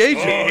a free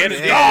agent. He had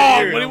a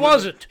dog, but he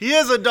wasn't. He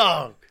is a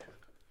dog.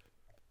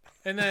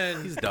 And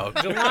then He's a dog.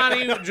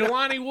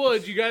 Jelani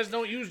Woods. You guys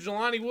don't use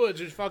Jelani Woods.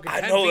 Who's fucking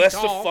 10 I know feet that's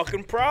tall. the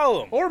fucking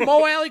problem. Or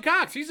Mo Alley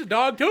Cox. He's a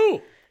dog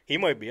too. He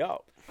might be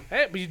out.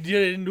 Hey, but you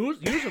didn't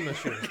use him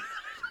this year.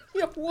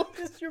 Yeah, what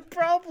is your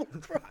problem,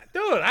 bro?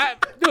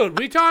 Dude,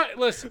 we talk.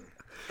 Listen,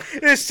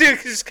 This dude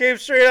just came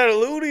straight out of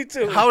Looney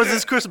Tunes. How is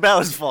this Chris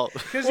Ballard's fault?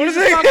 because What he's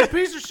is a it? fucking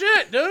piece of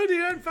shit, dude. He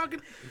didn't fucking.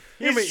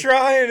 He's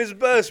trying his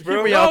best,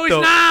 bro. me No, out, he's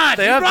though. not.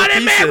 They You have the brought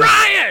in Matt pieces.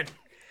 Ryan.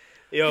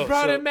 Yo, You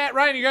brought so, in Matt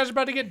Ryan. You guys are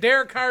about to get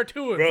Derek Carr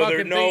too. And bro,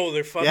 fucking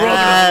they're fucking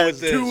Yes.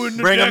 with this. two in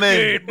the Bring him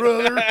decade, in.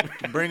 brother.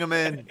 Bring him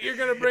in. You're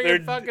gonna bring They're-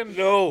 in fucking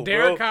no,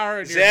 Derek bro. Carr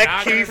and you're Zach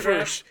not gonna Kiefer,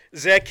 draft-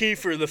 Zach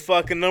Kiefer, the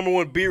fucking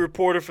 #1 beat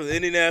reporter for the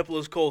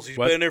Indianapolis Colts. He's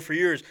What? been there for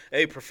years.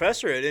 Hey,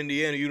 professor at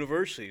Indiana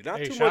University. Not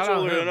Hey, too shout much out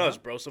older him, than us,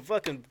 huh? bro. So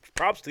fucking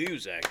props to you,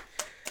 Zach.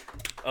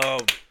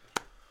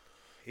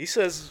 He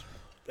says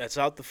that's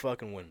out the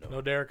fucking window.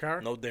 No Derek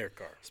Carr. No Derek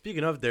Carr.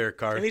 Speaking of Derek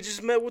Carr, And he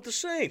just met with the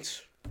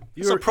Saints. you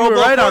He's a were, Pro you were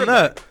Bowl right on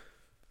quarterback.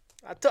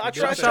 that. I tried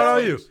Shout telling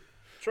out you. you.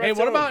 Tried Hey, what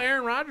telling about you.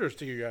 Aaron Rodgers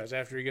to you guys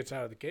after he gets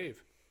out of the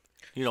cave?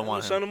 You don't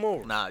want him. Send him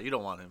over. Nah, you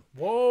don't want him.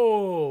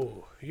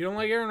 Whoa, you don't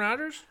like Aaron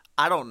Rodgers?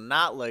 I don't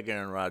not like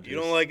Aaron Rodgers. You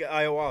don't like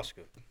ayahuasca.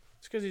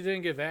 It's because he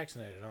didn't get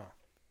vaccinated. Huh?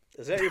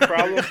 Is that your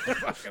problem?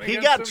 He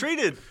got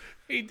treated.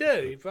 He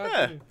did. He fucking.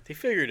 Yeah. He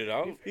figured it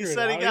out. He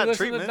said he got listened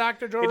treatment. to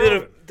Dr. Joe He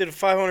Rogan. did a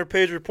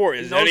 500-page report.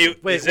 Is knows- any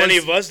wait, is any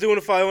was- of us doing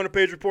a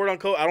 500-page report on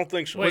COVID? I don't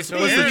think so. Wait, so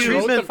was he the wrote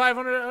treatment- the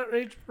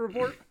 500-page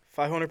report?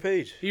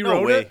 500-page. He No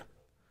wrote way. it.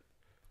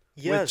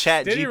 Yes. With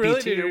Chat Did he GPT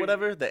really? Did or he-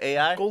 whatever, the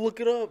AI. Go look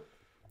it up.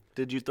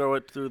 Did you throw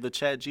it through the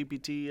Chat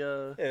GPT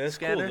Yeah, that's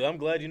scanner? cool. I'm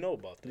glad you know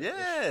about that.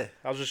 Yeah.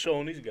 I was just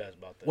showing these guys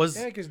about that. Was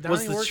Yeah, 'cause was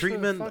Donnie the works for the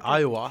treatment fucking-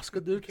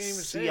 ayahuasca, dude? Can't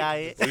even say it.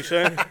 CIA. What you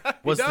saying?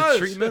 Was the does.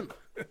 treatment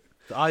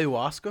the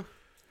ayahuasca?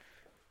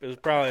 It was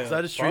probably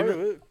that his part of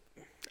treatment?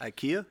 it.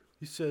 IKEA.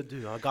 You said,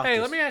 dude, I got Hey,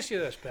 this. let me ask you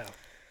this, pal.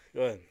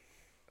 Go ahead.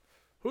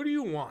 Who do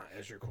you want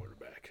as your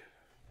quarterback?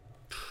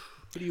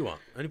 What do you want?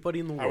 Anybody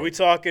in the world? Are we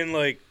talking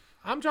like?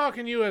 I'm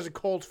talking you as a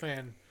Colts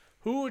fan.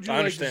 Who would you I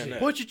like to see? understand that.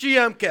 Put your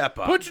GM cap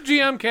on. Put your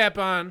GM cap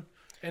on,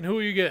 and who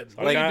are you getting?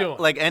 What Like, are you doing?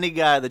 Like any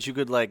guy that you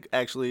could like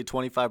actually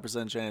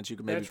 25% chance you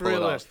could maybe That's pull it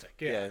realistic.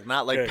 off. Yeah.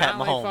 Not like Okay. Pat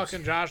Not Mahomes, like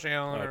fucking Josh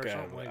Allen or Okay,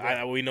 something like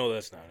that. we know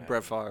that's not happening.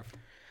 Brett Favre.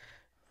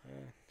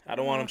 I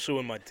don't want him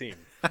suing my team.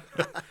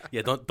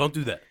 Yeah, don't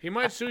do that. He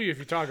might sue you if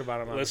you talk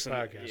about him on Listen, this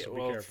podcast. yeah, So be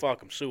well, careful.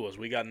 fuck him, sue us.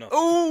 We got nothing.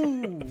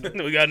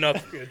 Ooh. We got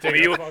nothing. I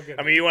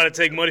mean, you want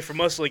to take money from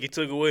us like you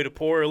took away the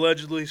poor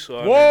allegedly? So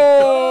I mean,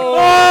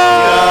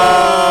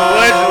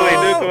 allegedly,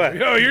 dude, come on.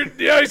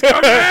 Yo, he's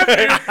coming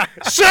after you.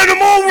 Send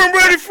him over. I'm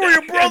ready for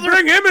you, brother.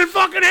 Bring him and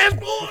fucking Hasbull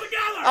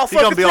together. I'll He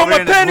gonna fucking be throw over my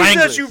in his pennies at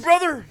Wranglers. you,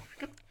 brother.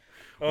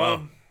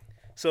 Wow.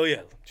 So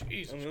yeah,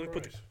 Jesus let me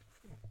put Christ.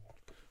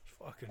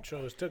 Fucking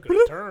shows took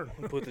a turn.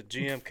 put the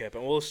GM cap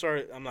on. We'll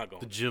start. I'm not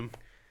going. The gym.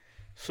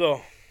 So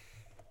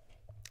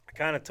I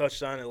kind of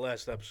touched on it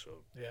last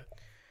episode. Yeah.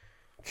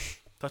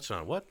 Touching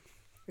on what?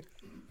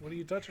 What are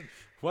you touching?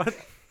 What?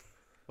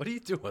 What are you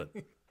doing?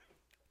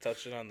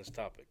 Touching on this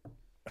topic.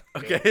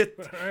 Okay.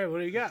 All right, what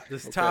do you got?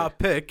 This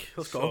topic.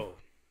 Let's go.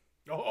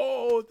 So,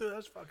 Oh, dude,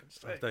 that's fucking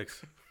sick.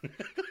 Thanks.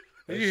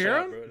 Did you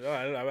hear him? Bro. No,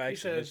 I He actually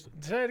said, missed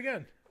it. say it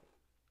again.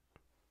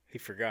 He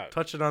forgot.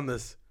 Touching on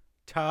this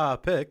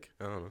topic.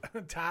 I don't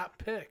know. Top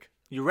pick.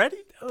 You ready?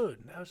 Dude,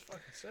 that was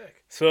fucking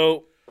sick.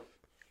 So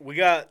we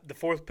got the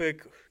 4th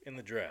pick in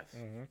the draft.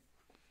 Mm-hmm.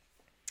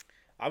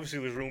 Obviously,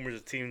 there's rumors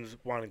of teams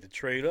wanting to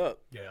trade up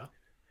Yeah.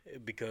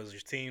 because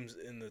there's teams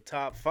in the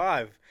top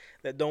 5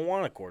 that don't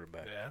want a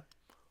quarterback. Yeah.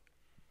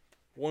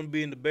 One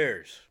being the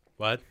Bears,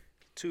 What?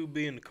 2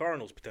 being the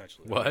Cardinals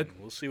potentially. What?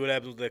 We'll see what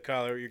happens with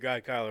that your guy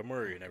Kyler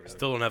Murray and everything.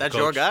 Still don't have That's a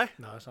coach. your guy?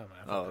 No, that's not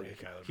my Oh, I hate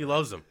Kyler He Murray.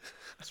 loves him.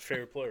 That's his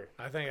favorite player.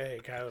 I think I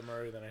hate Kyler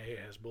Murray than I hate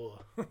Hezbollah.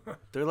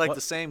 They're like What?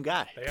 the same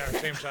guy. They are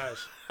same size.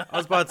 I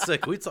was about to say,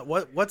 can we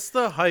what's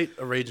the height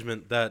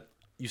arrangement that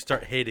you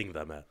start hating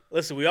them at?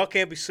 Listen, we all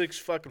can't be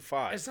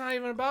 6'5". It's not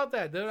even about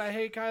that, dude. I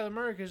hate Kyler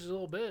Murray because he's a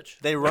little bitch.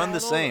 They run the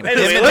same.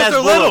 Anyway, Him and they're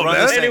Hezbollah little, run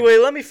man. the same. Anyway,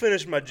 let me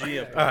finish my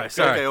GM. All right,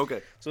 sorry.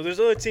 Okay. So there's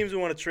other teams who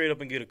want to trade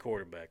up and get a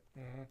quarterback.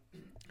 Mm-hmm.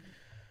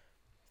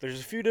 There's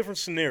a few different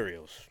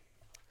scenarios.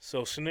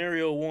 So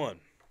scenario 1,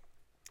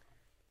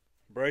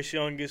 Bryce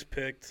Young gets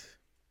picked.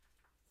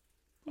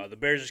 The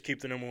Bears just keep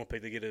the number 1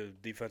 pick. They get a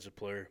defensive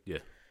player. Yeah.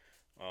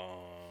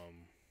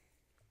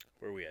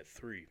 Where are we at?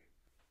 3.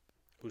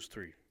 Who's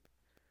 3?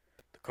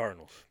 The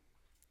Cardinals.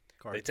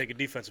 They take a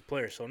defensive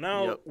player. So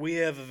now we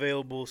have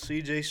available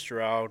C.J.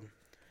 Stroud,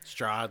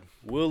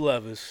 Will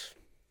Levis,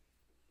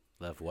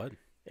 Left what?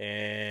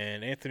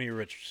 and Anthony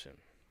Richardson.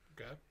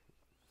 Okay.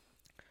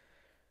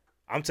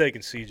 I'm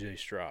taking C.J.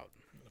 Stroud.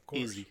 Of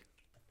course. Easy.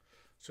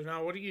 So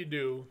now what do you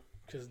do?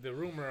 Because the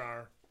rumor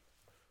are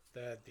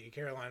that the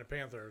Carolina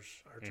Panthers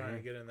are trying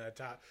to get in that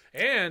top.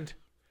 And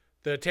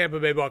the Tampa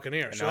Bay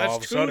Buccaneers. And So now all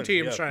that's of a 2 sudden,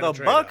 teams yeah. trying The to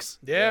trade Bucks?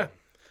 up. Yeah.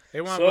 They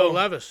want So- Will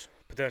Levis.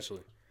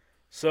 Potentially. Oh,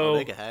 So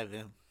they could have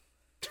him.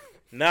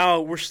 now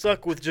we're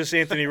stuck with just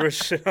Anthony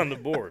Richardson on the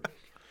board.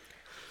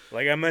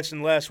 Like I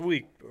mentioned last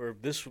week, or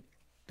this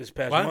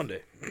past What?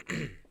 Monday.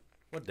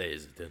 What day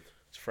is it then?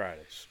 It's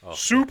Fridays. Oh.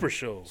 Super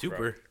show. Super.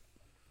 Friday.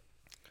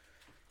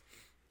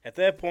 At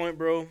that point,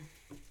 bro,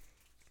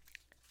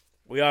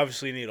 we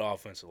obviously need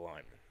offensive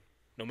linemen.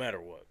 No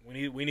matter what.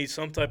 We need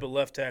some type of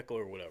left tackle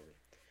or whatever.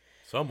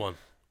 Someone.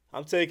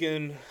 I'm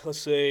taking, let's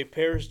say,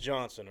 Paris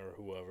Johnson or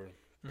whoever.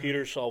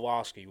 Peter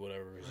Salwowski,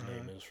 whatever his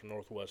name is, from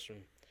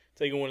Northwestern.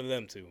 Taking one of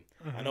them two.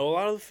 I know a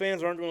lot of the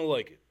fans aren't going to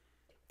like it.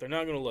 They're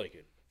not going to like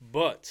it.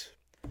 But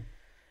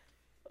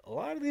a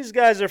lot of these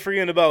guys are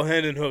forgetting about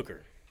Hendon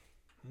Hooker.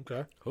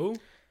 Okay. Who?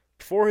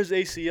 Before his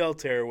ACL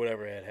tear or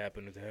whatever had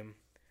happened to him,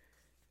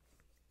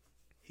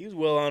 he was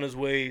well on his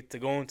way to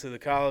going to the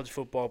college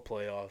football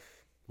playoff.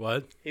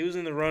 What? He was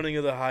in the running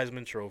of the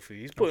Heisman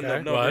Trophy. He's putting Okay.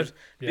 up numbers.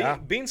 What? Yeah.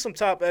 Beating some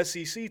top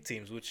SEC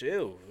teams, which,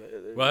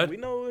 What? we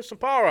know there's some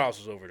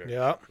powerhouses over there.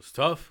 Yeah. It's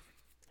tough.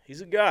 He's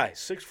a guy,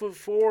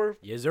 6'4",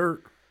 Yes,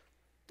 sir.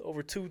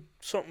 over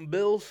 2-something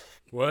bills.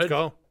 What? Let's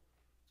go.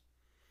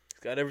 He's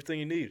got everything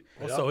you need.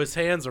 Also, his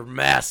hands are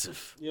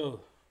massive. Yo,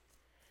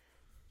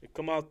 you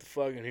come out the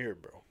fucking here,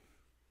 bro.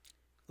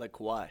 Like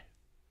Kawhi.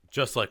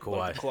 Just like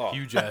Like Kawhi. the claw.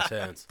 Huge ass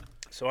hands.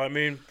 So, I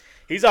mean,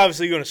 he's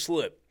obviously going to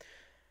slip.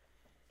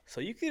 So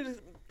you could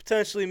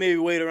potentially maybe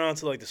wait around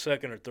to like the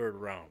 2nd or 3rd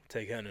round,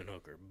 take Hendon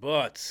Hooker.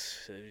 But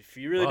if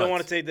you really don't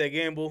want to take that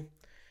gamble,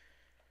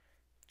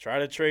 try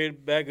to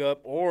trade back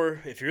up. Or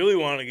if you really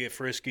want to get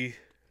frisky,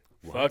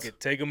 fuck it,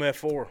 take him at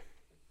 4.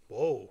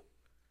 Whoa.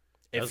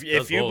 If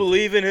That's you bold.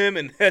 believe in him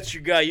and that's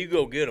your guy, you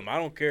go get him. I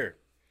don't care.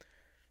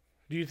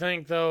 Do you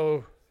think,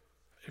 though,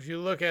 if you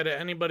look at it,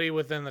 anybody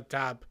within the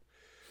top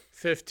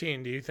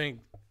 15, do you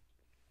think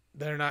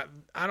they're not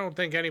 – I don't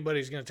think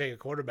anybody's going to take a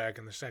quarterback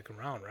in the 2nd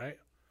round, right?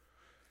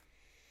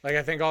 Like,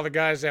 I think all the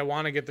guys that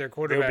want to get their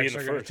They'll be quarterbacks in the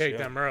are going to first, take yeah.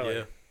 them early.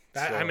 Yeah.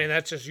 That, So- I mean,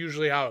 that's just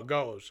usually how it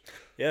goes.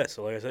 Yeah,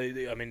 so like I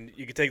say, I mean,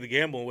 you could take the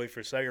gamble and wait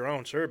for a 2nd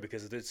round, sure,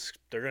 because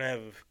they're going to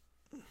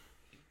have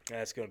 –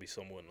 that's going to be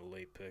somewhat in a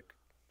late pick.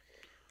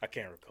 I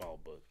can't recall,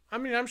 but – I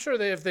mean, I'm sure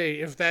if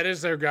that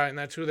is their guy and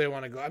that's who they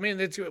want to go. I mean,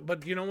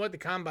 but you know what? The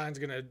combine's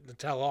going to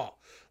tell all.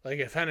 Like,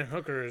 if Hendon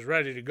Hooker is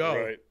ready to go.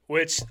 Right.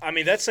 Which, I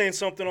mean, that's saying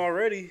something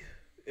already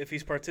if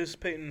he's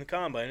participating in the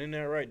combine. Isn't that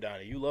right,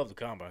 Donnie? You love the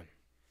combine.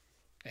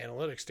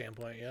 Analytics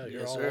standpoint, yeah, you're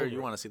Yes, all sir. over. You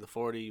it. want to see the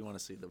 40. You want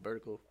to see the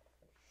vertical.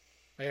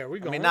 Hey, are we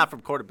I going? mean, not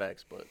from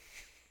quarterbacks, but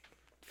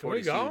Can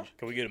we go?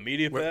 Can we get a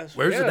media pass?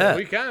 Where's it Yeah, at?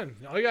 we can.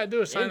 All you got to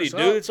do is sign Indy, us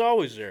dude, up. it's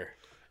always there.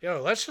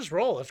 Yo, let's just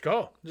roll. Let's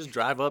go. Just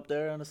drive up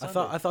there on a Sunday.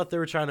 I thought they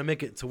were trying to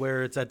make it to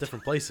where it's at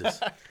different places.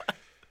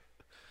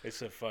 They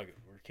said, fuck it.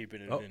 We're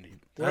keeping it Oh. in Indy.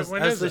 When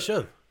as is they it?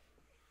 should.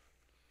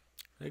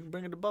 They can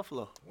bring it to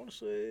Buffalo. I want to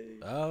say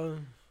Uh,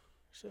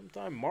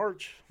 sometime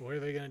March. Where are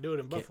they going to do it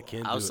in Buffalo?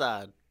 can't do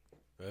Outside.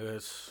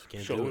 it.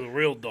 Can't Show do the it.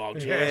 real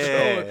dogs. Yeah.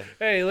 So,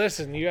 hey,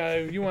 listen, you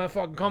want to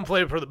fucking come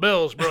play for the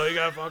Bills, bro? You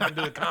got to fucking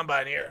do the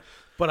combine here.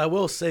 But I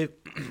will say,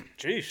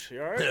 Jeez,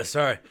 you all right? yeah,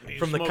 sorry, You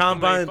from the smoke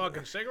combine, too many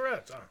fucking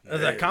cigarettes. Huh?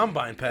 that's that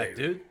combine pack,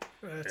 dude.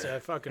 That's a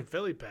fucking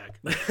Philly pack.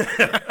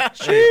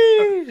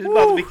 Jeez, it's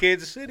about to be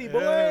Kansas City, boy.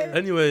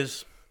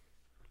 Anyways,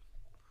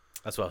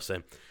 that's what I was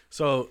saying.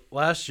 So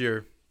last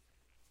year,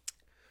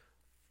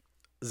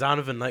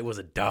 Zonovan Knight was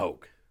a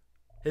dog.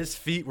 His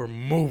feet were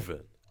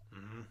moving,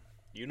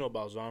 You know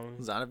about Zonovan.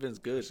 Zonovan's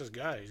good. This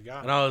guy, he's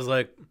got and I was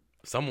like,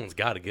 someone's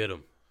got to get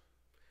him.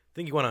 I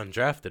think he went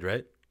undrafted,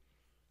 right?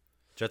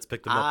 Jets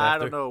picked him up I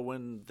after. don't know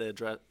when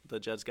the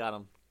Jets got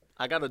him.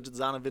 I got a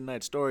Zonovan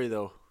Knight story,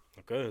 though.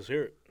 Okay, let's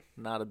hear it.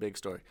 Not a big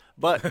story.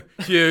 But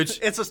Huge.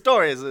 it's a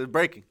story. It's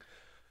breaking.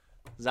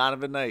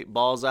 Zonovan Knight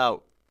balls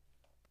out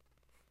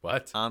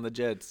What? on the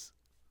Jets.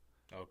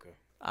 Okay.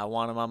 I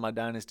want him on my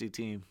dynasty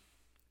team.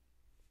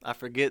 I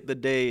forget the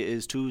day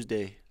is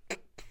Tuesday.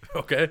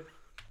 Okay.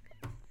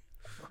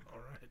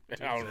 I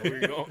don't know where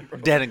you're going, bro.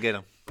 Didn't get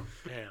him.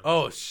 Damn.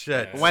 Oh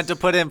shit. Went to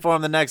put in for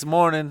him the next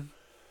morning.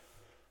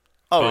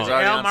 Oh, he's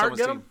already Al on Mark someone's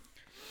get team. him?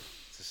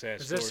 It's a sad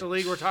Is story. this the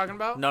league we're talking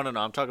about? No.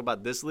 I'm talking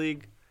about this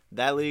league.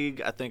 That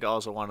league, I think,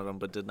 also wanted him,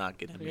 but did not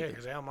get him. Yeah, either.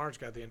 because Al Mark's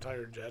got the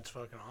entire Jets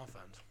fucking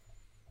offense.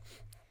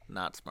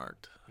 Not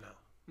smart. No,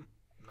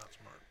 not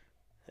smart.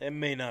 It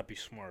may not be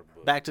smart,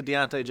 but Back to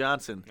Deontay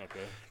Johnson. okay.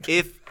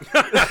 If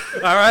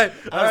All right.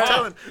 I was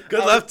telling,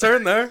 Good left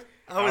turn there.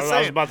 I was I was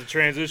saying, about to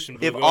transition.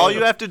 but if go all ahead.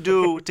 you have to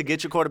do to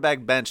get your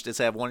quarterback benched is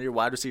have one of your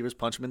wide receivers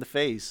punch him in the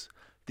face,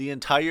 the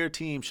entire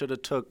team should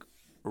have took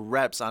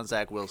reps on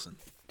Zach Wilson.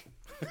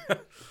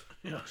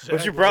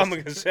 What's your problem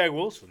against Zach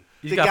Wilson?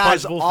 He's The got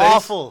guy's punchable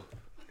awful.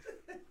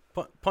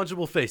 face.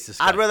 Punchable face. This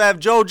guy. I'd rather have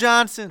Joe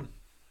Johnson.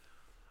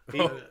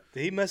 Did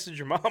he message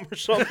your mom or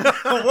something?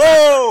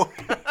 Whoa!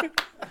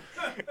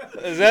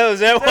 Is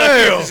that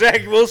why you're a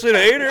Zach Wilson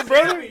hater,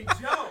 brother?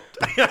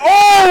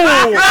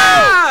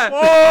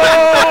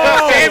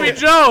 Oh, Sammy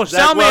Joe,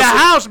 sell me a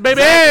house,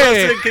 baby. Zach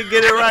Wilson can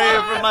get it right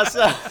here for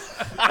myself.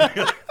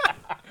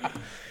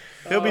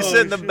 He'll be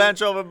sitting the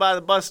bench over by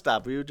the bus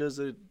stop. You just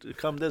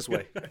come this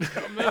way.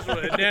 Come this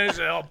way. And then he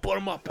said, "I'll put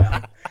him up,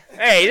 pal."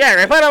 Hey,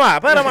 Zach, put him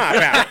up,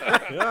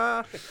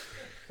 pal.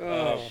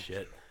 Oh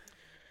shit.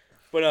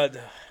 But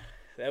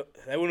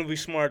that wouldn't be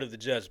smart of the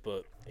Jets.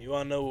 But you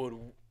want to know what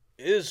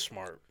is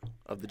smart?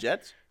 Of the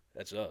Jets?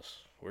 That's us.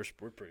 We're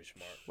pretty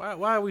smart.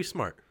 Why are we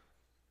smart?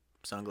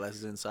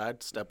 Sunglasses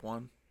inside, step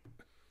one.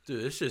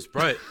 Dude, this shit's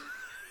bright.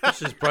 This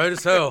shit's bright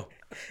as hell.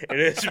 It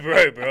is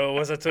bright, bro.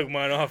 Once I took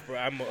mine off, bro,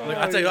 I'm Like,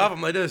 I take it off,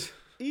 I'm like this.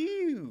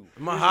 Ew.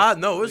 Am I hot?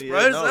 No, it's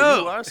bright no, as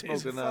hell. you are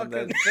smoking on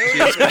that.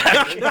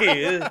 he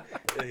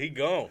is. He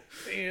gone.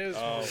 He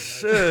is.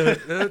 Shit.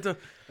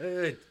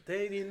 Hey, they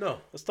didn't even know.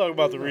 Let's talk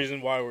about the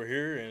reason why we're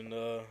here and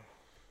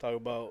talk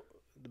about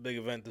the big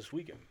event this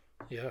weekend.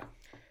 Yeah.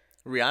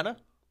 Rihanna?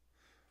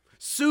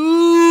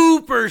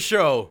 Super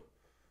show.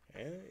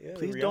 Yeah,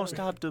 Please Rihanna. don't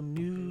stop the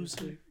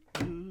music.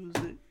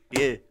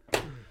 Yeah.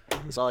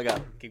 That's all I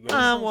got. Keep going.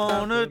 I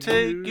wanna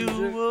take you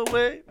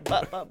away.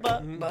 Ba, ba,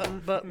 ba,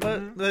 ba, ba, ba.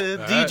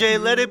 DJ,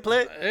 let it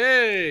play.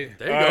 Hey.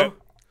 There you All go. right.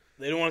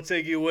 They don't want to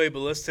take you away, but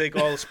let's take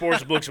all the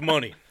sports books'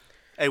 money.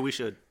 Hey, we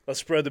should. Let's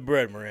spread the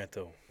bread,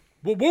 Moranto.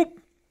 Whoop whoop.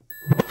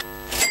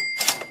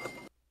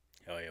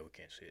 Oh, yeah, we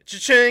can't see it.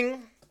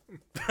 Cha-ching!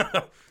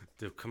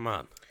 Dude, come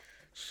on.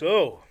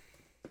 So,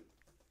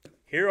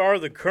 here are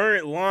the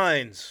current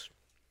lines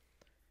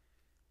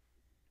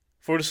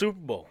for the Super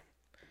Bowl.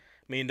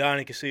 Me and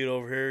Donnie can see it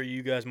over here.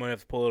 You guys might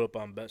have to pull it up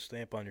on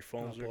BetStamp on your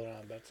phones. Pull it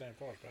on that same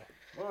force, pal.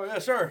 Oh, yeah,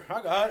 sure.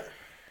 I got it.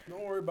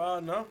 Don't worry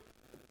about it now.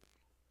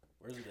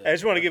 Where's it at? I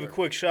just want to give a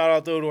quick shout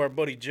out though to our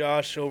buddy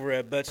Josh over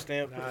at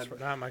BetStamp.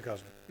 Not my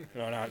cousin.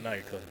 No, not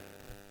your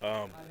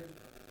cousin.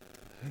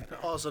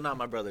 Also not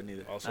my brother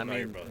neither. Also not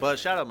your brother. But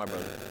shout out my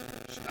brother.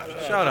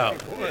 Shout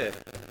out. Yeah.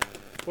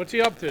 What's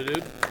he up to,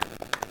 dude?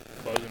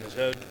 Buzzing his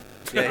head.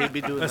 Yeah, he'd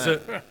be doing That's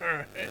that. it. All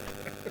right.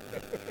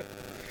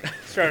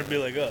 He's trying to be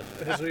like us.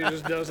 That's what he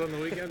just does on the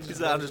weekends. He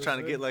said, I'm just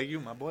trying to get like you,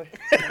 my boy.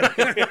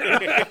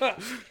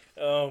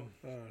 Oh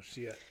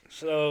shit.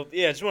 So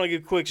yeah, just want to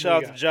give a quick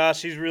shout out to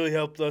Josh. He's really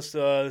helped us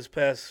this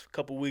past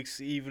couple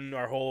weeks, even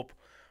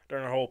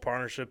during our whole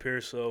partnership here.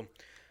 So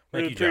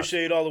really Thank you, Josh.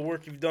 appreciate all the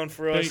work you've done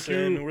for us, Thank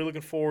you. and we're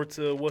looking forward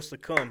to what's to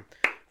come.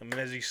 I mean,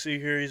 as you see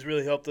here, he's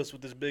really helped us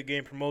with this big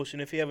game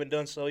promotion. If you haven't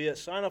done so yet,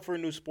 sign up for a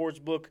new sports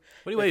book.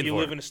 What are you if waiting you for?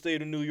 live in the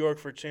state of New York,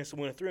 for a chance to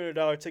win a $300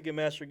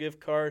 Ticketmaster gift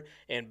card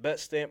and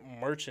BetStamp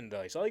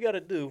merchandise. All you got to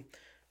do,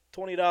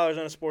 $20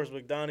 on a sports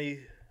book. Donnie,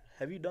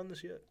 have you done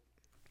this yet?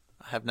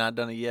 I have not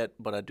done it yet,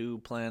 but I do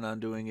plan on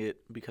doing it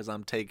because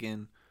I'm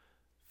taking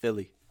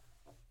Philly.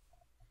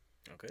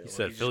 Okay. He well,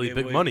 said just Philly gave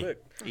big away money. the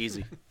pick.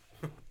 Easy.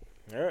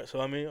 All right. So,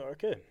 I mean,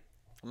 okay.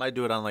 I might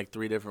do it on like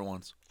 3 different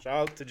ones.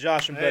 Shout out to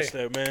Josh and Best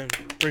there, man.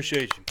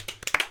 Appreciate you.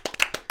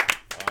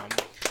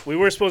 We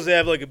were supposed to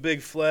have like a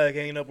big flag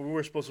hanging up. We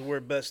were supposed to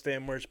wear Best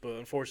Stand merch, but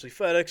unfortunately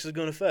FedEx is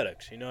going to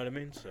FedEx. You know what I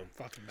mean? So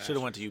Should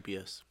have went to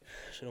UPS.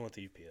 Should have went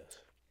to UPS.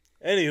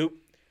 Anywho,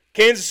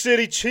 Kansas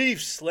City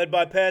Chiefs, led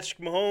by Patrick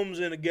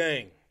Mahomes and a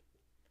gang,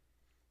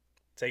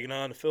 taking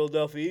on the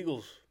Philadelphia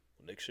Eagles.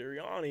 Nick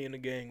Sirianni in the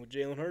gang with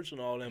Jalen Hurts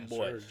and all them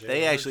boys.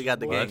 They actually got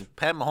the gang.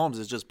 Pat Mahomes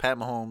is just Pat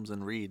Mahomes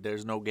and Reed.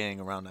 There's no gang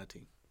around that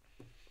team.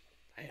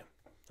 Damn,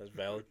 that's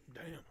valid.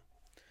 Damn.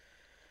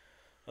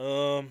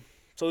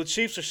 So the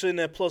Chiefs are sitting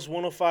at plus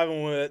 105,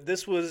 and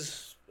this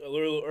was a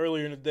little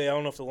earlier in the day. I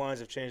don't know if the lines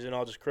have changed, and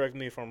I'll just correct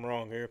me if I'm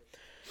wrong here.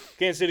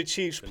 Kansas City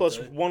Chiefs plus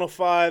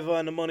 105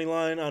 on the money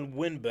line on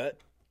WinBet.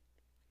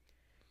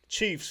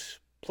 Chiefs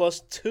plus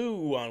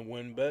 2 on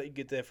WinBet. You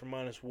get that for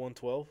minus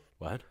 112.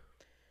 What?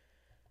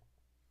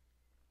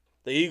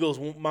 The Eagles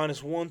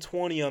minus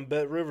 120 on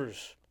Bet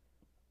Rivers.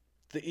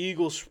 The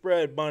Eagles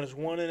spread minus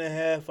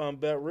 1.5 on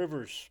Bet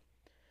Rivers.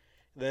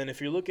 Then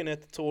if you're looking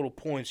at the total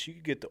points, you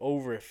can get the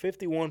over at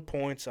 51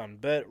 points on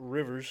Bet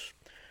Rivers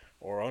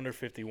or under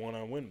 51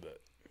 on WinBet.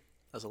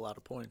 That's a lot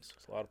of points.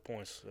 That's a lot of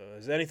points.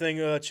 Has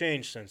anything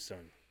changed since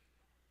then?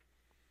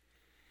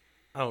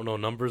 I don't know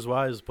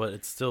numbers-wise, but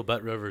it's still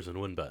Bet Rivers and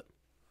WinBet,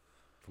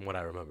 from what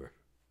I remember.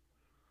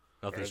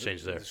 Nothing's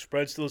changed there. The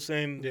spread's still the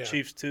same. Yeah.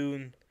 Chiefs 2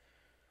 and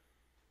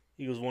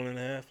Eagles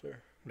 1.5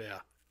 there. Yeah.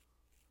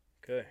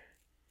 Okay.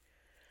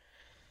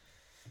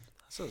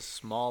 That's a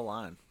small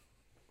line.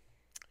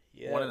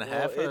 Yeah,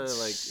 1.5. well,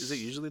 Is it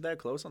usually that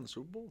close on the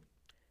Super Bowl?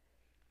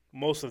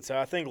 Most of the time.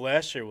 I think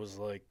last year was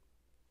like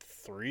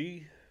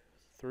 2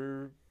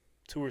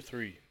 or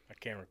 3. I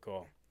can't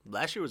recall.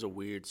 Last year was a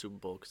weird Super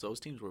Bowl because those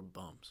teams were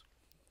bums.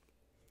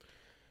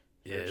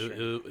 Yeah,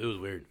 it was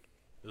weird.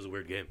 It was a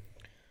weird game.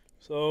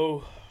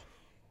 So,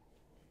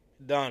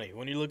 Donnie,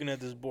 when you're looking at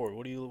this board,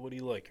 what do you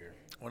like here?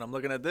 When I'm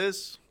looking at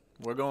this,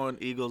 we're going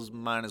Eagles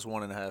minus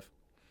 1.5.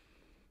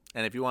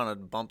 And if you want to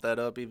bump that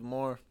up even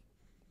more,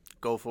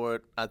 go for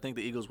it. I think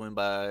the Eagles win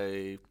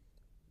by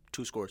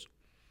 2 scores.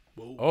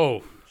 Whoa.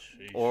 Oh.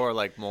 Jeez. Or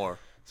like more.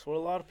 That's what a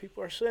lot of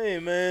people are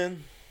saying,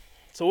 man.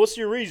 So what's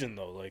your reason,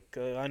 though? Like,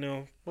 I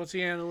know. What's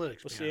the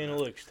analytics? What's the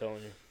analytics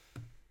telling you?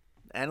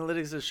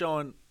 Analytics is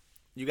showing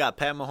you got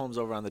Pat Mahomes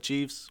over on the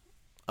Chiefs.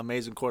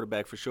 Amazing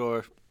quarterback for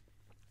sure.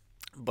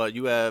 But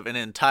you have an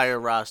entire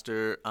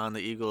roster on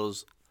the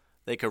Eagles.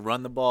 They could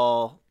run the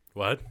ball.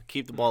 What?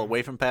 Keep the ball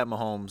away from Pat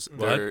Mahomes. What?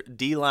 Their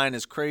D-line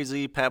is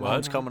crazy. Pat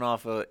Mahomes coming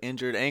off an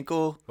injured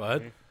ankle.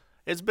 What?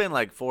 It's been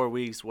like 4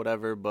 weeks,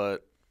 whatever,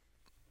 but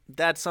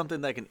that's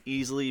something that can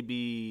easily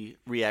be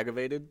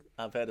re-aggravated.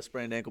 I've had a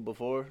sprained ankle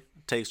before.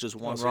 Takes just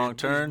one wrong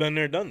turn. He's been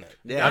there, done that.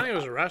 Yeah. Donnie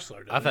was a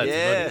wrestler. I've had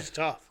It's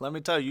tough. Let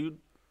me tell you,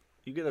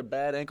 you get a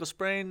bad ankle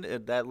sprain,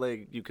 that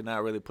leg you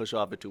cannot really push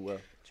off it too well.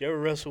 Did you ever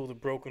wrestle with a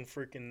broken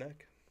freaking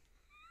neck?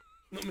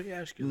 Let me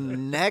ask you that.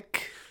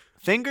 Neck,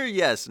 finger,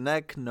 yes.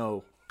 Neck,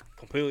 no.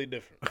 Completely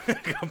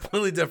different.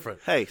 Completely different.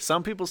 Hey,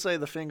 some people say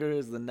the finger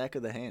is the neck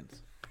of the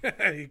hands.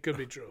 It could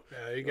be true.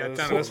 Yeah, you got 10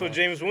 That's of them. what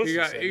James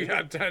Winston said. You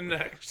got 10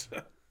 necks.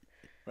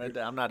 Right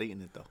there. I'm not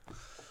eating it, though.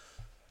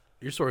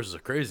 Your sources are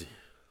crazy.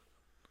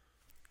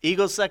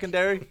 Eagles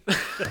secondary.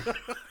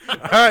 All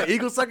right,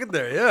 Eagles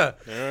secondary, yeah.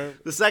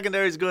 The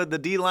secondary is good. The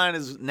D-line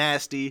is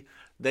nasty.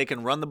 They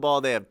can run the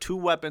ball. They have 2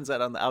 weapons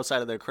that on the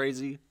outside of their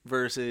crazy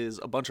versus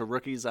a bunch of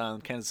rookies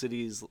on Kansas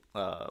City's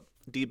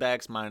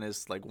D-backs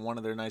minus like one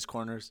of their nice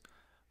corners.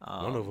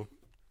 One of them.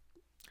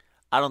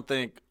 I don't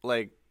think,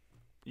 like,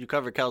 you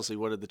cover Kelsey.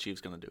 What are the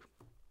Chiefs going to do?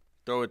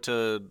 Throw it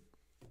to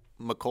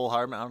McCole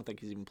Hardman? I don't think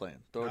he's even playing.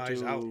 Throw it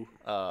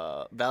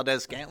to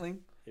Valdez Scantling?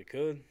 You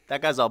could.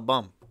 That guy's a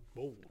bum.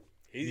 Whoa.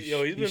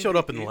 He showed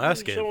up in the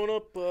last game. Showing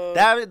up.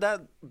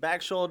 That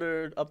back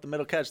shoulder up the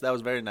middle catch, that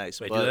was very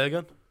nice. Wait, but do that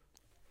again?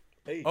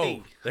 Hey.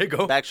 Oh, there you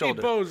go. Back He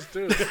shoulder. posed,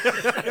 too.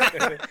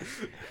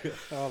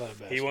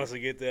 He wants to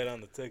get that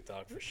on the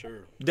TikTok for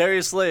sure.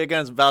 Darius Slay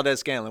against Valdez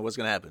Scantling. What's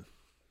going to happen?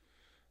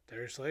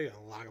 Darius Slay going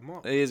to lock him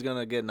up. He's going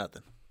to get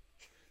nothing.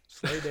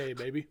 Slay day,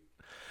 baby.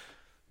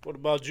 What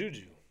about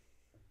Juju?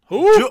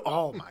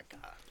 Oh, my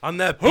God. On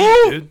that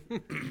beat,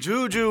 dude.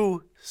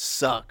 Juju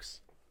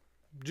sucks.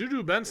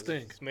 Juju Ben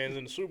stinks. This man's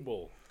in the Super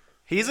Bowl.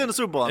 He's in the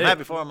Super Bowl. I'm Hey,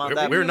 happy for him on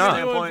that. we're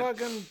not. Doing standpoint.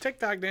 fucking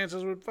TikTok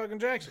dances with fucking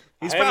Jackson.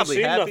 He's I haven't probably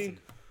seen happy. nothing.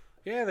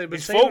 Yeah, they've been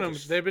He's saving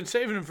focused. him. They've been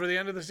saving him for the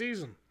end of the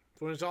season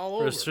when it's all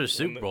over. For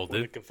Super Bowl,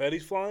 When the dude.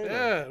 confetti's flying?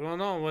 Yeah, well,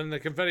 no, when the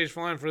confetti's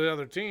flying for the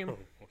other team,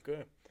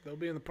 Okay. they'll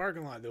be in the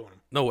parking lot doing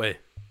them. No way.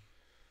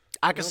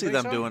 I can don't see think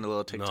them so? doing a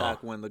little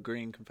TikTok when the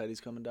green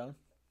confetti's coming down.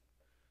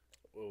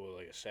 What,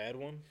 like a sad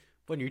one?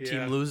 When your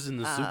Yeah. team loses in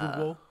the Super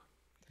Bowl,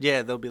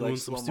 Yeah, they'll be doing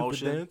like some slow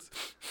stupid motion. dance.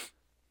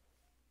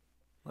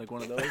 Like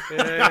one of those.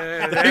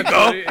 There you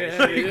go.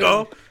 There you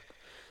go.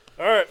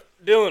 All right,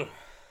 Dylan.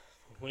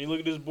 When you look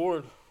at this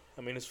board,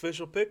 I mean, it's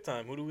official pick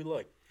time. Who do we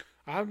like?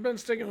 I've been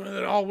sticking with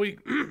it all week.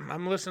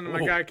 I'm listening to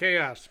my guy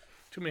Chaos.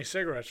 Too many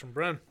cigarettes from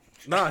Bren.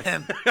 Nah,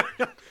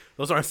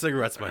 those aren't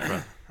cigarettes, my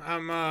friend.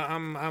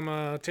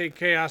 I'm take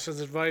Chaos's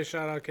advice.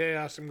 Shout out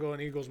Chaos. I'm going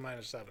Eagles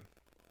 -7.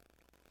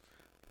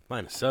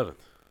 -7.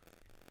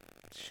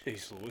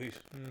 Jeez Louise.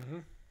 Mm-hmm.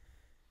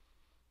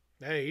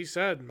 Hey, he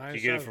said -7.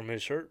 Did you get it from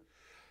his shirt?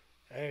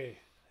 Hey,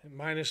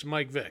 minus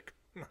Mike Vick.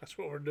 That's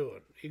what we're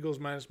doing. Eagles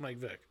minus Mike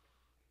Vick.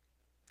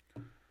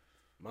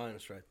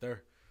 Minus right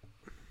there.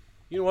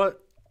 You know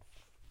what?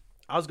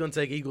 I was gonna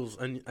take Eagles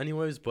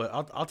anyways, but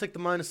I'll take the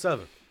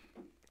 -7.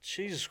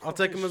 Jesus Christ. I'll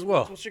take them as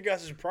well. What's your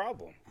guys'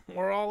 problem?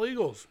 We're all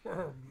Eagles.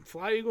 We're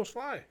fly Eagles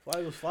fly. Fly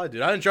Eagles fly,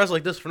 dude. I didn't dress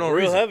like this for no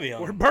Real reason. heavy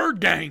on We're them. Bird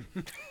Gang.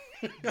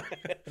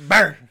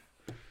 Bird.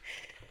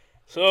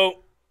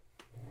 So,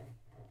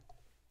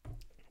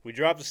 we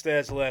dropped the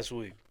stats last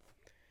week.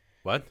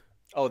 What?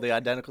 Oh, the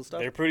identical stuff?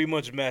 They're pretty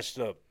much matched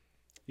up.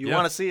 You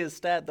want to see his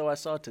stat, though, I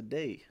saw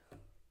today.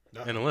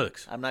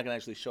 Analytics. I'm not going to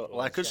actually show it.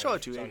 Well, I could show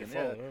it to you. It's on your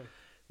Adrian, phone, yeah. right?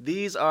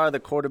 These are the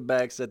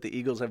quarterbacks that the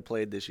Eagles have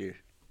played this year.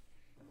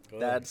 Go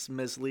ahead. That's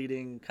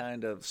misleading,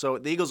 kind of. So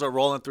the Eagles are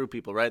rolling through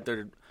people, right?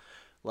 They're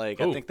like,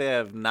 Ooh. I think they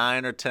have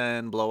 9 or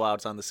 10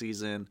 blowouts on the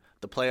season.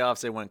 The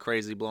playoffs, they went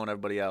crazy, blowing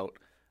everybody out.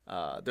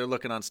 They're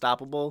looking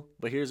unstoppable.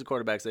 But here's the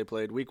quarterbacks they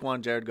played. Week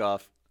 1, Jared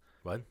Goff.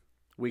 What?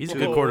 Week He's a 2,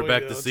 good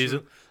quarterback this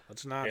season.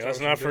 Let's not. Yeah, let's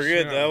not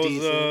forget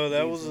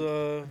that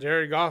was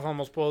Jared Goff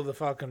almost pulled the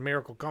fucking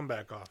miracle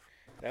comeback off.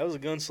 that was a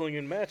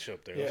gunslinging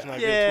matchup there. Let's not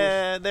get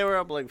yeah, they were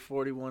up like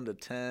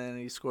 41-10.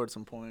 He scored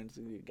some points.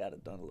 He got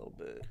it done a little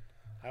bit.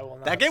 I will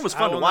not, That game was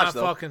fun to watch, though.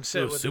 I will not fucking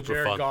sit It was with the super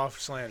Jared fun. Goff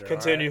slander.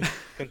 Continue. all right?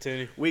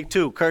 Continue. Week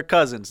 2, Kirk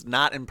Cousins,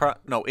 in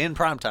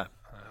prime time.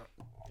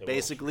 It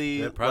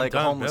Basically, Yeah, prime like a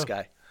time, homeless yeah.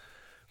 guy.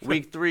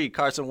 Week 3,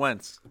 Carson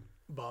Wentz.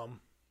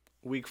 Bum.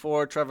 Week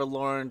 4, Trevor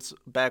Lawrence.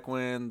 Back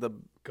when the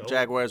Go.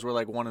 Jaguars were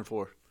like 1-4.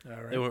 All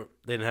right.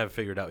 They didn't have it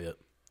figured out yet.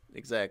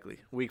 Exactly.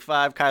 Week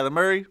 5, Kyler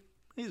Murray.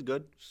 He's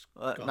good.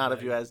 Not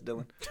if you man. ask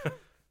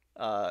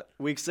Dylan.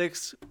 Week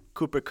 6,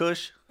 Cooper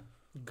Cush.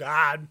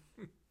 God.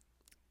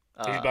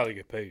 He's about to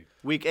get paid.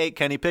 Week 8,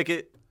 Kenny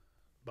Pickett.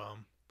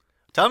 Bum.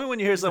 Tell me when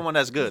you hear someone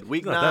that's good.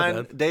 Week Not that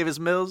 9, bad. Davis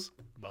Mills.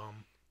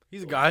 Bum.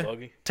 He's a guy.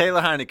 Buggy.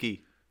 Taylor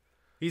Heineke.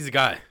 He's a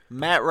guy.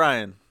 Matt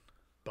Ryan.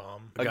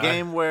 Bum. A Guy.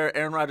 game where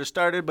Aaron Rodgers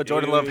started, but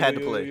Jordan Love had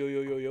to play.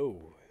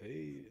 Yo.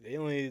 They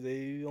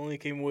only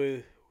came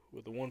with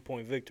a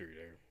 1-point victory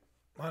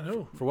there. I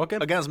know. For what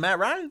game? Against Matt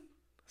Ryan?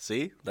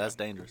 See? That's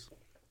dangerous.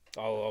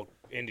 All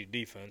Indy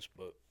defense,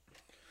 but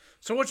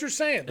So what you're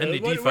saying? And the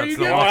what are defense, you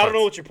no getting? I offense. don't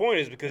know what your point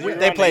is because you're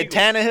They on the played Eagles.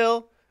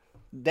 Tannehill,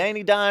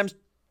 Danny Dimes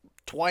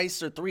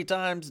twice or 3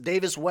 times,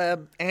 Davis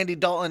Webb, Andy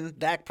Dalton,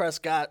 Dak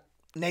Prescott,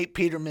 Nate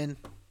Peterman,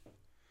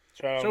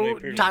 Shout out So, Nate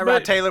Peterson. Tyrod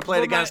But- Taylor played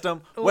but against my-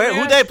 them. let me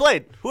Who ask- they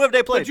played? Who have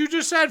they played? But you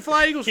just said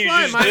fly Eagles You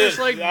fly. just Minus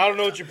did. like I don't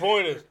know what your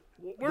point is.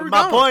 where we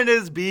My going? point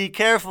is be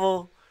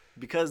careful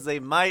because they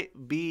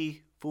might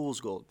be fool's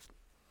gold.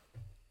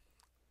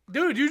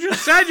 Dude, you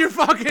just said you're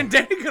fucking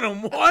taking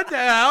them. What the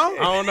hell?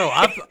 I don't know.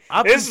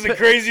 I've This is the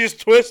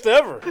craziest twist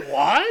ever.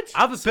 What?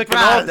 I've been picking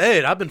all day,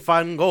 and I've been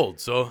finding gold.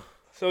 So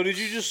So did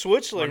you just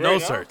switch like my right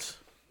nose now? hurts.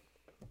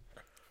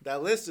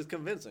 That list is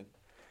convincing.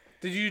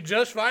 Did you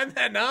just find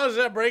that now? Is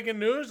that breaking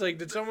news? Like,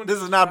 did someone? This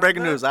is just not find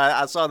breaking that? news.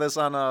 I saw this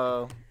on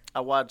I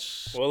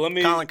watched Well, let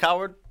me. Colin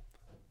Coward.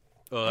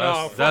 Oh,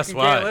 No, that's fucking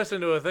why. can't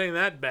listen to a thing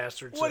that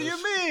bastard says. What do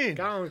you mean?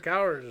 Colin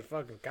Coward is a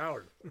fucking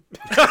coward.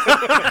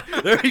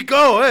 There you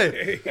go.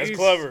 Hey, That's He's-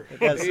 clever.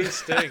 He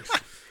stinks.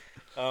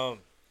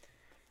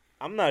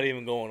 I'm not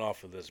even going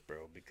off of this,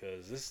 bro,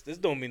 because this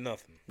don't mean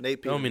nothing. Nate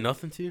don't Peterman. mean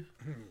nothing to you.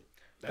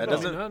 That No,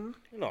 doesn't. nothing.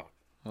 No,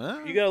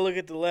 Huh? you gotta look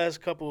at the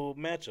last couple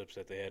matchups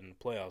that they had in the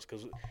playoffs,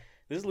 because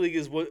this league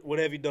is what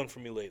have you done for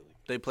me lately?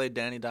 They played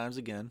Danny Dimes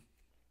again,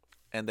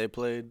 and they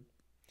played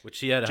Which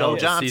he had a hell Joe of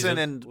a Johnson season.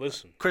 and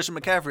Listen, Christian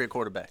McCaffrey at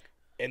quarterback.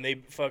 and they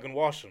fucking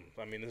washed them.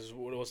 I mean, this is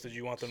what else did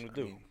you want them to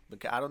do?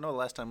 I don't know the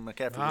last time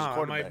McCaffrey was a Wow, I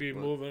quarterback. might be but-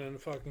 moving in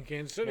fucking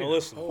Kansas City. No, now.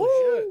 listen.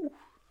 Holy shit.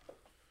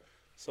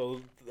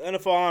 So the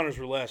NFL honors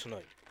were last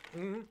night.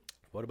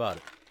 What about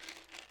it?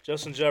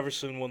 Justin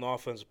Jefferson won the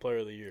Offensive Player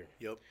of the Year.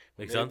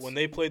 Makes sense. When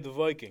they played the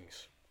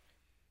Vikings,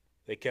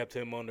 they kept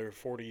him under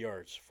 40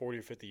 or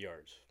 50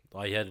 yards.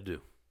 All you had to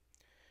do.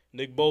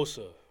 Nick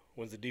Bosa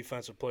wins the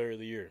Defensive Player of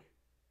the Year.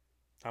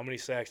 How many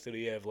sacks did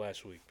he have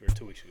last week or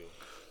 2 weeks ago?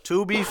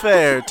 To be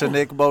fair to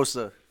Nick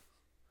Bosa,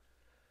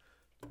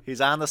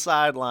 he's on the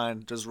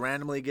sideline, just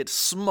randomly gets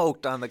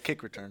smoked on the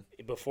kick return.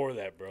 Before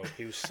that, bro,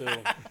 he was still.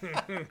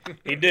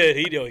 He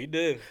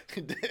did.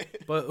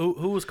 But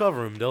who was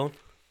covering him, Dylan?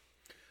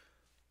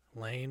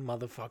 Lane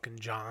motherfucking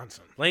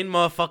Johnson. Lane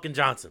motherfucking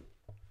Johnson.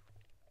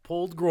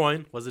 Pulled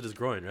groin. Was it his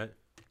groin, right?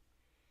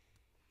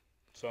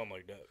 Something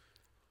like that.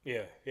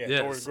 Yeah,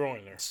 Yes. tore his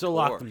groin there. Still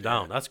locked him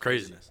down. That's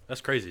crazy.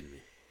 That's crazy to me.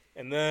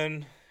 And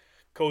then,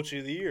 Coach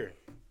of the Year,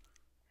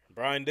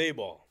 Brian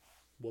Daboll,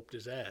 Whooped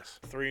his ass.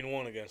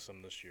 3-1 against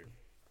them this year.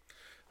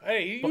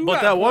 Hey, you But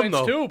got that one, points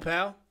though. too,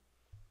 pal.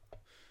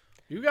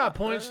 You got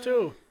points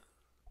too.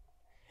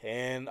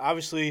 And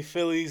obviously,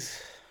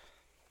 Phillies.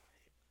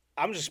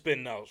 I'm just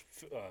spitting out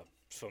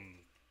some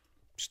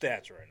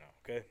stats right now,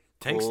 okay?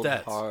 Tank Cold,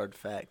 stats. hard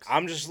facts.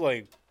 I'm just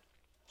like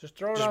Just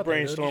throw it Just out there.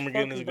 brainstorm Just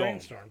again as fucking it goes.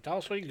 brainstorm. Tell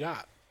us what you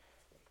got.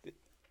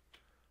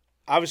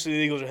 Obviously, the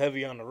Eagles are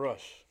heavy on the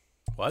rush.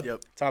 What?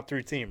 Yep. Top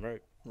 3 team,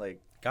 right?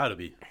 Like Gotta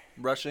be.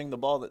 rushing the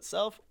ball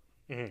itself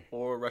Mhm.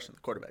 or rushing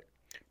the quarterback.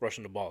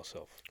 Rushing the ball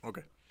itself.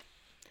 Okay.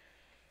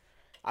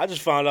 I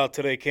just found out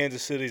today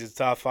Kansas City's the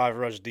top 5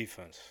 rush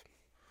defense.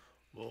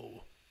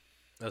 Whoa.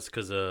 That's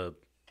because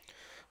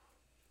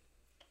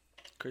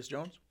Chris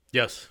Jones?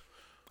 yes.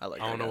 I like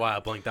I don't that know guy. why I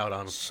blanked out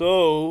on him.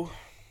 So,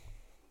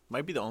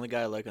 Might be the only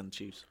guy I like on the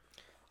Chiefs.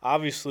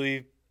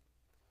 obviously,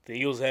 the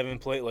Eagles haven't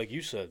played, like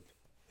you said,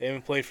 they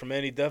haven't played from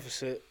any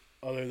deficit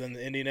other than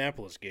the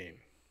Indianapolis game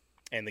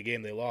and the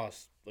game they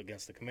lost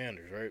against the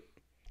Commanders, right?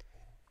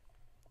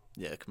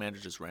 Yeah, Commander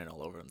just ran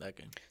all over him that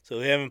game. So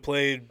they haven't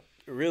played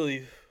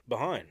really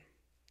behind.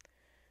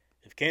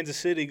 If Kansas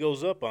City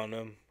goes up on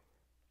them,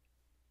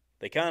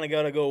 they kind of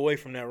got to go away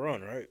from that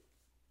run, right?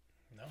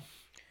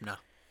 No.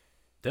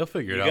 They'll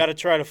figure it You out. got to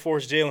try to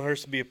force Jalen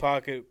Hurts to be a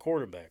pocket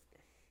quarterback.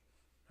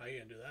 How you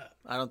gonna do that?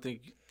 I don't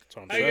think That's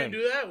what I'm How you saying.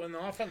 gonna do that when the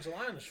offensive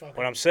line is fucking?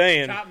 What I'm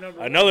saying, top number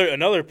one?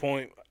 another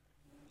point.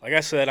 Like I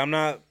said, I'm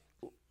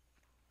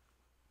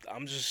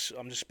just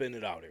spitting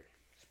it out here.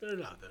 Spit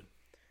it out, then.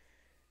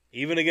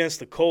 Even against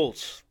the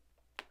Colts,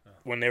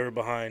 when they were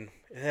behind,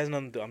 it has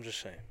nothing to do. I'm just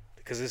saying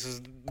because this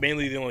is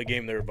mainly the only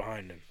game they were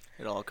behind in.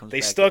 it all comes They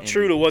back stuck to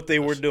true Indy. to what they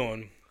were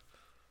doing.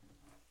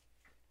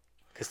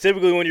 Because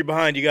typically when you're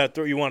behind,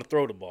 you want to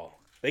throw the ball.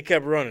 They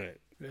kept running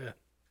it. Yeah.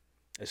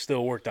 It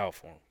still worked out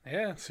for them.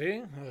 Yeah,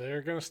 see?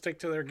 They're going to stick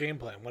to their game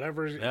plan.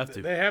 Whatever. They have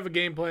to. They have a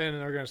game plan,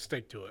 and they're going to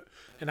stick to it.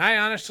 And I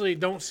honestly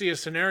don't see a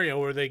scenario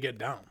where they get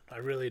down. I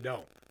really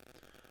don't.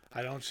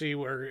 I don't see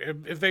where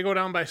 – if they go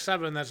down by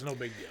 7, that's no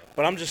big deal.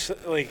 But I'm just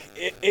like,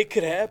 it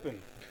could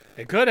happen.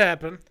 It could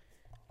happen.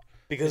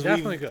 Because It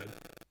definitely could.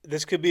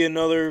 This could be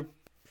another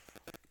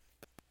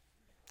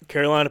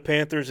Carolina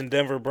Panthers and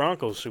Denver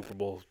Broncos Super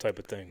Bowl type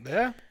of thing.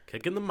 Yeah.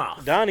 Kick in the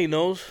mouth. Donnie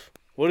knows.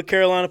 What did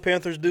Carolina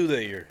Panthers do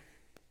that year?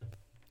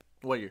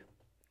 What year?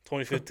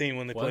 2015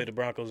 when they What? played the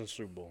Broncos in the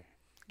Super Bowl.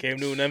 Came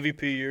to an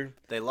MVP year.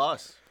 They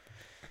lost.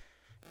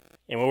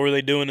 And what were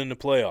they doing in the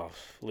playoffs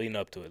leading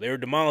up to it? They were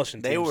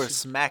demolishing teams. They were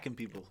smacking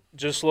people.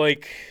 Just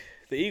like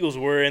the Eagles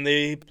were, and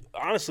they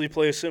honestly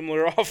play a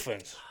similar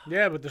offense.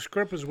 Yeah, but the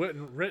script was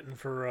written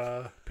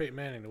for Peyton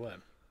Manning to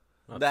win.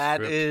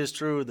 That is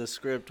true. The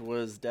script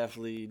was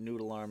definitely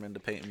noodle arm into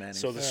Peyton Manning.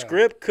 So the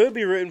script could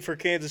be written for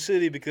Kansas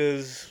City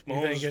because You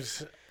Mahomes. think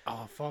it's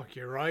oh fuck,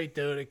 you're right,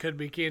 dude. It could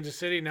be Kansas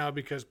City now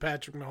because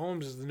Patrick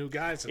Mahomes is the new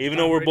guy. Since Even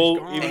Tom though we're Brady's both-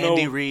 gone. even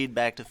Andy though- Reid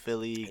back to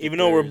Philly. even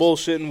though we're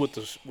bullshitting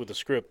with the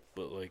script,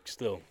 but like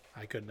still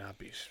I could not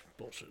be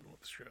bullshitting with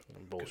the script.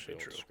 bullshit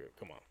with the script.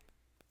 Come on,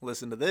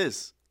 Listen to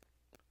this.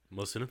 I'm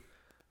listening.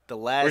 The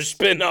we're last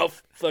spitting out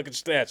fucking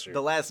stats here.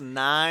 the last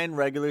 9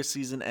 regular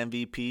season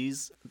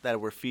MVPs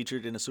that were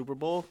featured in a Super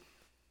Bowl.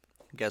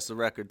 Guess the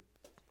record.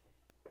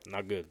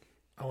 Not good.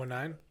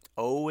 0-9.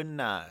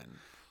 0-9.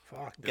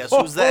 Fuck. dude. Guess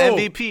who's the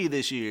MVP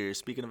this year?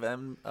 Speaking of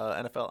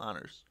NFL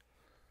honors,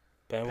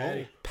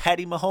 Patty.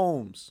 Patty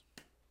Mahomes.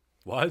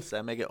 What? Does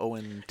that make it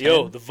 0-10?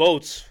 Yo, the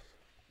votes.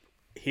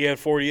 He had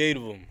 48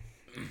 of them.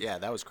 Yeah,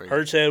 that was crazy.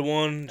 Hurts had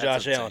one.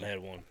 That's Josh Allen insane. had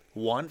one.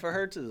 1 for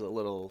Hurts is a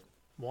little.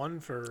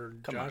 One for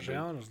Come on, Josh dude.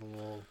 Allen was a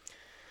little.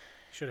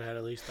 Should have had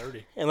at least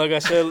 30. And like I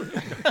said,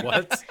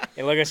 What?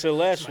 and like I said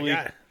last My week,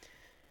 guy.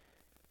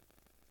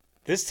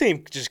 this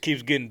team just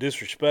keeps getting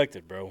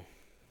disrespected, bro.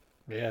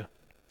 Yeah.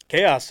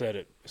 Chaos said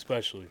it,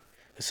 especially.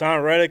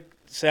 Hassan Reddick,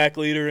 sack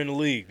leader in the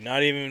league.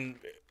 Not even,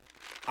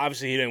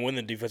 obviously he didn't win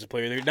the defensive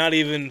player. They're not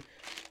even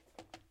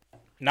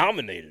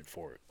nominated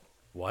for it.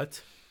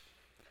 What?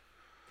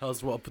 Tell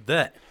us what up with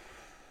that.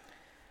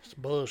 It's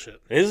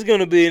bullshit. This is going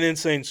to be an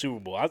insane Super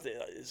Bowl.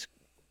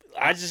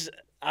 I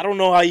don't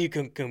know how you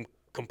can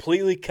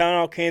completely count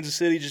out Kansas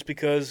City just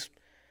because,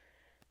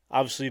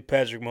 obviously,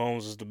 Patrick Mahomes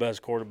is the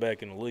best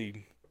quarterback in the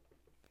league.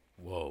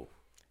 Whoa.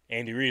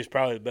 Andy Reid is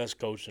probably the best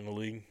coach in the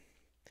league.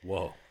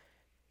 Whoa.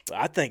 But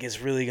I think it's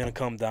really going to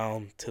come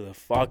down to the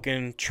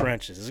fucking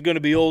trenches. It's going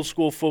to be old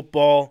school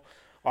football,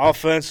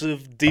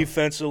 offensive,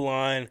 defensive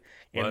line,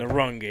 and the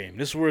run game.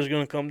 This is where it's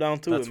going to come down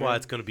to. That's why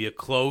it's going to be a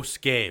close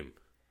game.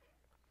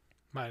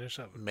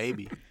 -7.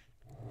 Maybe.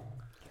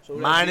 So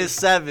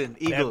 -7.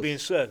 Eagles. That being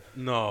said,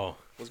 No.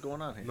 What's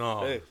going on here?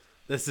 No. Hey.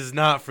 This is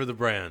not for the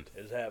brand.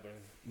 it's happening.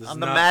 This I'm is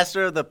the not-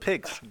 master of the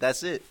picks.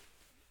 That's it.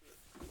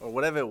 Or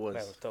whatever it was.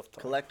 That was a tough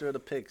time. Collector of the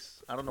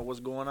picks. I don't know what's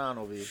going on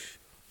over here.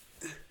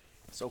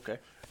 It's okay.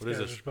 What is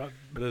Yeah, this? just about-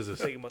 What is this?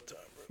 Taking my time,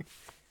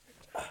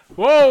 bro.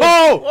 Whoa!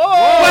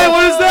 Oh! Wait,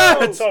 what is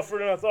that? Tougher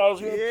than I thought it was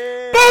going to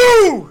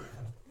be. Boom!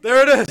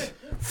 There it is.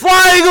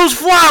 Fly, Eagles,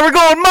 fly. We're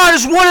going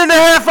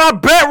 -1.5 on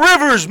Bet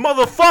Rivers,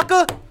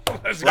 motherfucker.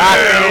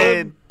 Lock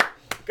in.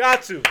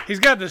 Got to. He's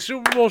got the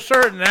Super Bowl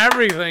shirt and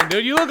everything,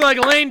 dude. You look like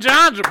Lane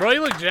Johnson, bro.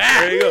 You look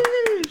jacked. There you go.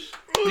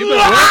 You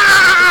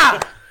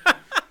been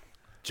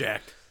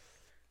Jacked.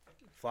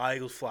 Fly,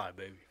 Eagles, fly,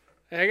 baby.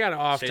 Hey, I got an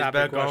off-topic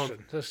back on.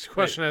 question. This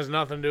question has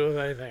nothing to do with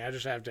anything. I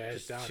just have to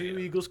ask down Two here.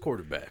 Eagles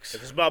quarterbacks.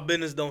 If it's about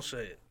business, don't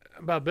say it.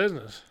 About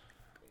business.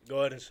 Go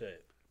ahead and say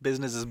it.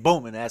 Business is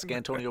booming. Ask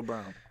Antonio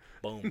Brown.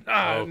 Boom.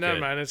 Ah, Okay. never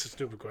mind. It's a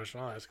stupid question.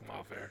 I'll ask him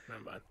off air.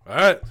 Never mind. All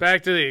right.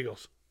 Back to the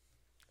Eagles.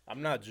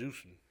 I'm not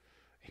juicing.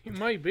 You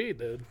might be,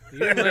 dude.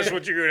 That's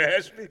what you're gonna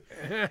ask me.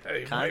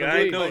 You Kind might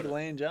of be. like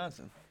Lane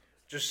Johnson.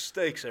 Just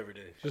steaks every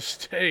day.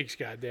 Just steaks,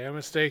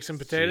 goddammit. Steaks and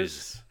potatoes.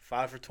 Jesus.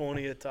 5 for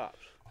 20 at tops.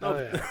 Oh,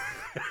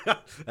 yeah.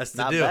 That's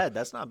the Not deal. bad.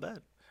 That's not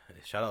bad. Hey,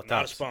 shout out Not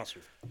a Tops.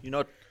 sponsor. You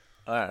know,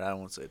 all right, I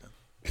won't say that.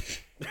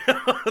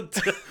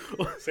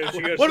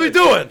 What are we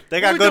doing?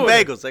 They got What are good we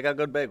doing? bagels. They got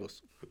good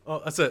bagels.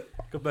 Oh, that's it.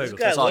 Good This bagels.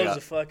 guy That's all I loves got.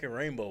 the fucking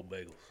rainbow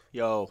bagels.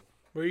 Yo,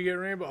 Where you get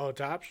rainbow? Oh,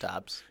 Tops?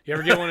 Tops. You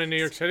ever get one in New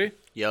York City?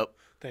 Yep.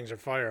 Things are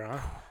fire, huh?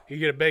 You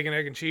get a bacon,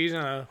 egg, and cheese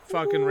and a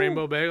fucking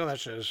rainbow bagel.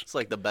 That's just, It's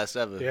like the best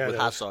ever Yeah, with it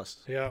hot is. sauce.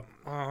 yeah.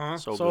 Uh-huh.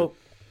 So, So, good.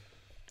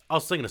 I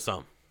was singing a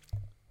song.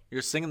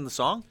 You're singing the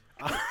song?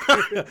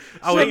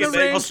 I When the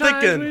rain was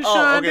shines, thinking. we Oh,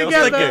 shine okay, I was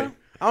together. thinking.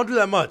 I don't do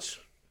that much.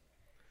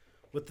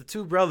 With the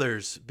two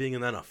brothers being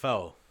in the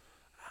NFL,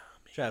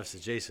 Travis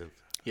and Jason,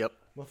 Yep.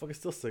 motherfucker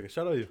still singing.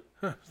 Shout out to you.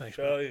 Thanks,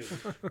 Tell bro. you.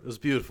 It was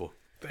beautiful.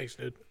 Thanks,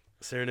 dude.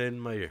 Serenade in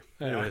my ear.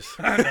 Yeah. Anyways,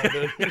 I know,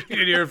 dude. You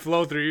can hear it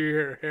flow through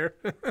your hair.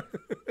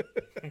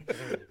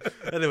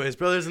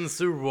 brothers in the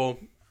Super Bowl.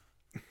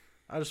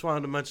 I just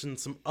wanted to mention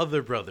some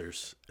other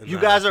brothers. In You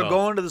the guys are NFL.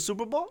 going to the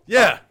Super Bowl?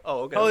 Yeah.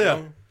 Oh, okay. Hell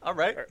yeah. All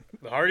right.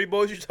 The Hardy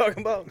Boys you're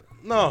talking about?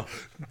 No.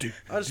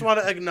 I just want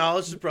to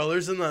acknowledge the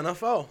brothers in the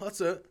NFL. That's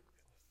it.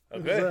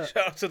 Okay. that?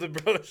 Shout out to the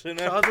brothers in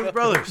Shout out to the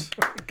brothers.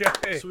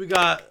 Okay. So we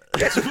got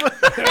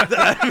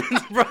the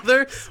Evans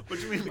brother. What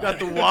you mean? We got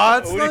the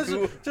Watts. What do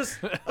you- Just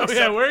Oh,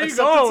 yeah, where are you acceptance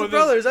going of with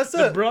brothers? this? That's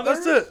The it.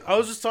 brothers? That's it. I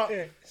was just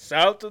talking.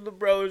 Shout out to the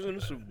brothers in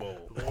the Super Bowl.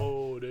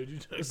 Oh, dude, you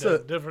took That's that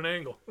it. different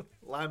angle.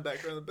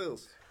 Linebacker on the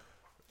Bills.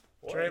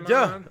 Draymond.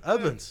 Yeah,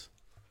 Evans.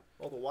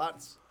 Oh, the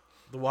Watts.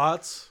 The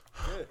Watts.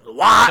 The Shout out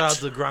Watts.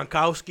 to the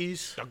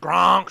Gronkowskis. The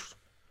Gronks.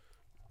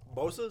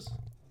 Bosa's?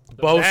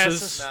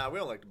 Boses. Nah, we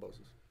don't like the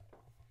Bosa's.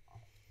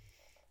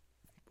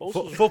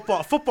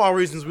 Football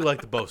reasons we like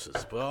the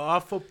Boses, but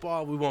our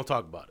football we won't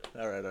talk about it.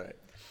 All right.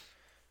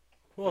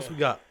 Who else we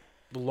got?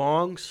 The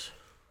Longs,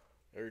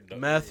 the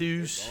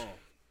Matthews,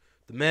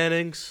 the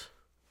Mannings.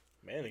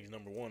 Manning's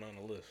number 1 on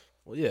the list.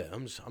 Well, yeah,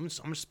 I'm just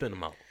spin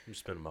them out.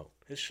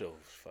 His show's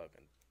fucking.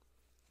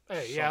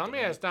 Hey, yeah, let me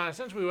ask Donnie.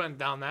 Since we went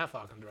down that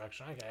fucking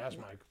direction, I can ask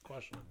my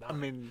question to I Donnie.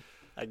 mean,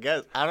 I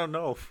guess. I don't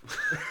know.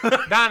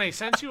 Donnie,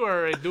 since you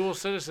are a dual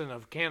citizen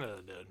of Canada,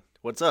 dude,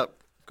 What's up?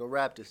 Go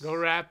Raptors. go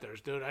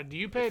Raptors, dude. Do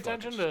you pay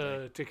attention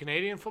to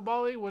Canadian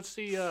Football League? What's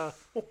the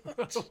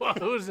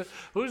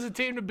who's the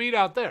team to beat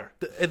out there?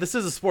 This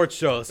is a sports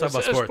show. Let's talk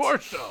It's about a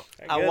sports. sports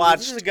show. I This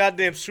watched. is a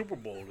goddamn Super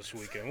Bowl this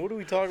weekend. What are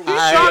we talking about?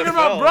 He's talking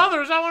about NFL.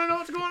 brothers. I want to know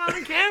what's going on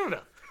in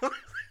Canada.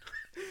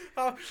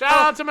 Shout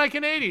out to my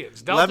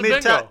Canadians. Delta Let me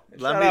Bingo. tell.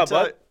 Let Shout me out,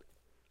 tell. bud.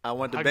 I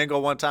went to bingo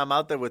one time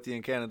out there with you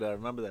in Canada. I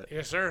remember that.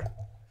 Yes, sir.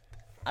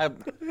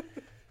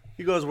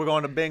 He goes, "We're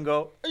going to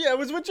bingo." Yeah, it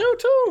was with you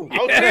too. I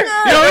was there.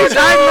 Yo, he's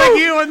acting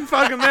like he wasn't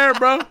fucking there,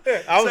 bro.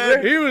 I was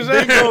there. He was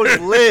there. Bingo's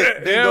lit. Yeah,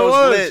 it Bingo's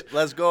was. lit.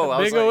 Let's go. I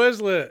was Bingo like,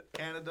 is lit.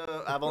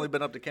 Canada. I've only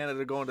been up to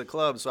Canada going to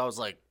clubs, so I was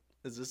like,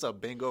 "Is this a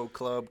bingo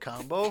club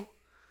combo?"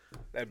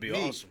 That'd be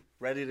Me, awesome.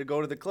 ready to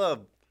go to the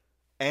club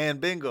and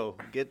bingo.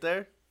 Get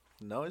there?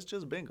 No, it's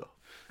just bingo.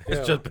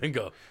 It's just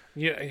bingo.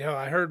 Yeah,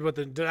 I heard what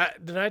the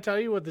did I tell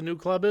you what the new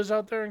club is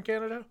out there in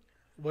Canada?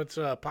 What's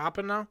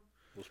popping now?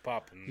 Was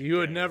popping. You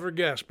would never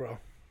guess, bro.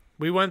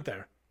 We went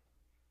there.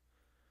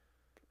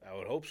 I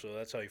would hope so.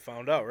 That's how you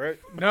found out, right?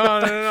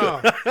 No.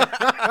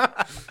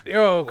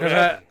 Yo,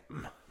 because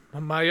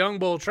my young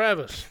bull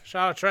Travis.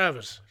 Shout out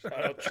Travis.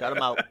 Shout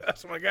him out.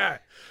 That's my guy.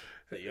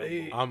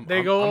 I'm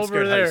They go I'm over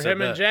scared how you there. said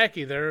Him and that.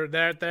 Jackie. They're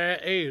at that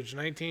age,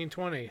 19,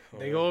 20.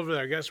 They go over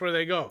there. Guess where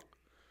they go?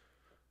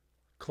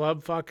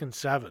 Club fucking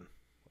 7.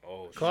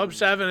 Oh, Club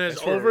 7 has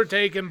That's where-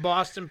 overtaken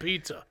Boston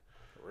Pizza.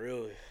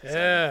 Really?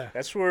 Yeah.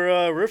 That's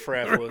where Riff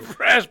Raff was.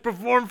 Crash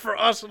performed for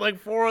us and like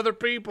 4 other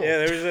people. Yeah,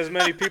 there's as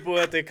many people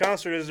at the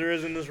concert as there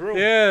is in this room.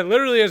 Yeah,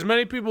 literally as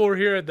many people were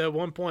here at that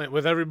one point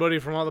with everybody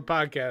from all the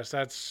podcasts.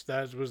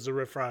 That was the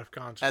Riff Raff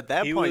concert. At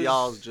that He point, was-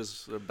 y'all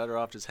just are better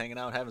off just hanging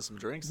out, having some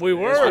drinks. We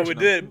than were. That's what watching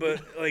we them. did,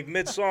 but like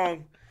mid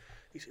song,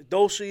 he said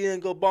Dulce and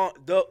go bon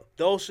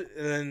Dulce, and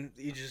then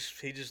he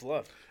just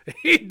left.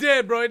 He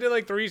did, bro. He did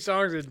like 3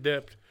 songs and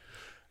dipped.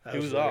 That He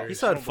was hilarious. off.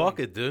 He said, "Fuck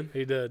it, dude."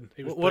 He did.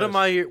 He was What am pissed.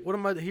 I here? What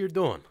am I here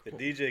doing? The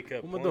DJ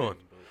kept What am I playing, doing?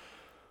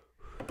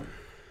 but-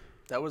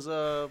 That was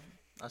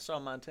I saw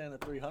Montana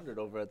 300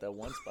 over at that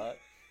one spot.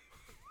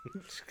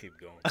 Just keep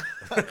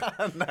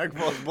going. Niagara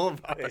Falls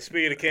Boulevard. Hey,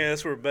 speaking of Canada,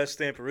 that's where Best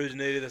Stamp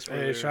originated. That's where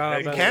Hey, they're shout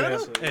out making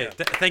Best Canada? it. Hey,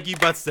 Yeah. thank you,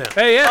 Butt Stamp.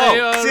 Hey, yeah.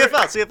 Oh, hey,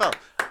 CFL.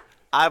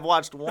 I've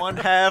watched one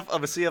half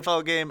of a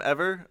CFL game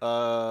ever.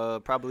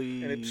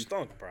 Probably. And it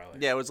stunk, probably.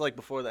 Yeah, it was like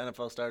before the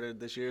NFL started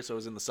this year, so it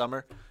was in the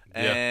summer.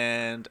 Yeah.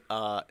 And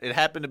it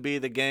happened to be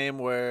the game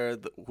where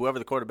whoever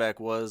the quarterback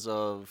was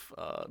of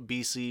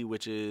BC,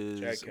 which is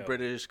Jack Hill.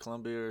 British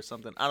Columbia or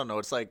something. I don't know.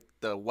 It's like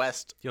the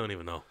west You don't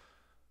even know.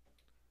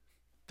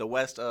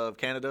 of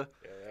Canada.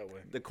 Yeah, that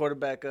way. The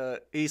quarterback,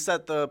 he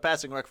set the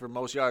passing record for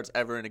most yards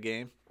ever in a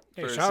game.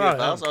 Hey, for shout out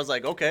CFL. him. So I was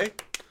like, okay.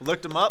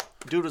 Looked him up.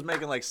 Dude was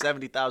making like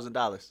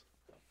 $70,000.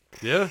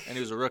 Yeah. And he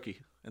was a rookie.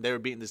 And they were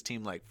beating this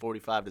team like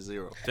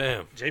 45-0.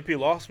 Damn. JP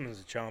Lossman's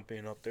a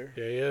champion up there.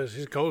 Yeah, he is.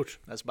 He's a coach.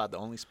 That's about the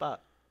only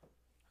spot.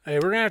 Hey,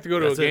 we're going to have to go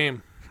to That's a it.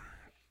 game.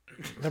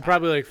 They're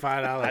probably like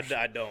 $5.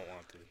 I don't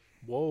want to.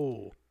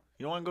 Whoa.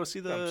 You don't want to go see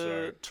I'm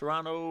sorry. the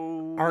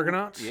Toronto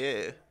Argonauts?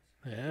 Yeah.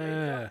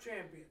 Yeah.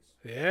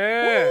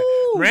 Yeah.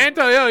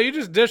 Moranto, yo, you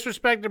just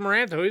disrespected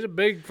Moranto. He's a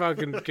big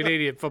fucking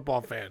Canadian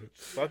football fan.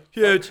 Fuck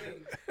your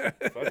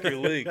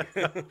league. I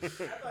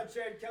thought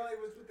Chad Kelly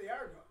was with the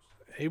Argos.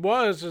 He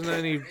was, and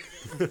then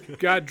he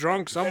got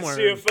drunk somewhere.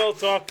 CFL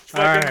talk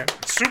fucking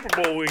right.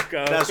 Super Bowl week.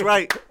 That's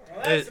right.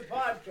 Well, that's the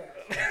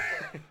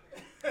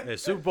podcast. Hey,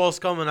 Super Bowl's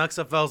coming.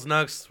 XFL's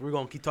next. We're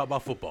going to keep talking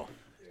about football.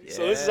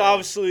 So this is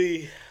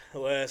obviously the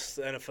last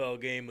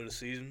NFL game of the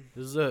season.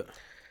 This is it.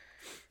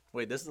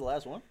 Wait, this is the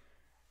last one?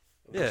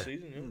 Of the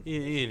season, yeah.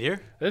 You in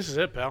here? This is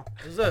it, pal.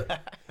 This is it.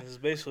 This is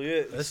basically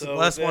it. This is So the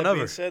last with one that ever.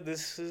 being said,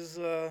 this is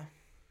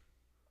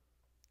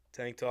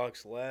Tank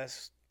Talk's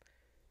last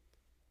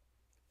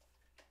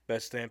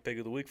best stand pick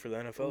of the week for the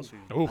NFL season.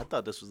 Ooh. I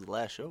thought this was the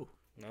last show.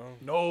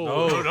 No.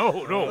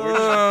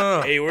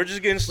 No. Hey, we're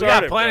just getting We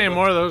started. got plenty brother.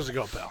 more of those to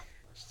go, pal.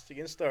 Just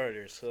getting started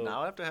here. So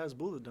Now after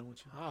Hasbulla done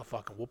with you. I'll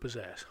fucking whoop his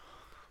ass.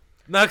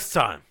 Next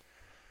time.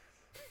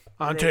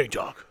 On Tank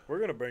Talk. we're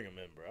gonna bring him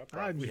in, bro. I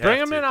promise. Bring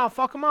him in, I'll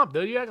fuck him up,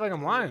 dude. You act like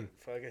I'm lying.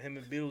 Fucking him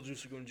and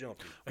Beetlejuice are gonna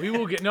jump you. We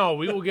will get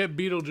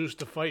Beetlejuice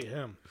to fight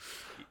him.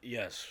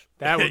 Yes.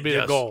 That would be the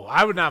Yes. goal.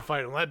 I would not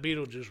fight him. Let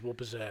Beetlejuice whoop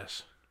his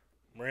ass.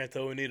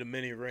 Moranto, we need a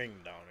mini ring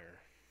down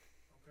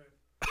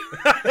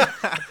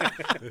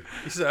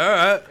He said, all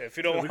right. here. If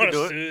you don't want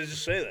us to,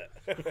 just say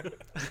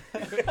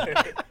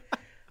that.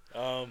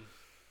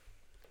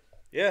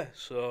 Yeah,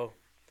 so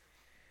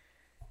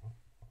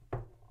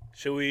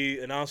should we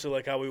announce it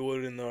like how we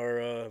would in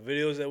our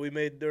videos that we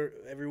made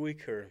every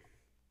week, or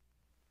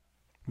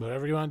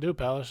Whatever you want to do,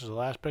 pal. This is the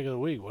last pick of the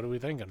week. What are we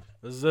thinking?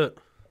 This is it.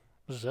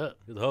 This is it.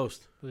 You're the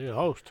host. You're the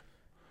host.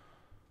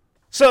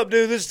 what's up,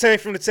 dude? This is Tank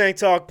from the Tank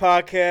Talk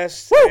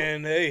podcast,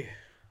 and hey,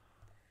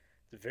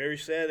 it's very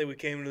sad that we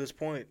came to this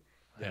point.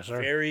 Yes, The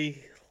sir.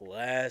 very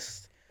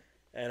last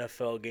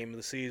NFL game of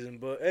the season,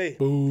 but hey,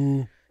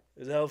 Boo. it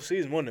was a hell of a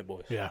season, wasn't it,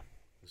 boys? Yeah.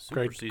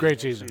 Super Great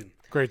season. season.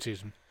 Great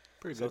season.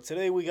 Pretty So good.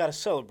 today we got to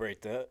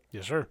celebrate that.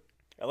 Yes, sir.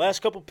 Our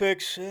last couple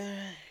picks,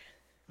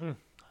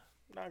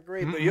 not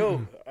great, but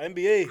yo,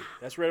 NBA,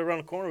 that's right around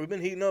the corner. We've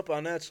been heating up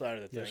on that side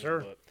of the thing. Yes,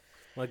 sir. But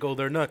Might go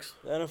there next.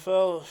 the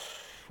NFL,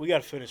 we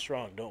got to finish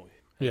strong, don't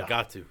we? Yeah.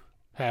 Got to.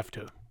 Have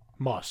to.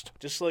 Must.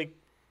 Just like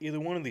either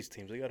one of these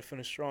teams, they got to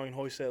finish strong and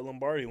hoist that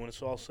Lombardi when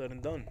it's all said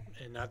and done.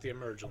 And not the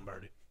Emerge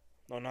Lombardi.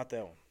 No, not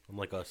that one.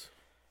 Unlike us.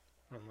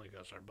 Unlike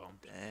us, our bum.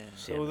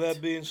 So with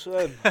that being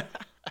said,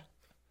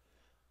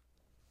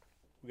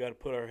 we got to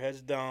put our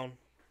heads down,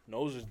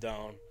 noses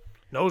down,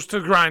 Nose to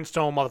the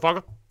grindstone,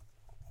 motherfucker.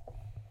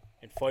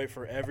 and fight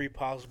for every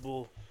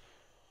possible.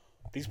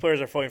 These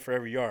players are fighting for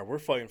every yard. We're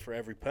fighting for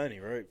every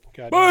penny, right?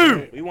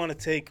 Boom! We want to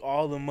take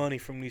all the money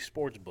from these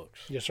sports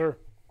books. Yes, sir.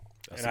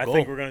 That's And the I goal.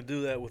 think we're going to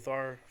do that with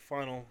our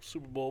final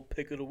Super Bowl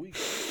pick of the week.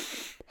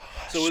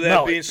 So with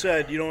Smell that being it.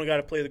 said, you don't got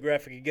to play the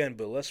graphic again,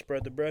 but let's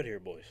spread the bread here,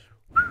 boys.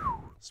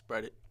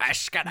 Spread it.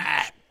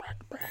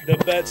 The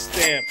bet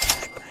stamp.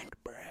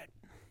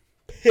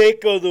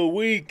 Pick of the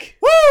week.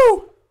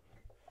 Woo!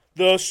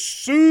 The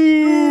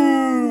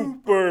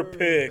super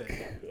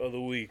pick of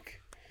the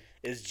week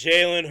is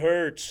Jalen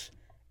Hurts.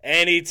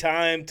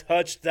 Anytime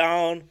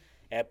touchdown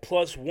at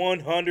plus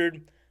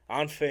 100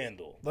 on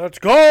FanDuel. Let's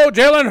go,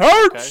 Jalen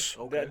Hurts.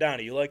 Okay.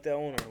 Donnie, you like that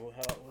one? Or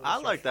I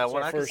like that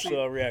one. Our I can first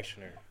see-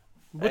 reaction here.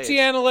 What's Hey.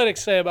 the analytics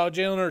say about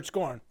Jalen Hurts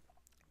scoring?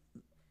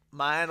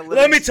 My analytics.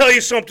 Let me tell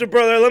you something,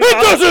 brother. It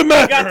doesn't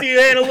matter. I got the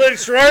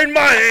analytics right in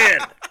my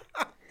hand.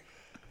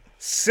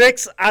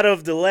 6 out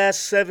of the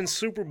last 7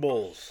 Super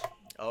Bowls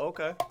Oh,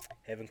 okay.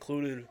 have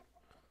included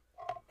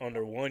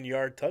under 1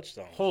 yard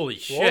touchdowns. Holy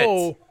shit.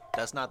 Whoa.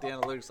 That's not the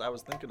analytics I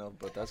was thinking of,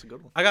 but that's a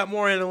good one. I got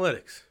more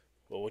analytics.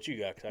 Well, what you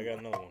got? 'Cause I got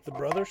another one. The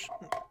brothers?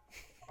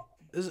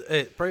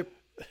 Hey,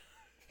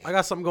 I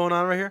got something going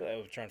on right here. I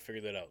was trying to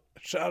figure that out.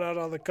 Shout out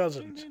all the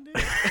cousins.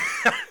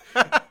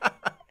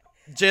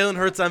 Jalen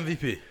Hurts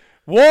MVP.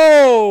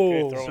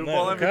 Whoa. Okay, throwing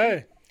that in.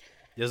 Okay.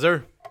 Yes,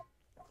 sir.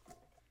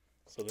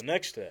 So the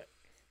next stat.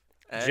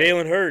 Hey.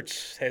 Jalen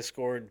Hurts has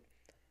scored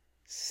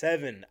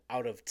 7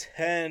 out of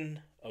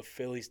 10 of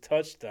Philly's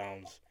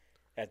touchdowns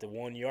at the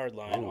 1 yard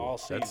line Ooh, all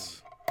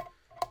season.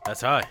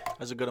 That's high.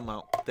 That's a good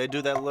amount. They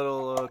do that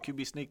little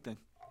QB sneak thing.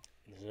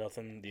 There's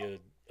nothing the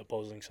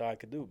opposing side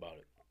could do about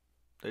it.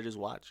 They just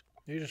watch.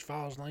 He just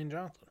follows Lane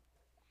Johnson.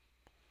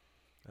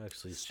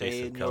 Actually, it's Stay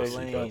Jason in your Kelsey.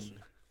 lane.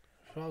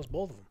 Follows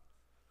both of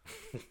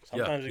them.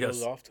 Sometimes it yes.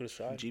 goes off to the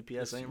side.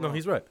 GPS ain't No, wrong.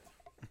 he's right.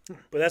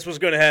 But that's what's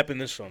going to happen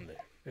this Sunday.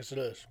 Yes, it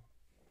is.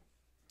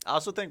 I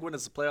also think when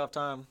it's playoff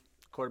time,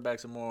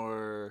 quarterbacks are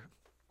more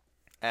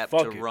apt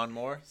Fuck to it. run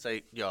more.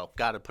 Say, yo,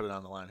 got to put it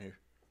on the line here.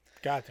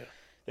 Got to.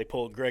 They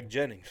pulled Greg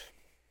Jennings.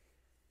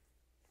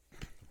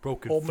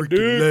 Broken Hold my freaking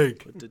dick. leg.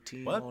 Put the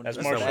team What? on That's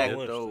his Marshall back,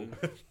 Lynch, though.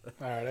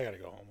 All right, I gotta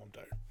go home. I'm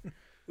tired.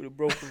 With a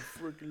broken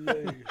freaking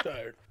leg.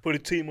 Tired. Put a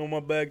team on my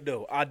back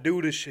though. I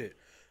do this shit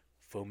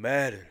for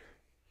Madden.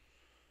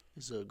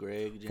 It's a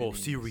Greg For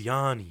Jennings.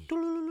 Sirianni.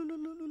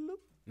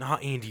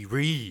 Not Andy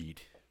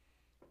Reid.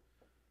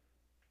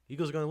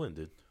 Eagles are gonna win,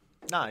 dude.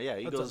 Nah, yeah,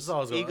 Eagles. that's all I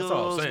was saying.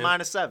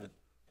 -7.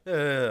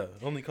 Yeah.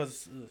 Only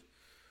because.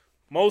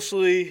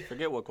 Mostly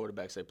Forget what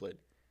quarterbacks they played.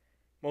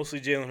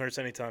 Jalen Hurts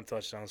anytime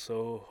touchdown.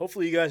 So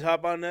hopefully you guys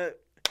hop on that,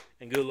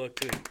 and good luck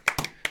to you.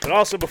 But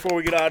also before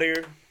we get out of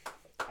here,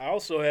 I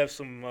also have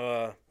some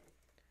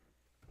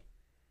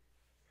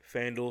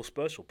FanDuel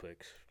special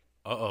picks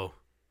Uh-oh.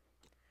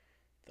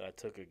 that I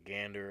took a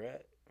gander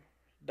at.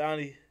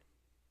 Donnie,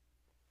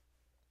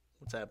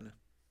 What's happening?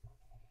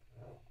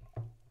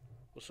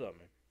 what's up,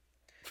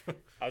 man?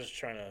 I was just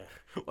trying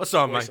to What's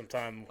up, waste Mike? some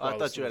time. I while thought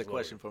this you had a was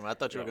question loaded. for me. I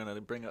thought you were No. going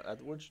to bring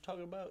up. What you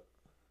talking about?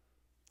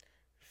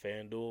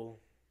 FanDuel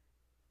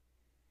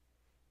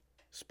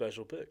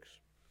special picks.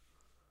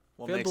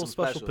 What makes FanDuel them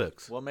special special?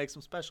 picks. What makes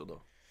them special,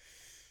 though?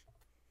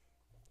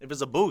 If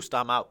it's a boost,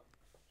 I'm out.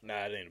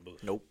 Nah, it ain't a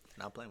boost. Nope.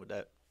 Not playing with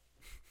that.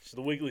 It's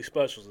the weekly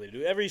specials they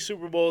do. Every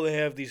Super Bowl they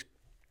have these,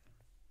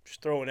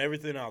 just throwing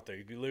everything out there.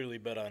 You can literally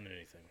bet on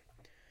anything.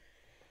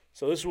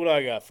 So this is what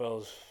I got,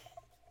 fellas.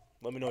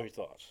 Let me know your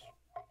thoughts.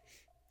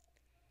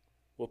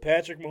 Will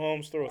Patrick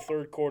Mahomes throw a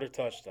third quarter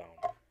touchdown?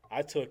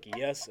 I took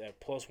yes at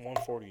plus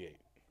 148.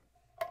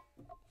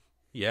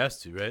 He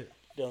has to, right?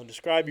 Dylan,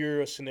 describe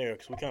your scenario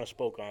because we kind of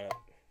spoke on it.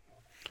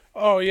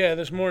 Oh yeah,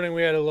 this morning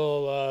we had a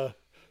little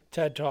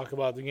TED talk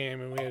about the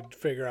game, and we had to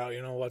figure out,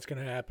 what's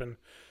going to happen.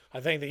 I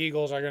think the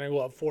Eagles are going to go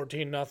up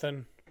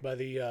 14-0 by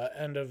the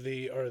end of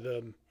the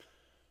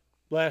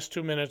last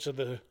 2 minutes of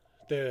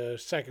the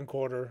second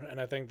quarter,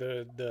 and I think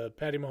the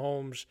Patty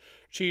Mahomes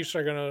Chiefs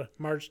are going to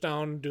march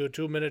down, do a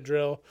 2-minute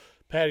drill.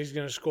 Patty's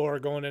going to score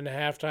going into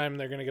halftime, and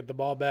they're going to get the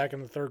ball back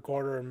in the third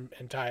quarter and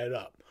tie it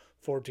up,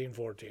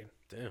 14-14.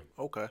 Damn.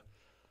 Okay.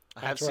 I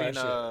have That's where I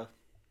seen. see it.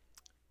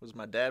 Was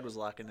my dad was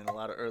locking in a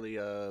lot of early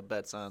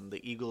bets on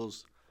the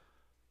Eagles.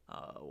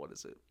 What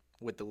is it?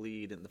 With the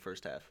lead in the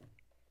first half,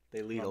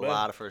 they lead Not a bad.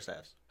 lot of first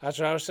halves. That's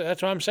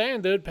what I'm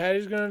saying, dude.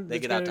 Patty's going They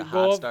to get out to go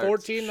hot up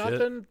starts.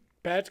 14-0.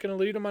 Pat's going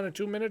to lead them on a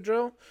 2-minute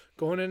drill.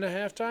 Going into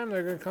halftime,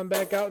 they're going to come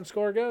back out and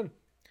score again.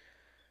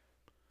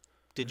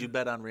 Did you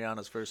bet on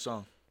Rihanna's first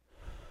song?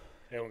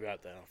 They don't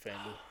got that on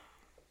FanDuel.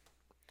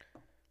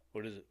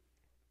 What is it?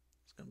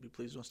 It's gonna be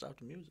 "Please Don't Stop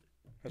the Music."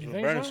 That's You what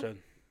think Brandon so? said.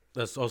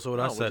 That's also what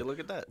Oh, I would said. you look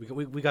at that?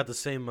 We got the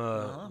same. We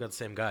got the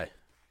same guy.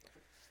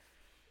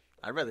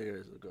 I'd rather hear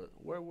it go.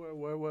 Where?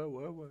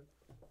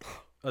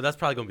 Oh, that's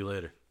probably gonna be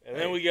later. And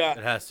then we got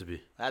It has to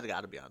be. That's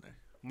got to be on there.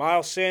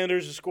 Miles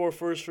Sanders to score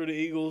first for the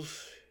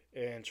Eagles,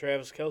 and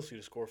Travis Kelce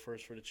to score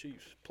first for the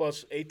Chiefs.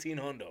 Plus 18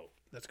 hundo.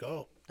 Let's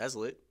go. That's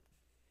lit.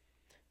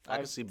 I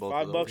can see both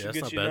 $5 of those. Yeah, will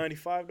that's get you not bad.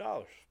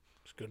 $95.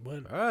 It's a good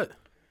win. All right.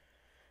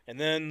 And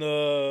then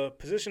the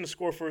position to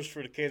score first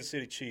for the Kansas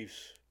City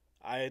Chiefs,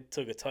 I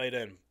took a tight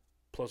end,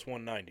 plus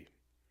 190.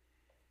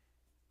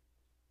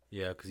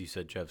 Yeah, because you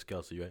said Travis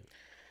Kelce, right?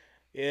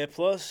 Yeah,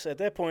 plus at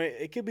that point,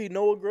 it could be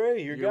Noah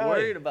Gray, your You're guy.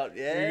 worried about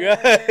Your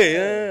guy,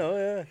 yeah, oh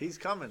yeah. He's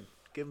coming.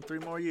 Give him 3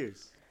 more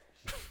years.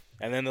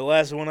 And then the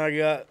last one I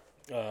got,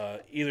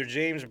 either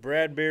James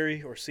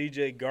Bradbury or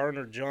C.J.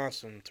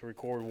 Gardner-Johnson to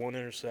record 1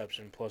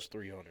 interception, plus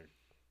 300.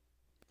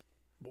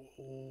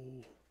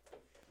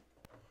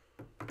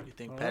 You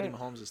think All Patty right.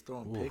 Mahomes is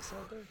throwing picks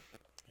out there?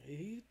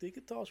 He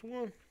could toss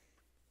one.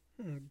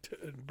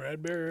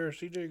 Bradbury or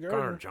C.J. Garner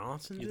Gardner.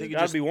 Johnson. You dude? think he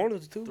Gotta just be one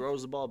of the two.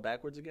 throws the ball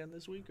backwards again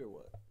this week or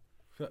what?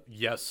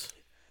 Yes.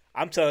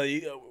 I'm telling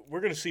you,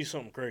 we're going to see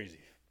something crazy.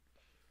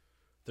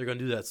 They're gonna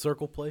do that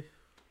circle play.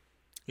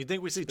 You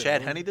think we see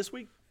Chad Henne this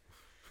week?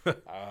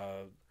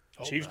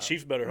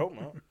 Chiefs better hope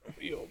not.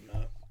 We hope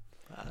not.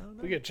 I don't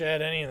know. We get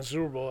Chad Henne in the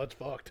Super Bowl. That's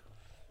fucked.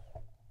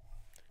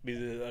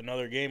 Be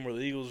another game where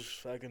the Eagles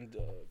fucking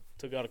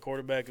took out a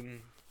quarterback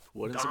and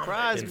Wouldn't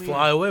surprise And me.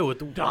 fly away with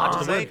the Watch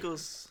his win.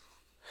 ankles.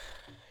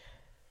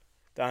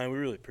 Donnie, we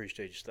really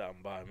appreciate you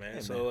stopping by, man.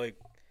 Hey, so, man. like,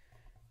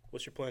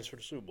 what's your plans for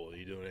the Super Bowl? Are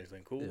you doing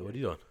anything cool? Yeah, what are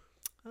you doing?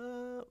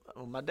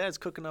 Well, my dad's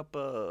cooking up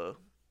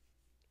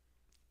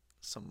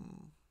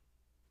some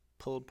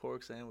pulled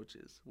pork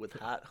sandwiches with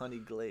hot honey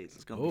glaze.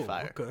 It's gonna be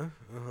fire. Okay.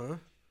 All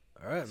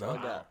right, That's all I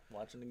man. got.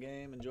 Watching the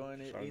game,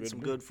 enjoying it, Sound eating good some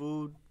to me. good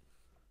food.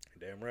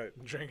 Damn right.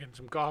 Drinking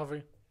some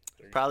coffee.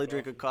 Probably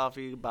drink a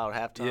coffee about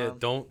halftime. Yeah,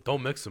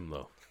 don't mix them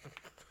though.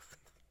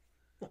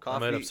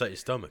 coffee, It might upset your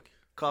stomach.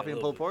 coffee A and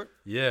little pulled pork.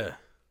 Yeah.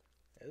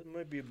 It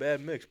might be a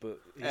bad mix, but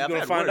he's Hey, I've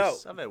going to had find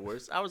worse. out. I've had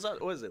worse. I was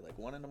out. What is it like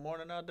 1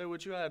 a.m. out there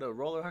with you? I had a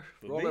roller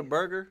me?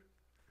 burger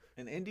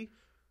in Indy.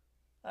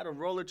 I had a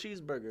roller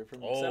cheeseburger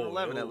from Oh,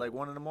 7-Eleven yo. at like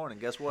 1 a.m.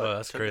 Guess what? Oh,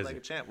 that's Took it crazy. like a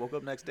champ. Woke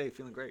up next day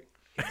feeling great.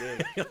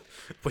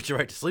 Put you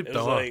right to sleep It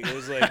though. was like, it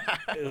was like,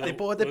 They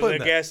put what they was put at in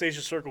that. gas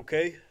station Circle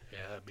K,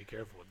 Yeah, be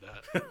careful with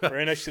that.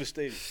 right next to the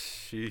stadium.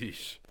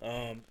 Sheesh.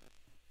 I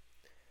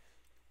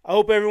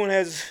hope everyone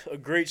has a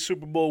great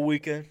Super Bowl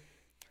weekend.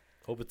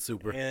 Hope it's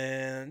super.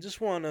 And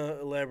just want to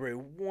elaborate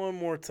one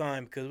more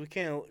time because we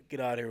can't get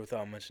out of here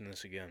without mentioning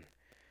this again.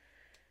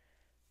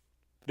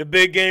 The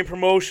big game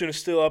promotion is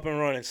still up and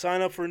running.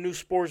 Sign up for a new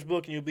sports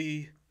book and you'll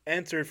be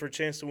entered for a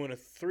chance to win a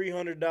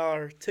 $300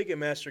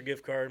 Ticketmaster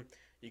gift card.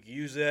 You can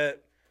use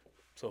that.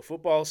 So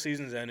football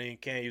season's ending. You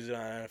can't use it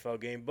on an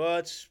NFL game,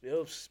 but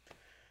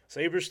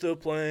Sabres still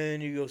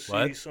playing. You go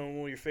see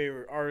some of your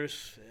favorite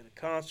artists at a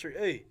concert.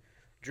 Hey,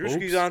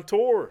 Drewski's on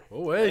tour.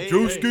 Oh, hey,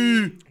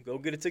 Drewski. Go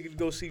get a ticket to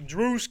go see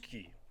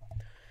Drewski.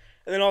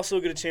 And then also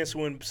get a chance to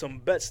win some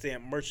Bet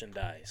Stamp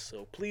merchandise.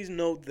 So please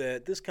note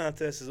that this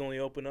contest is only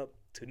open up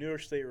to New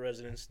York State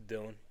residents.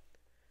 Dylan.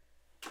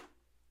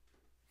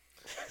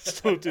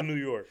 Still to New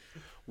York.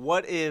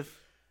 What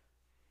if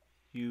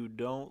you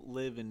don't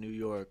live in New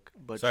York,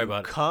 but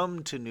you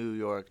come to New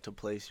York to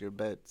place your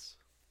bets?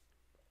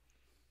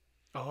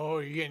 Oh,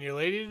 you getting your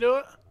lady to do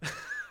it?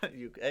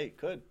 Hey,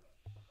 could.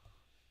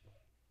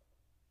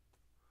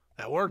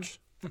 That works.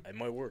 It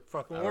might work.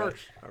 Fucking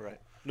works. All right.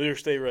 New York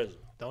State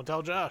resident. Don't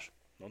tell Josh.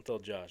 Don't tell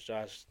Josh.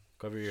 Josh,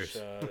 cover your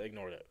ears.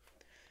 Ignore that.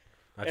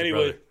 Not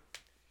Anyway.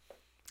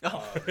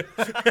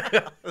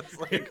 It's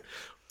like,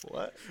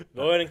 what?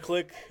 Go ahead and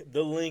click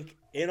the link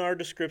in our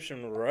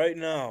description right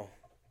now.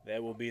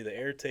 That will be the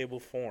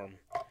Airtable form.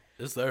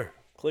 It's there.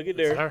 Click it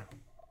there.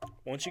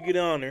 Once you get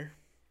on there,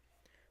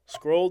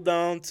 scroll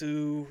down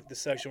to the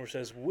section where it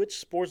says, which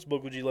sports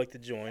book would you like to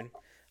join?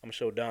 I'm going to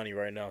show Donnie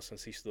right now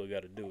since he still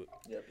got to do it.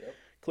 Yep.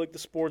 Click the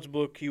sports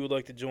book he would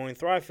like to join.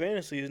 Thrive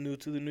Fantasy is new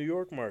to the New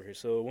York market.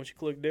 So once you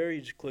click there,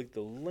 you just click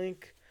the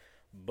link.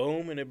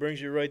 Boom, and it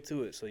brings you right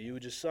to it. So you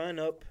would just sign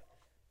up,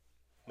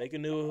 make a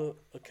new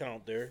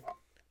account there,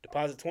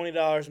 deposit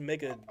 $20,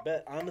 make a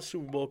bet on the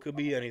Super Bowl. Could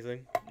be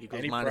anything. Eagles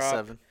Any minus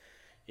prop. 7.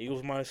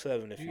 Eagles minus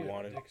 7 if you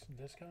wanted.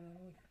 Discount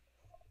on it?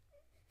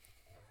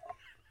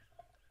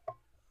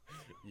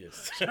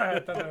 Yes. Sorry, I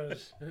thought I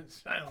was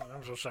silent.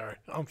 I'm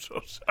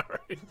so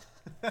sorry.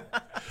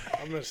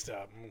 I'm gonna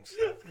stop.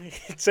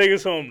 Take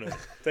us home then.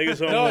 Take us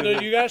home. No,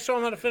 dude, you guys told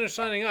him how to finish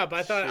signing up.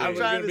 I thought I was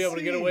gonna be able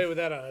to get see. away with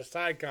that on a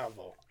side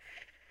convo.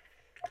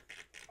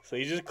 So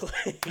you just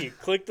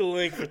click the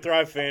link for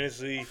Thrive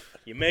Fantasy.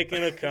 You make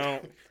an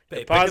account, Hey,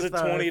 deposit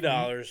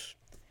 $20,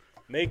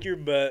 make your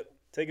bet,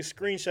 take a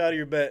screenshot of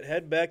your bet,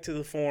 head back to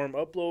the form,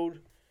 upload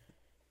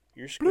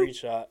your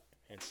screenshot,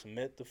 and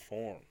submit the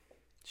form.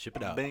 Ship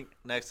it out. Bink.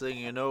 Next thing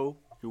you know,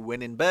 you're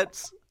winning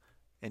bets,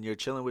 and you're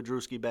chilling with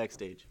Drewski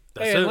backstage.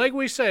 Hey, and like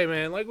we say,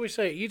 man,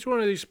 each one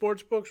of these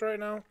sports books right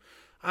now,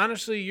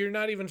 honestly, you're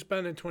not even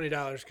spending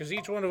 $20 because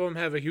each one of them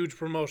have a huge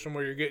promotion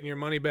where you're getting your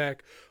money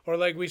back. Or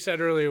like we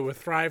said earlier with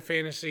Thrive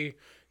Fantasy,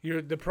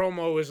 the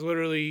promo is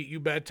literally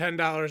you bet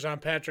 $10 on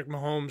Patrick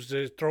Mahomes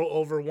to throw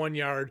over 1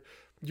 yard,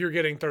 you're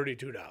getting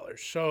 $32.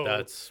 So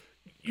that's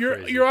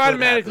crazy. You're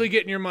automatically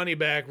getting your money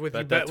back with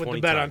the bet on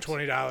times.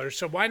 $20.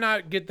 So why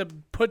not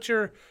put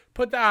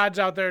the odds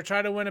out there,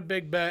 try to win a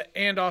big bet,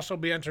 and also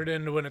be entered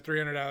in to win a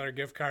 $300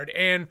 gift card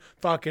and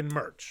fucking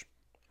merch.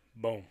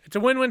 Boom. It's a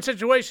win-win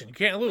situation. You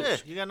can't lose. Yeah,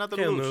 you got nothing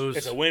to lose.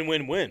 It's a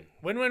win-win-win.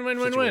 Win.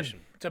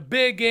 It's a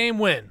big game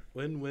win.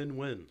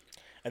 Win.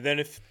 And then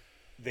if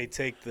they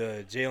take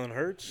the Jalen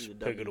Hurts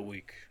pick of the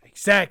week.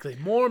 Exactly.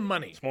 More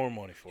money. It's more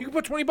money for you. You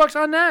can put $20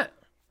 on that.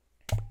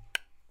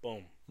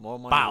 Boom. More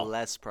money,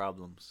 less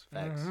problems.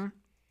 Facts. Mm-hmm.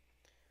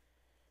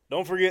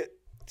 Don't forget,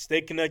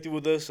 stay connected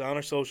with us on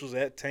our socials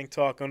at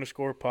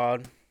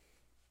TankTalk_pod.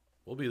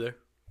 We'll be there.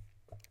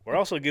 We're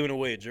also giving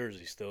away a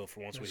jersey still for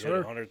once we hit sir.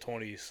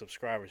 120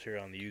 subscribers here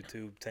on the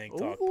YouTube Tank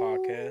Talk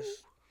podcast.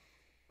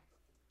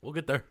 We'll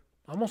get there.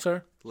 Almost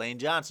there. Lane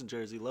Johnson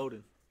jersey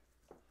loading.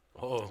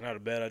 Oh, It's not a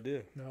bad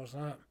idea. No, it's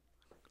not.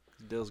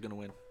 Dill's gonna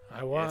win.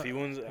 I want. If he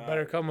wins,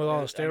 better come with all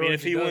the steroids. I mean,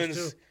 if he does, wins,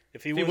 too.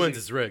 if he if he wins, wins,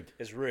 it's rigged.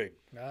 it's rigged.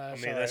 Nah, I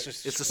that's mean, all that's right.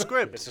 just It's a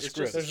script. It's a It's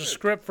script. There's a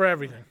script for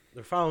everything.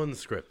 They're following the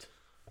script.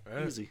 All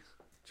right? Easy.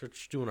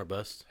 Just doing our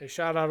best. Hey,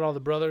 shout out all the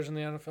brothers in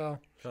the NFL.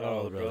 Shout out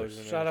all the brothers.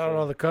 in the Shout out NFL.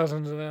 all the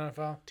cousins in the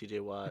NFL. TJ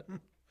Watt.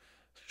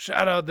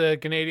 Shout out the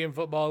Canadian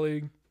Football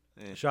League.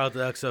 Shout out to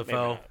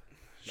XFL.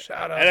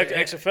 Shout out At to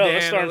XFL.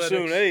 Let's start analytics.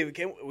 soon. Hey,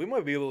 we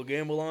might be able to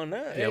gamble on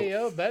that. Hey,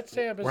 yo, bet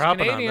stamp is we're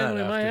hopping on Canadian.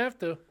 that We might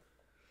after. have to.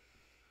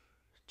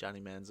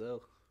 Johnny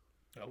Manziel.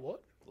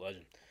 What?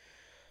 Legend.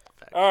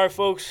 All right,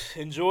 folks.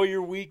 Enjoy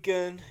your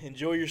weekend.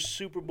 Enjoy your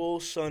Super Bowl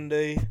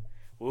Sunday.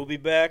 We'll be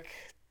back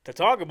to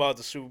talk about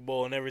the Super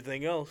Bowl and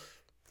everything else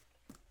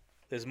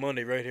this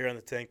Monday right here on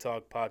the Tank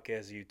Talk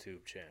Podcast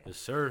YouTube channel. Yes,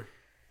 sir.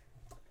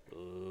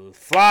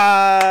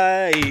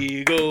 Fly,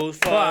 Eagles,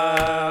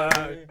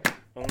 fly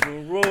on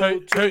the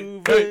road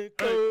to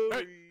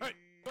victory.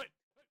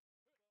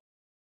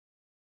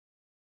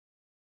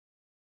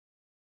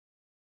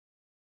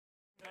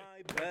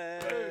 My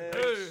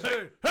bags.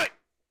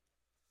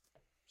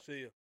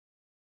 See ya.